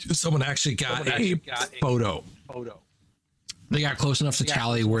someone actually got a photo. They got close enough to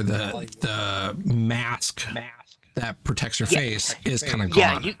Tali where the mask that protects her face is kind of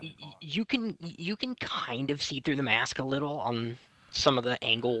gone. Yeah, you can kind of see through the mask a little on some of the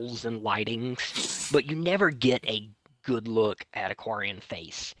angles and lightings, but you never get a good look at a Quarian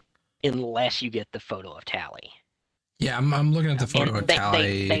face unless you get the photo of Tali. Yeah, I'm looking at the photo of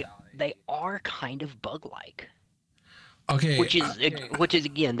Tali. They are kind of bug-like. Okay. Which is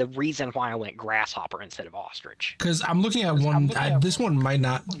again the reason why I went grasshopper instead of ostrich. Because I'm looking at one. This one might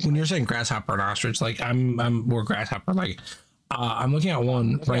not. When you're saying grasshopper and ostrich, like I'm more grasshopper. Like I'm looking at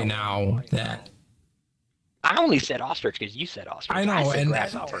one right now that. I only said ostrich because you said ostrich. I know, and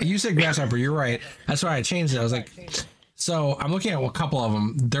grasshopper. You said grasshopper. You're right. That's why I changed it. I was like, so I'm looking at a couple of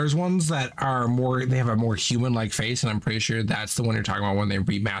them. There's ones that are more. They have a more human-like face, and I'm pretty sure that's the one you're talking about when they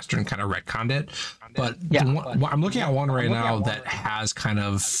remastered and kind of retconned it. But yeah, I'm looking at one right now that has kind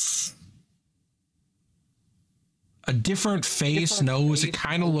of a different face, nose. It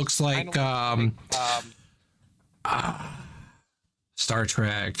kind of looks like Star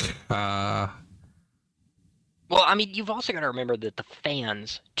Trek. Well, I mean, you've also got to remember that the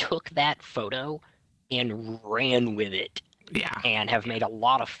fans took that photo and ran with it. Yeah. And have made a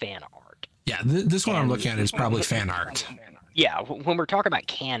lot of fan art. Yeah, this one I'm looking at is probably fan art. Yeah, when we're talking about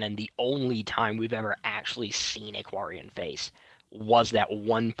canon, the only time we've ever actually seen a Quarian face was that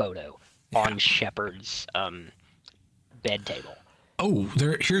one photo on Shepard's bed table. Oh,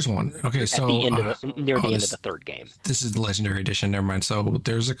 here's one. Okay, so near the end of the third game. This is the Legendary Edition. Never mind. So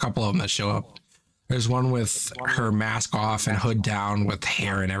there's a couple of them that show up. There's one with her mask off and hood down with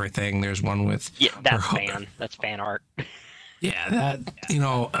hair and everything. There's one with That's fan art. Yeah, that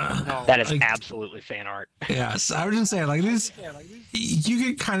that is like, absolutely fan art. Yes, I was just saying, like this, you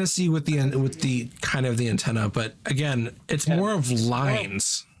can kind of see with the kind of the antenna, but again, it's more of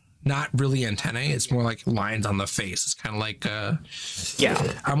lines, not really antennae. It's more like lines on the face. It's kind of like I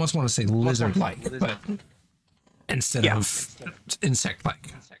almost want to say lizard-like, but instead of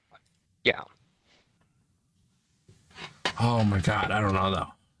insect-like. Yeah. Oh my God, I don't know though.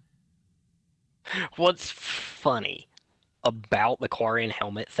 What's funny about the Quarian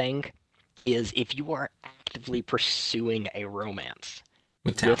helmet thing is if you are actively pursuing a romance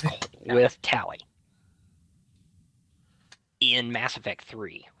with Tali, in Mass Effect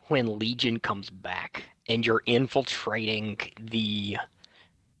 3 when Legion comes back and you're infiltrating the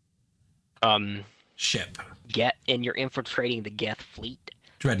ship. You're infiltrating the Geth fleet.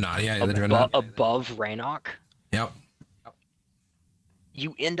 Dreadnought, yeah, the Dreadnought. Above Rannoch. Yep.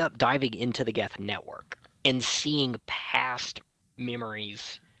 You end up diving into the Geth network and seeing past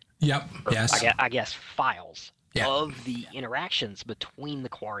memories. Yep. Yes. I guess files of the interactions between the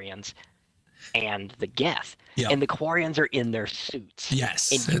Quarians and the Geth. Yep. And the Quarians are in their suits.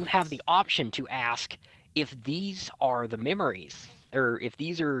 Yes. And you have the option to ask if these are the memories, or if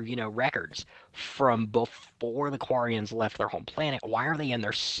these are, records from before the Quarians left their home planet. Why are they in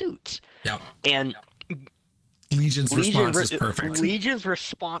their suits? Yep. And Legion's response is perfect. Legion's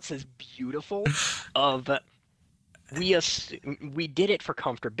response is beautiful. We did it for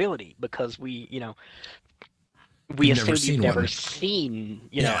comfortability because we assume you've never seen,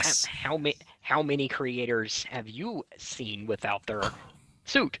 yes. how many creators have you seen without their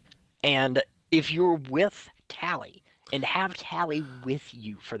suit? And if you're with Tali and have Tali with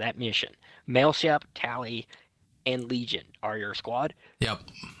you for that mission, Mailship, Tali, and Legion are your squad. Yep.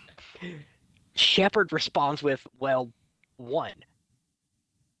 Shepard responds with, well, one.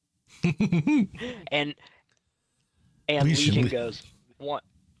 and Legion goes, what?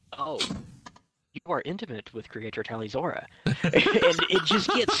 Oh, you are intimate with Creator Talizora. And it just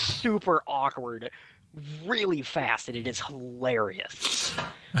gets super awkward really fast, and it is hilarious.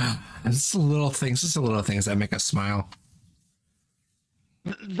 It's the little things that make us smile.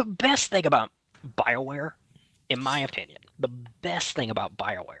 The best thing about BioWare, in my opinion, the best thing about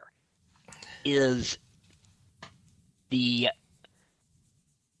BioWare is the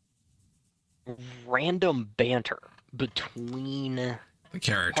random banter between the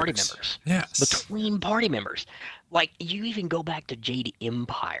characters. Party members. Yes. Between party members. Like, you even go back to Jade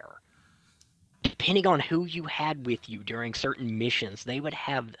Empire. Depending on who you had with you during certain missions, they would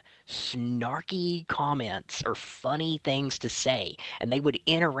have snarky comments or funny things to say, and they would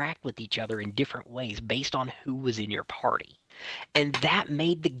interact with each other in different ways based on who was in your party. And that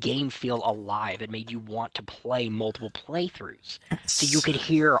made the game feel alive. It made you want to play multiple playthroughs. So you could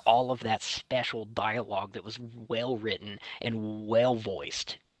hear all of that special dialogue that was well written and well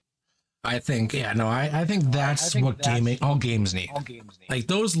voiced. I think that's what all games need. Like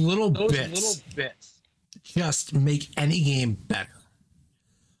those little bits just make any game better.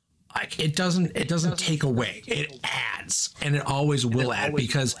 Like it doesn't take away, it adds, and it always will add,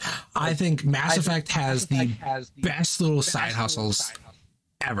 because I think Mass Effect has the best little side hustles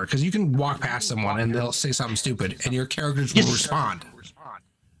ever, because you can walk past someone and they'll say something stupid and your characters will respond.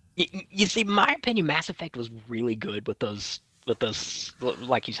 You see, my opinion, Mass Effect was really good with those,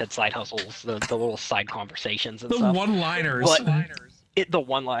 like you said, side hustles, the little side conversations and stuff. One-liners. The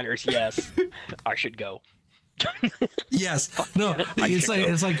one-liners, yes. I should go. Yes. No, it's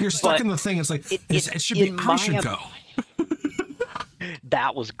like you're stuck in the thing. It's like it should be I should go.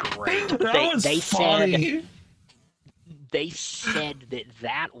 That was great. They funny. They said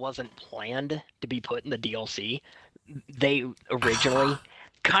that wasn't planned to be put in the DLC. They originally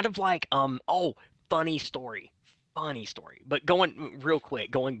kind of like funny story. But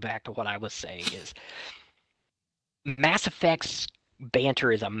going back to what I was saying is Mass Effect's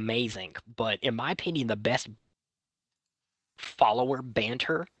banter is amazing, but in my opinion, the best follower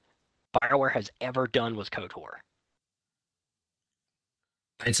banter BioWare has ever done was KOTOR.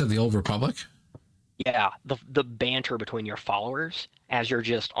 Knights of the Old Republic? Yeah, the banter between your followers as you're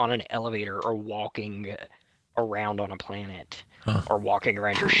just on an elevator or walking around on a planet or walking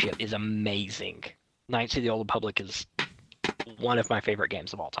around your ship is amazing. Knights of the Old Republic is one of my favorite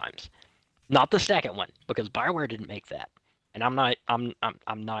games of all times. Not the second one, because BioWare didn't make that. And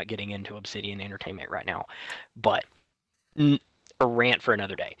I'm not getting into Obsidian Entertainment right now, but a rant for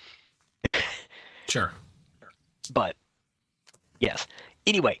another day. Sure. But yes.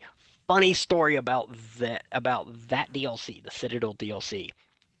 Anyway, funny story about that DLC, the Citadel DLC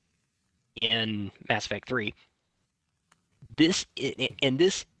in Mass Effect 3. This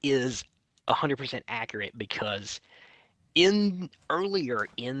is 100% accurate, because earlier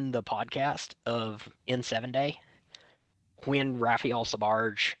in the podcast of N7 Day, when Raphael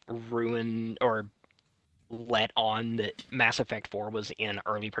Sabarge ruined or let on that Mass Effect 4 was in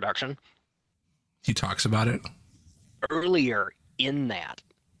early production. He talks about it. Earlier in that,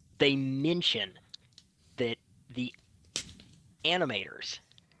 they mention that the animators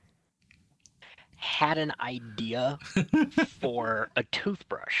had an idea for a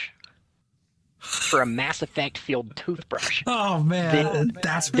toothbrush. For a Mass Effect field toothbrush. Oh man,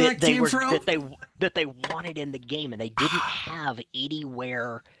 that's where that came from? That they wanted in the game, and they didn't have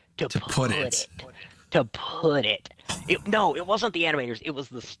anywhere to put it. to put it. No, it wasn't the animators. It was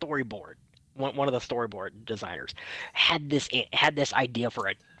the storyboard. One of the storyboard designers had this idea for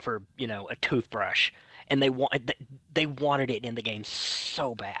a toothbrush, and they wanted it in the game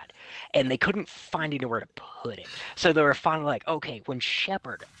so bad, and they couldn't find anywhere to put it. So they were finally like, okay, when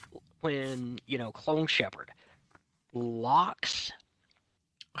Clone Shepard locks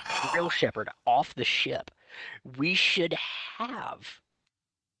real Shepard off the ship, we should have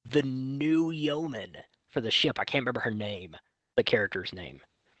the new yeoman for the ship. I can't remember her name, the character's name.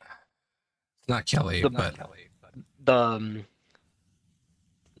 It's not Kelly, but the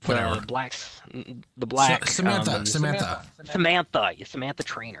black Samantha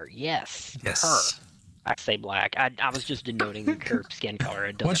Trainer. Yes, her. I say black. I was just denoting her skin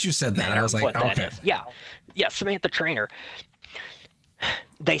color. Once you said that, I was like, okay. Yeah, Samantha Trainer.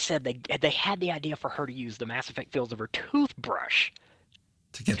 They said they had the idea for her to use the Mass Effect fields of her toothbrush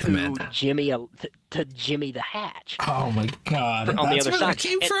to get them in. To Jimmy the Hatch. Oh my god! On the other side,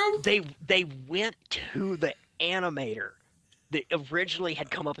 came from? They went to the animator that originally had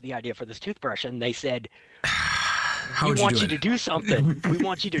come up with the idea for this toothbrush, and they said, "We want you to do something. We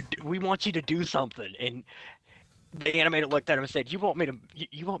want you to do something." And the animator looked at him and said, "You want me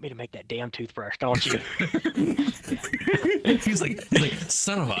to make that damn toothbrush, don't you?" he's like,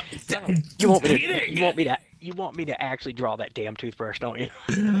 son of a. You want me to actually draw that damn toothbrush, don't you?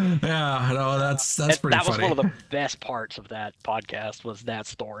 Yeah, no, that's pretty funny. That was one of the best parts of that podcast, was that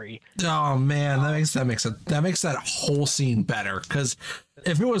story. Oh man, that makes that whole scene better, because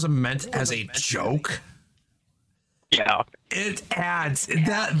if it was meant as a joke, yeah, it adds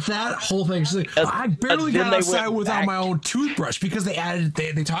that whole thing. She's like, I barely got outside without my own toothbrush, because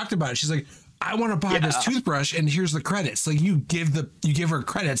they talked about it. She's like, I want to buy this toothbrush, and here's the credits. Like, you give her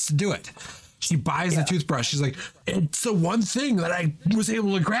credits to do it. She buys the toothbrush. She's like, it's the one thing that I was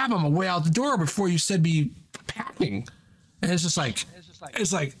able to grab on my way out the door before you said me packing. And it's like,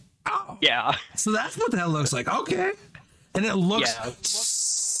 oh. Yeah. So that's what that looks like. Okay. And it looks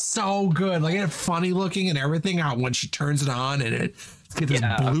so good. Like, it's funny looking and everything out when she turns it on, and it gets this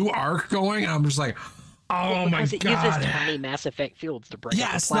blue arc going. And I'm just like, oh my god. It uses tiny Mass Effect fields to break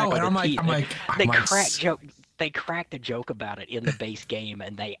up the plaque. They cracked a joke about it in the base game,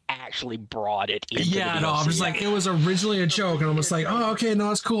 and they actually brought it into the DLC. I'm just like, it was originally a joke, and I'm just like, oh, okay, no,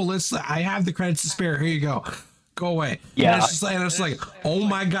 it's cool. I have the credits to spare. Here you go. Go away. Yeah. And it's like, oh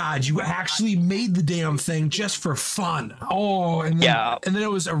my god, you actually made the damn thing just for fun. Oh, and then it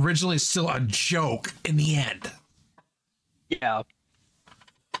was originally still a joke in the end. Yeah.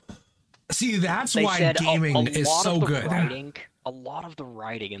 See, that's why gaming is so good. A lot of the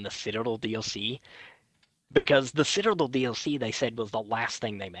writing in the Citadel DLC, because the Citadel DLC, they said, was the last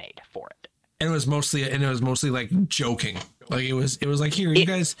thing they made for it. And it was mostly like joking. Like, it was like, here, you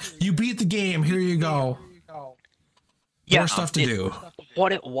guys, you beat the game, here you go. More stuff to do.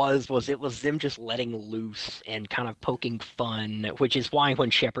 What it was them just letting loose and kind of poking fun, which is why when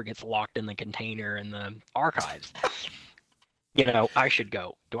Shepard gets locked in the container in the archives, I should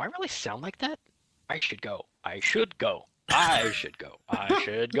go. Do I really sound like that? I should go. I should go. I should go. I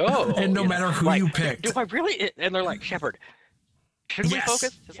should go. And no matter who you picked. Do I really? And they're like, Shepard, should we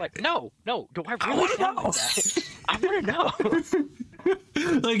focus? It's like, no. Do I really sound like that? I want to know.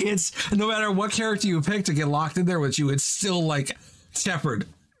 Like, it's no matter what character you pick to get locked in there with you, it's still like, Shepard,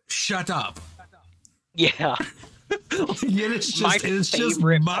 shut up. Yeah. It's just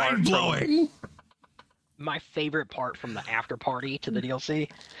mind blowing. My favorite part from the after party to the DLC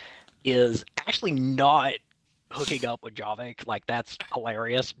is actually not hooking up with Javik. Like, that's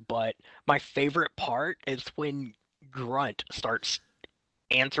hilarious. But my favorite part is when Grunt starts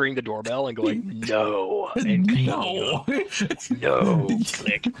answering the doorbell and going, no, and no, no,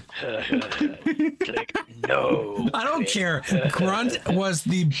 click, click, no. I don't care. Grunt was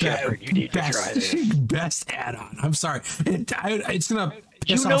the best add-on. I'm sorry. It's gonna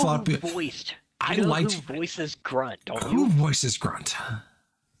piss off a lot of people. Who voices Grunt? Who voices Grunt?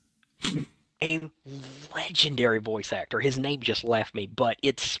 A legendary voice actor. His name just left me, but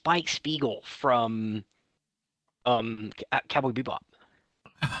it's Spike Spiegel from Cowboy Bebop.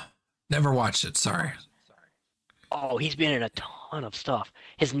 Never watched it. Sorry. Oh, he's been in a ton of stuff.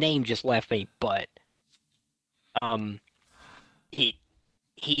 His name just left me, but he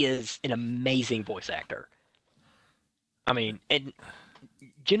is an amazing voice actor. I mean, and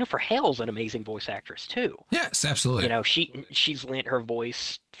Jennifer Hale's an amazing voice actress too. Yes, absolutely. She's lent her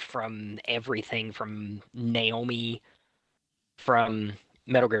voice from everything from Naomi from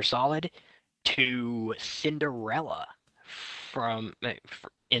Metal Gear Solid to Cinderella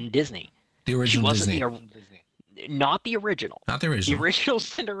in Disney. The original Disney. not the original. Not the original. The original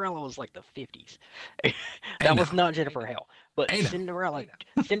Cinderella was like the 50s. That was not Jennifer Hale. But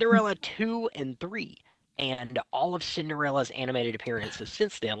Cinderella 2 and 3, and all of Cinderella's animated appearances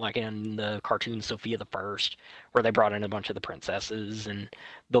since then, like in the cartoon Sophia the First, where they brought in a bunch of the princesses, and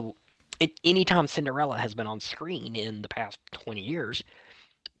anytime Cinderella has been on screen in the past 20 years,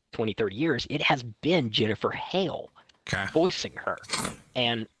 30 years, it has been Jennifer Hale voicing her.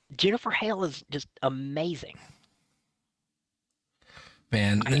 And Jennifer Hale is just amazing.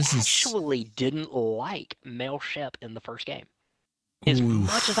 Man, I actually didn't like Mel Shep in the first game. As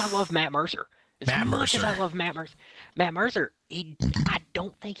much as I love Matt Mercer. Matt Mercer, I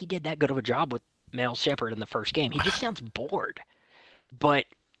don't think he did that good of a job with Mel Shepherd in the first game. He just sounds bored. But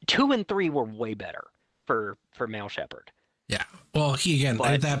 2 and 3 were way better for Mel Shepherd. Yeah. Well,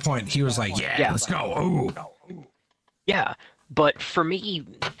 at that point, he was like, let's go. Ooh. Yeah. But for me,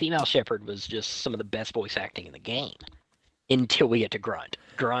 female Shepherd was just some of the best voice acting in the game. Until we get to Grunt.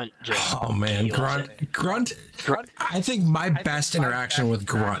 Grunt just... Oh, man. Grunt. I think my best interaction with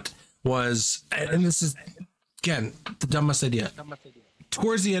Grunt was... And this is, again, the dumbest idea.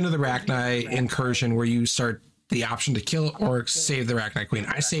 Towards the end of the Rachni incursion, where you start the option to kill or save the Rachni Queen.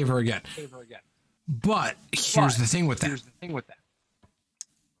 I save her again. But here's the thing with that.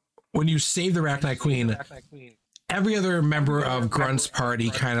 When you save the Rachni Queen... Every other member of Grunt's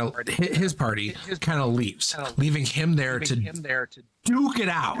party his party leaves, leaving him there to duke it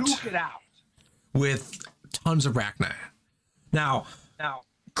out with tons of Rachni. Now,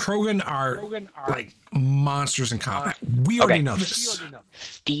 Krogan are like monsters in combat. We already know this.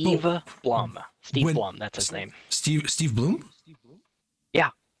 Steve Blum, that's his name. Steve Bloom? Yeah,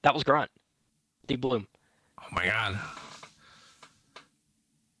 that was Grunt. Steve Bloom. Oh my God.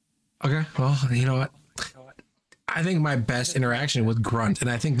 Okay, well, you know what? I think my best interaction with Grunt, and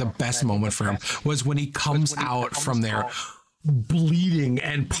I think the best moment for him, was when he comes out from there bleeding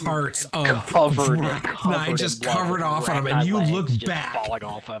and parts of covered off on him, and you look back falling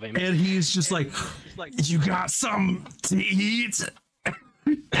off of him. And he's just like, you got something to eat?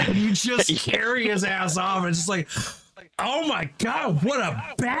 And you just carry his ass off, and it's just like, oh my God, what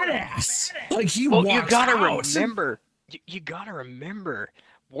a badass. Like, he walks out. You gotta remember,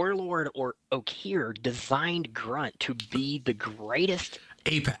 Warlord or Okeer designed Grunt to be the greatest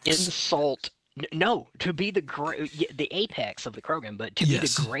insult. No, to be the apex of the Krogan, but to be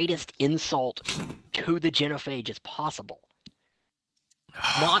the greatest insult to the genophage as possible.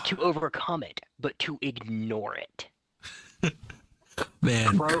 Not to overcome it, but to ignore it.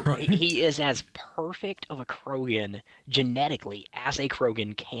 Man, he is as perfect of a Krogan genetically as a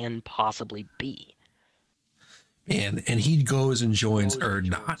Krogan can possibly be. And he goes and joins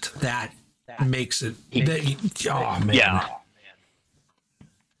Urdnot. That makes it. Oh man. Yeah.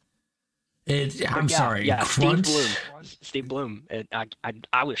 I'm sorry. Yeah, Steve Bloom.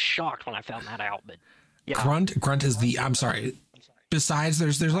 I was shocked when I found that out, but yeah. Grunt is the. I'm sorry. Besides,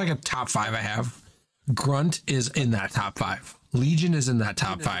 there's like a top 5 I have. Grunt is in that top 5. Legion is in that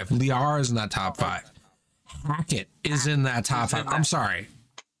top 5. Liara is in that top 5. Hackett is in that top 5. I'm sorry.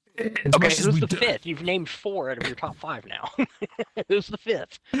 Okay, who's the fifth? You've named 4 out of your top 5 now. Who's the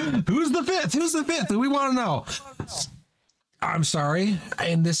fifth? Who's the fifth? We want to know. I'm sorry,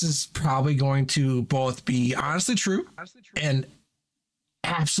 and this is probably going to both be honestly true and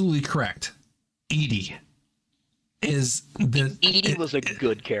absolutely correct. Edie was a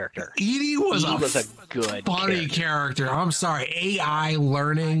good character. Edie was a good funny character. I'm sorry, AI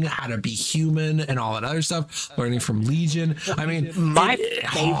learning how to be human and all that other stuff, learning from Legion. I mean, my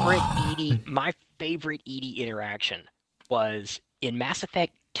favorite Edie interaction was in Mass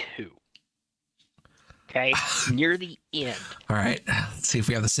Effect 2. Okay, near the end. All right, let's see if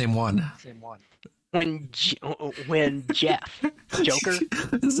we have the same one. When Jeff Joker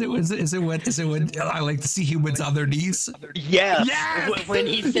is it when I like to see humans on their knees? Yes. When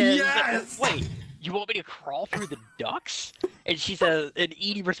he says, "Wait, you want me to crawl through the ducts?" And she says, and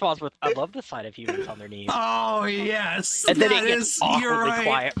Edie responds with, "I love the sight of humans on their knees." Oh yes, and then it gets awkwardly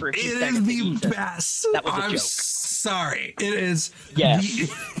quiet for a few seconds. It is the best. That was a joke. Sorry, it is.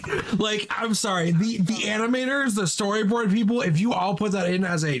 Yes. I'm sorry. The animators, the storyboard people, if you all put that in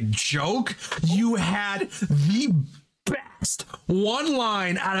as a joke, you had the best one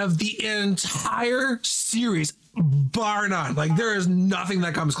line out of the entire series, bar none. Like, there is nothing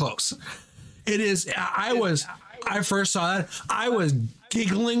that comes close. It is. I first saw that, I was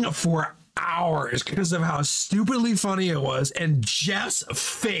giggling for hours because of how stupidly funny it was, and Jeff's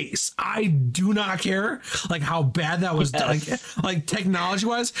face, I do not care like how bad that was. Like technology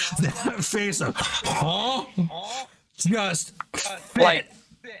wise, that face of just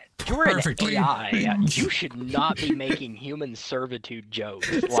You're an perfectly. AI. You should not be making human servitude jokes.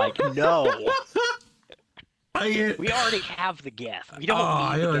 Like, no. We already have the guest. We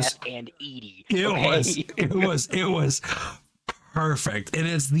don't need the guest and Edie. It was perfect. And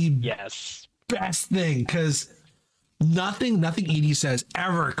it's the best thing because nothing Edie says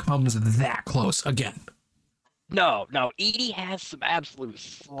ever comes that close again. No, Edie has some absolute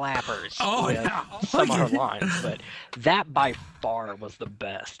slappers. Oh, yeah. Some of her lines, but that by far was the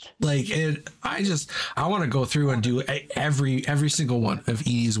best. Like, I want to go through and do every single one of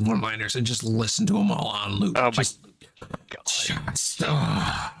Edie's one-liners and just listen to them all on loop. Oh, just,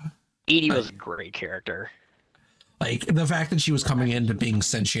 Edie was a great character. Like, the fact that she was coming into being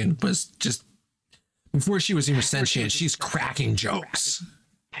sentient was just, before she was even sentient, she's cracking jokes.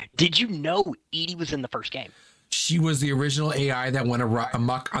 Did you know Edie was in the first game? She was the original AI that went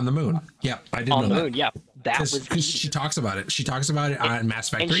amok on the moon. Yeah, I did know that. On the moon, yeah. That was because she talks about it. She talks about it on Mass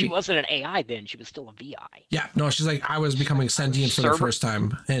Effect 3. And she wasn't an AI then. She was still a VI. Yeah, no, she's like, I was becoming sentient for the first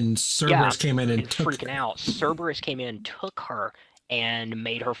time. And Cerberus came in and took... freaking out. Cerberus came in, took her, and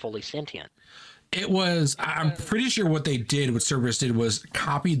made her fully sentient. It was... I'm pretty sure what they did, what Cerberus did, was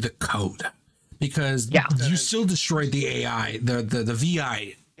copied the code. Because you still destroyed the AI, the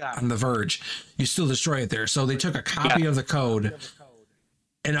VI... on the Verge, you still destroy it there. So they took a copy of the code,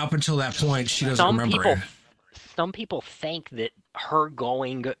 and up until that point, she doesn't remember it. Some people think that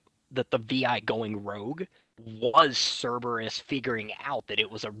the VI going rogue was Cerberus figuring out that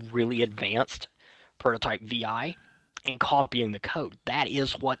it was a really advanced prototype VI and copying the code. That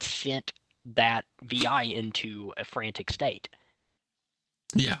is what sent that VI into a frantic state.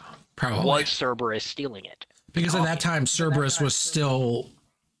 Yeah, probably. Was Cerberus stealing it? Because at that time, Cerberus was still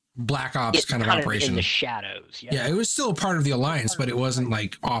Black Ops kind of operation. In the shadows. Yeah, it was still a part of the Alliance, but it wasn't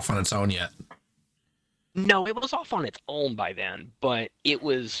like off on its own yet. No, it was off on its own by then, but it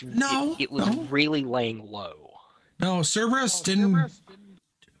was really laying low. No, Cerberus didn't.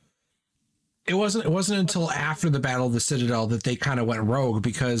 It wasn't until after the Battle of the Citadel that they kind of went rogue,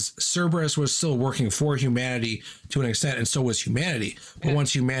 because Cerberus was still working for humanity to an extent, and so was humanity. But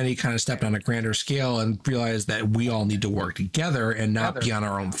once humanity kind of stepped on a grander scale and realized that we all need to work together and not be on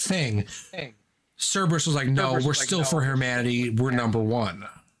our own thing, Cerberus was like, no, we're still for humanity. We're number one.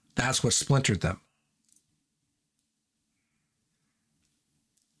 That's what splintered them.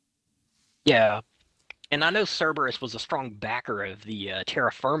 Yeah. And I know Cerberus was a strong backer of the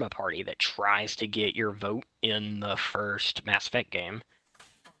Terra Firma party that tries to get your vote in the first Mass Effect game.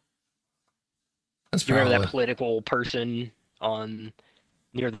 That's you remember that political person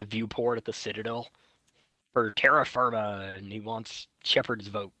near the viewport at the Citadel? For Terra Firma, and he wants Shepard's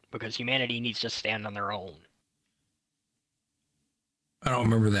vote because humanity needs to stand on their own. I don't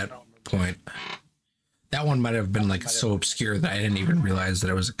remember that point. That one might have been like so obscure that I didn't even realize that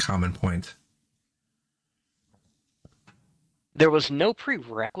it was a common point. There was no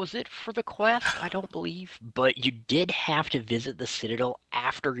prerequisite for the quest, I don't believe, but you did have to visit the Citadel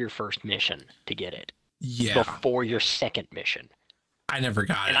after your first mission to get it. Yeah. Before your second mission. I never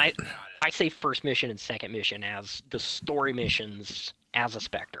got it. And I say first mission and second mission as the story missions as a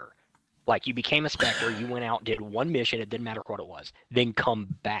Spectre. Like, you became a Spectre, you went out, did one mission, it didn't matter what it was, then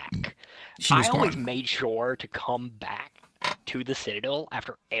come back. I always made sure to come back to the Citadel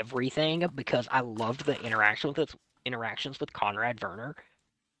after everything because I loved the interactions with Conrad Werner.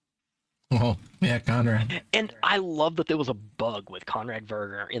 Oh, yeah, Conrad. And I love that there was a bug with Conrad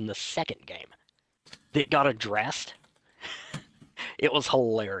Werner in the second game that got addressed. It was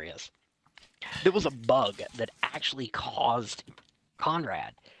hilarious. There was a bug that actually caused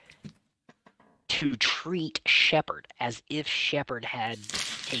Conrad to treat Shepard as if Shepard had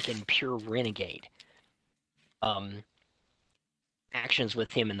taken pure renegade actions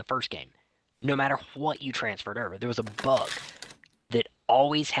with him in the first game. No matter what you transferred over, there was a bug that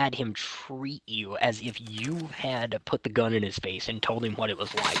always had him treat you as if you had put the gun in his face and told him what it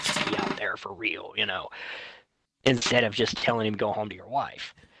was like to be out there for real, instead of just telling him go home to your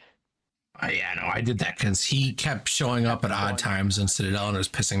wife. Yeah, no, I did that because he kept showing up at odd times in Citadel and it was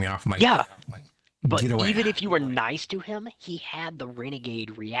pissing me off. But even if you were nice to him, he had the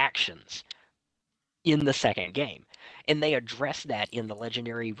renegade reactions in the second game. And they addressed that in the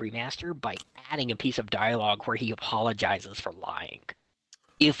Legendary Remaster by adding a piece of dialogue where he apologizes for lying.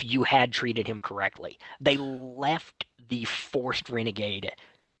 If you had treated him correctly. They left the forced renegade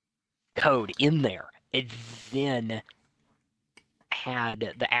code in there and then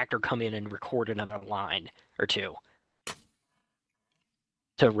had the actor come in and record another line or two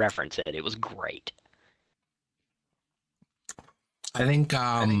to reference it. It was great. I think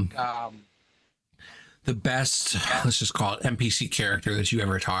the best, let's just call it NPC character that you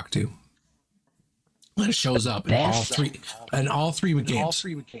ever talked to. That shows up in all three games.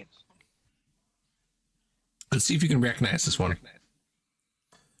 Let's see if you can recognize this one.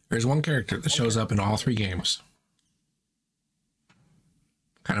 There's one character that shows up in all 3 games.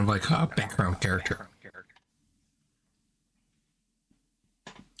 Kind of like a background character.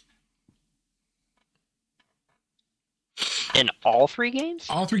 In all 3 games?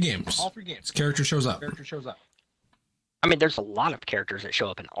 All 3 games. This character shows up. I mean, there's a lot of characters that show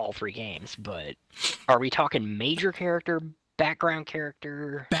up in all 3 games, but are we talking major character, background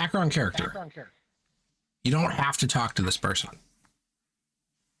character? Background character. You don't have to talk to this person.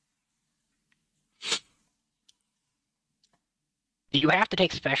 Do you have to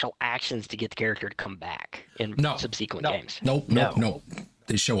take special actions to get the character to come back in subsequent games? Nope.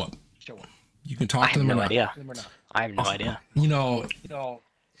 They show up. You can talk to them or not. I have no idea. All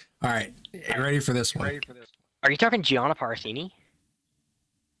right. You ready for this one? Are you talking Gianna Parsini?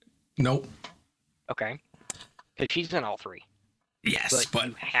 Nope. Okay. Because she's in all 3. Yes, but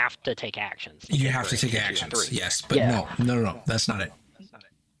you have to take actions. You have to take actions. Yes, but no. That's not it.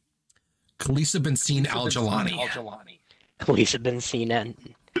 Khaleesa Benzine Al-Jalani. Khaleesa Benzine.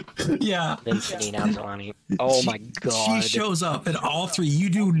 Yeah. Benzine Al-Jalani. Oh my god. She shows up in all 3. You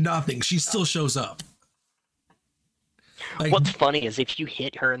do nothing. She still shows up. What's funny is if you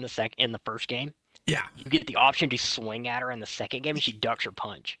hit her in the first game, yeah, you get the option to swing at her in the second game and she ducks her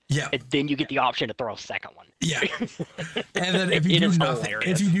punch. Yeah. And then you get the option to throw a second one. Yeah. And then if you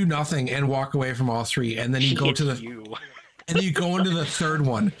do nothing and walk away from all 3 and then you go to and then you go into the third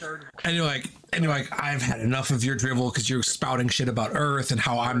one and you're like, I've had enough of your drivel because you're spouting shit about Earth and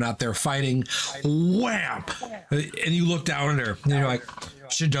how I'm not there fighting. Wham! And you look down at her and you're like,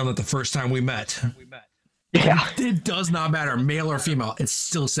 should have done that the first time we met. Yeah. It does not matter, male or female. It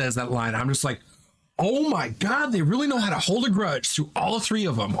still says that line. I'm just like, oh my god, they really know how to hold a grudge through all 3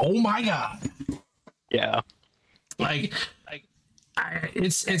 of them. Oh my god. Yeah.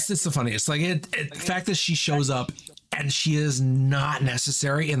 It's just the funniest. The fact that she shows up and she is not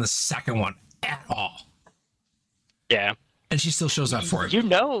necessary in the second one at all. Yeah. And she still shows up for it.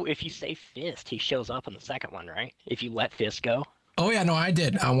 If you say Fist, he shows up in the second one, right? If you let Fist go. Oh yeah, no, I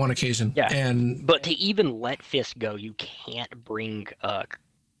did on one occasion. Yeah. But to even let Fist go, you can't bring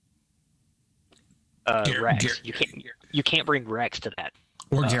Rex. You can't bring Rex to that.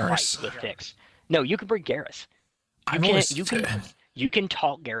 Or Garrus. With Fix. No, you can bring Garrus. You can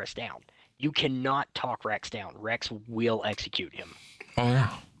talk Garrus down. You cannot talk Rex down. Rex will execute him. Oh yeah.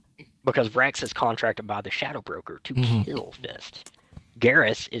 Because Rex is contracted by the Shadow Broker to kill Fist.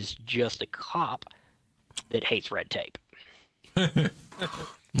 Garrus is just a cop that hates red tape. Yeah.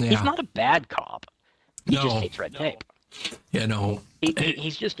 He's not a bad cop. He just hates red tape. Yeah, no.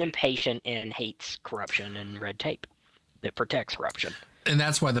 He's just impatient and hates corruption and red tape that protects corruption. And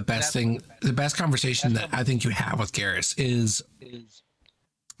that's why the best conversation that I think you have with Garrus is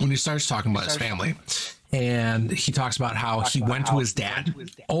when he starts talking about his family. And he talks about how he went to his dad,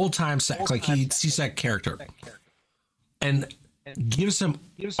 old time sec, like he's that character, and gives him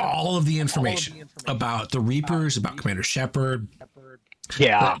all of the information about the Reapers, about Commander Shepard,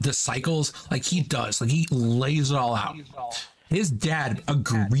 the cycles, like he does, like he lays it all out. His dad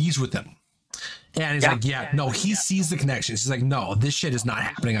agrees with him. And he's like, he sees the connections. He's like, no, this shit is not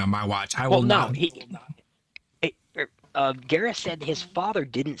happening on my watch. I will not. Garrus said his father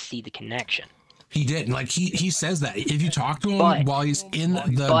didn't see the connection. He did. Like he says that if you talk to him while he's in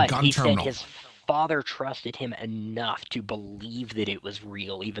the gun terminal. Said his father trusted him enough to believe that it was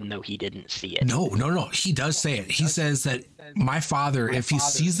real, even though he didn't see it. No. He does say it. He says that my father, if he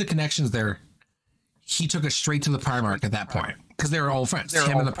sees the connections there, he took us straight to the Primarch at that point because they were all friends.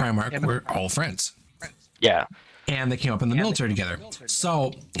 Him and the Primarch were all friends. Yeah. And they came up in the military together.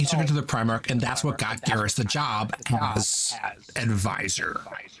 So he took it to the Primarch, and that's what got Garrus the job as advisor.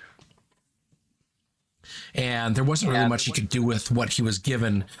 And there wasn't really much he could do with what he was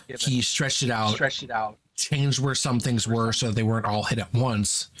given. He stretched it out, changed where some things were so they weren't all hit at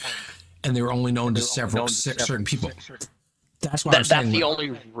once, and they were only known to certain people. That's why that's the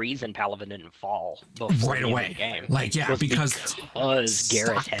only reason Palaven didn't fall right away. The game. Because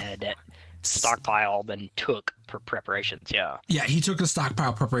Garrus had stockpiled and took preparations. Yeah, he took the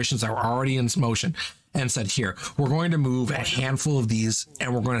stockpile preparations that were already in motion and said, "Here, we're going to move a handful of these,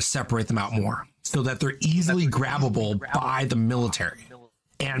 and we're going to separate them out more so that they're easily grabbable by the military."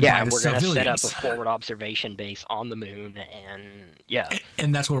 And by the we're going to set up a civilians. forward observation base on the moon,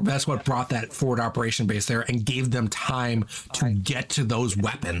 and that's what brought that forward operation base there and gave them time to get to those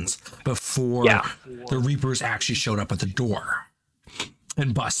weapons before the Reapers actually showed up at the door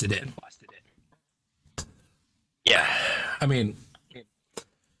and busted in. Yeah. I mean,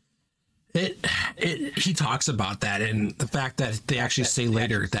 he talks about that and the fact that they actually say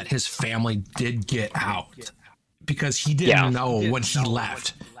later that his family did get out because he didn't know when he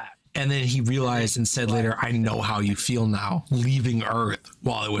left. And then he realized and said later, I know how you feel now, leaving Earth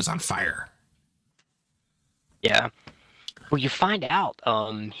while it was on fire. Yeah. Well, you find out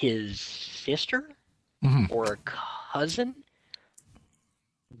his sister or cousin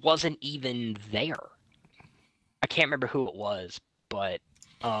wasn't even there. I can't remember who it was, but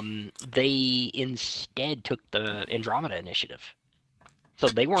they instead took the Andromeda Initiative. So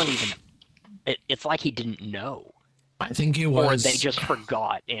they weren't even... It's like he didn't know. I think it was... Or they just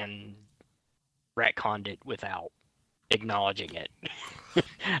forgot and retconned it without acknowledging it.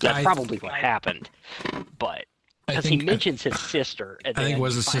 That's probably what happened. But... Because he mentions his sister. And I think it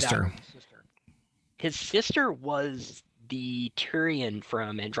was his sister. His sister was the Tyrian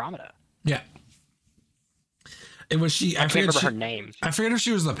from Andromeda. Yeah. It was she. I can't remember her name. I forget if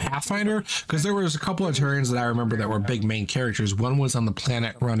she was the Pathfinder, because there was a couple of Tyrians that I remember that were big main characters. One was on the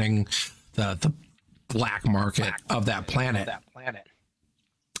planet running the black market of that planet.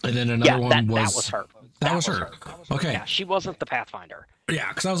 And then another one was... That was her. That was her. Okay. Yeah, she wasn't the Pathfinder. Yeah,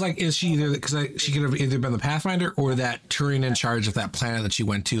 because I was like, is she either... Because she could have either been the Pathfinder or that Turian in charge of that planet that she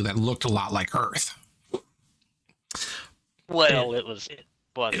went to that looked a lot like Earth. Well, it wasn't.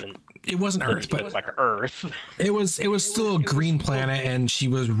 It wasn't Earth, but... It was like Earth. It was still a green planet, and she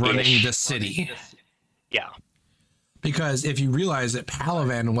was running the city. Yeah. Because if you realize that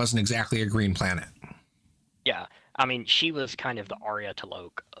Palavan wasn't exactly a green planet. Yeah. I mean, she was kind of the Arya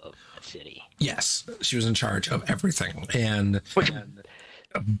T'Loak of the city. Yes, she was in charge of everything, and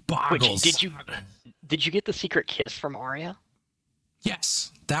boggles. Did you get the secret kiss from Arya?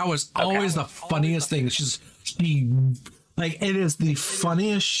 Yes, that was always the funniest thing. It is the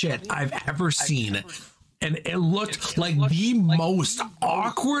funniest shit I've ever seen. And it looked like the most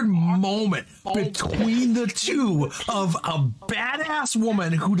awkward moment between the two of a badass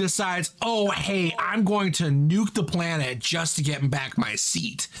woman who decides, oh, hey, I'm going to nuke the planet just to get back my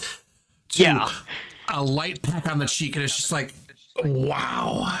seat. To a light peck on the cheek. And it's just like,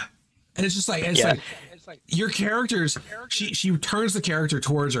 wow. And it's just like, your characters, she turns the character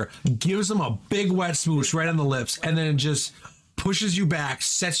towards her, gives him a big wet smooch right on the lips, and then just pushes you back,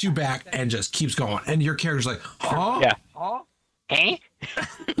 sets you back, and just keeps going. And your character's like, huh? Yeah. Huh? Eh?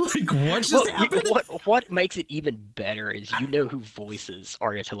 Like, what just happened? What makes it even better is you know who voices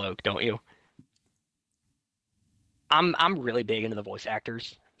Arya T'Loak, don't you? I'm really big into the voice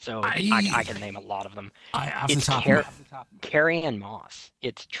actors, so I can name a lot of them. It's Carrie-Anne Moss.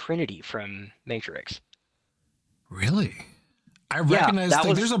 It's Trinity from Matrix. Really? I recognize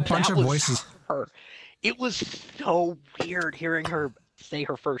there's a bunch of voices. Her. It was so weird hearing her say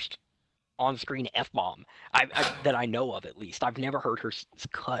her first on-screen F-bomb that I know of, at least. I've never heard her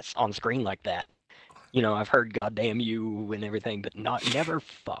cuss on screen like that. You know, I've heard "goddamn you" and everything, but never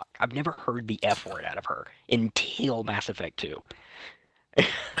fuck. I've never heard the F word out of her until Mass Effect 2,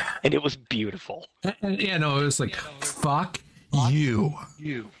 and it was beautiful. Yeah, no, it was like, fuck you.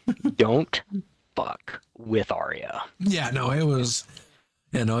 Don't fuck with Arya. Yeah, no, it was.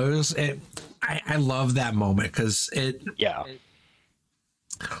 You know, I love that moment because it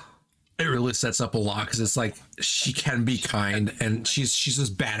really sets up a lot, because it's like she can be kind, and she's this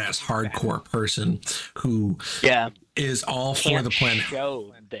badass hardcore person who is all for the planet.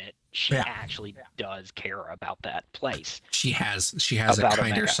 Show that she actually does care about that place. She has a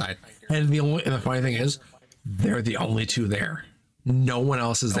kinder side, and the funny thing is, they're the only two there. No one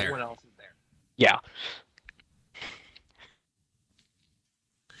else is there. Yeah.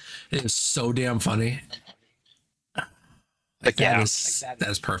 It is so damn funny. That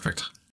is perfect.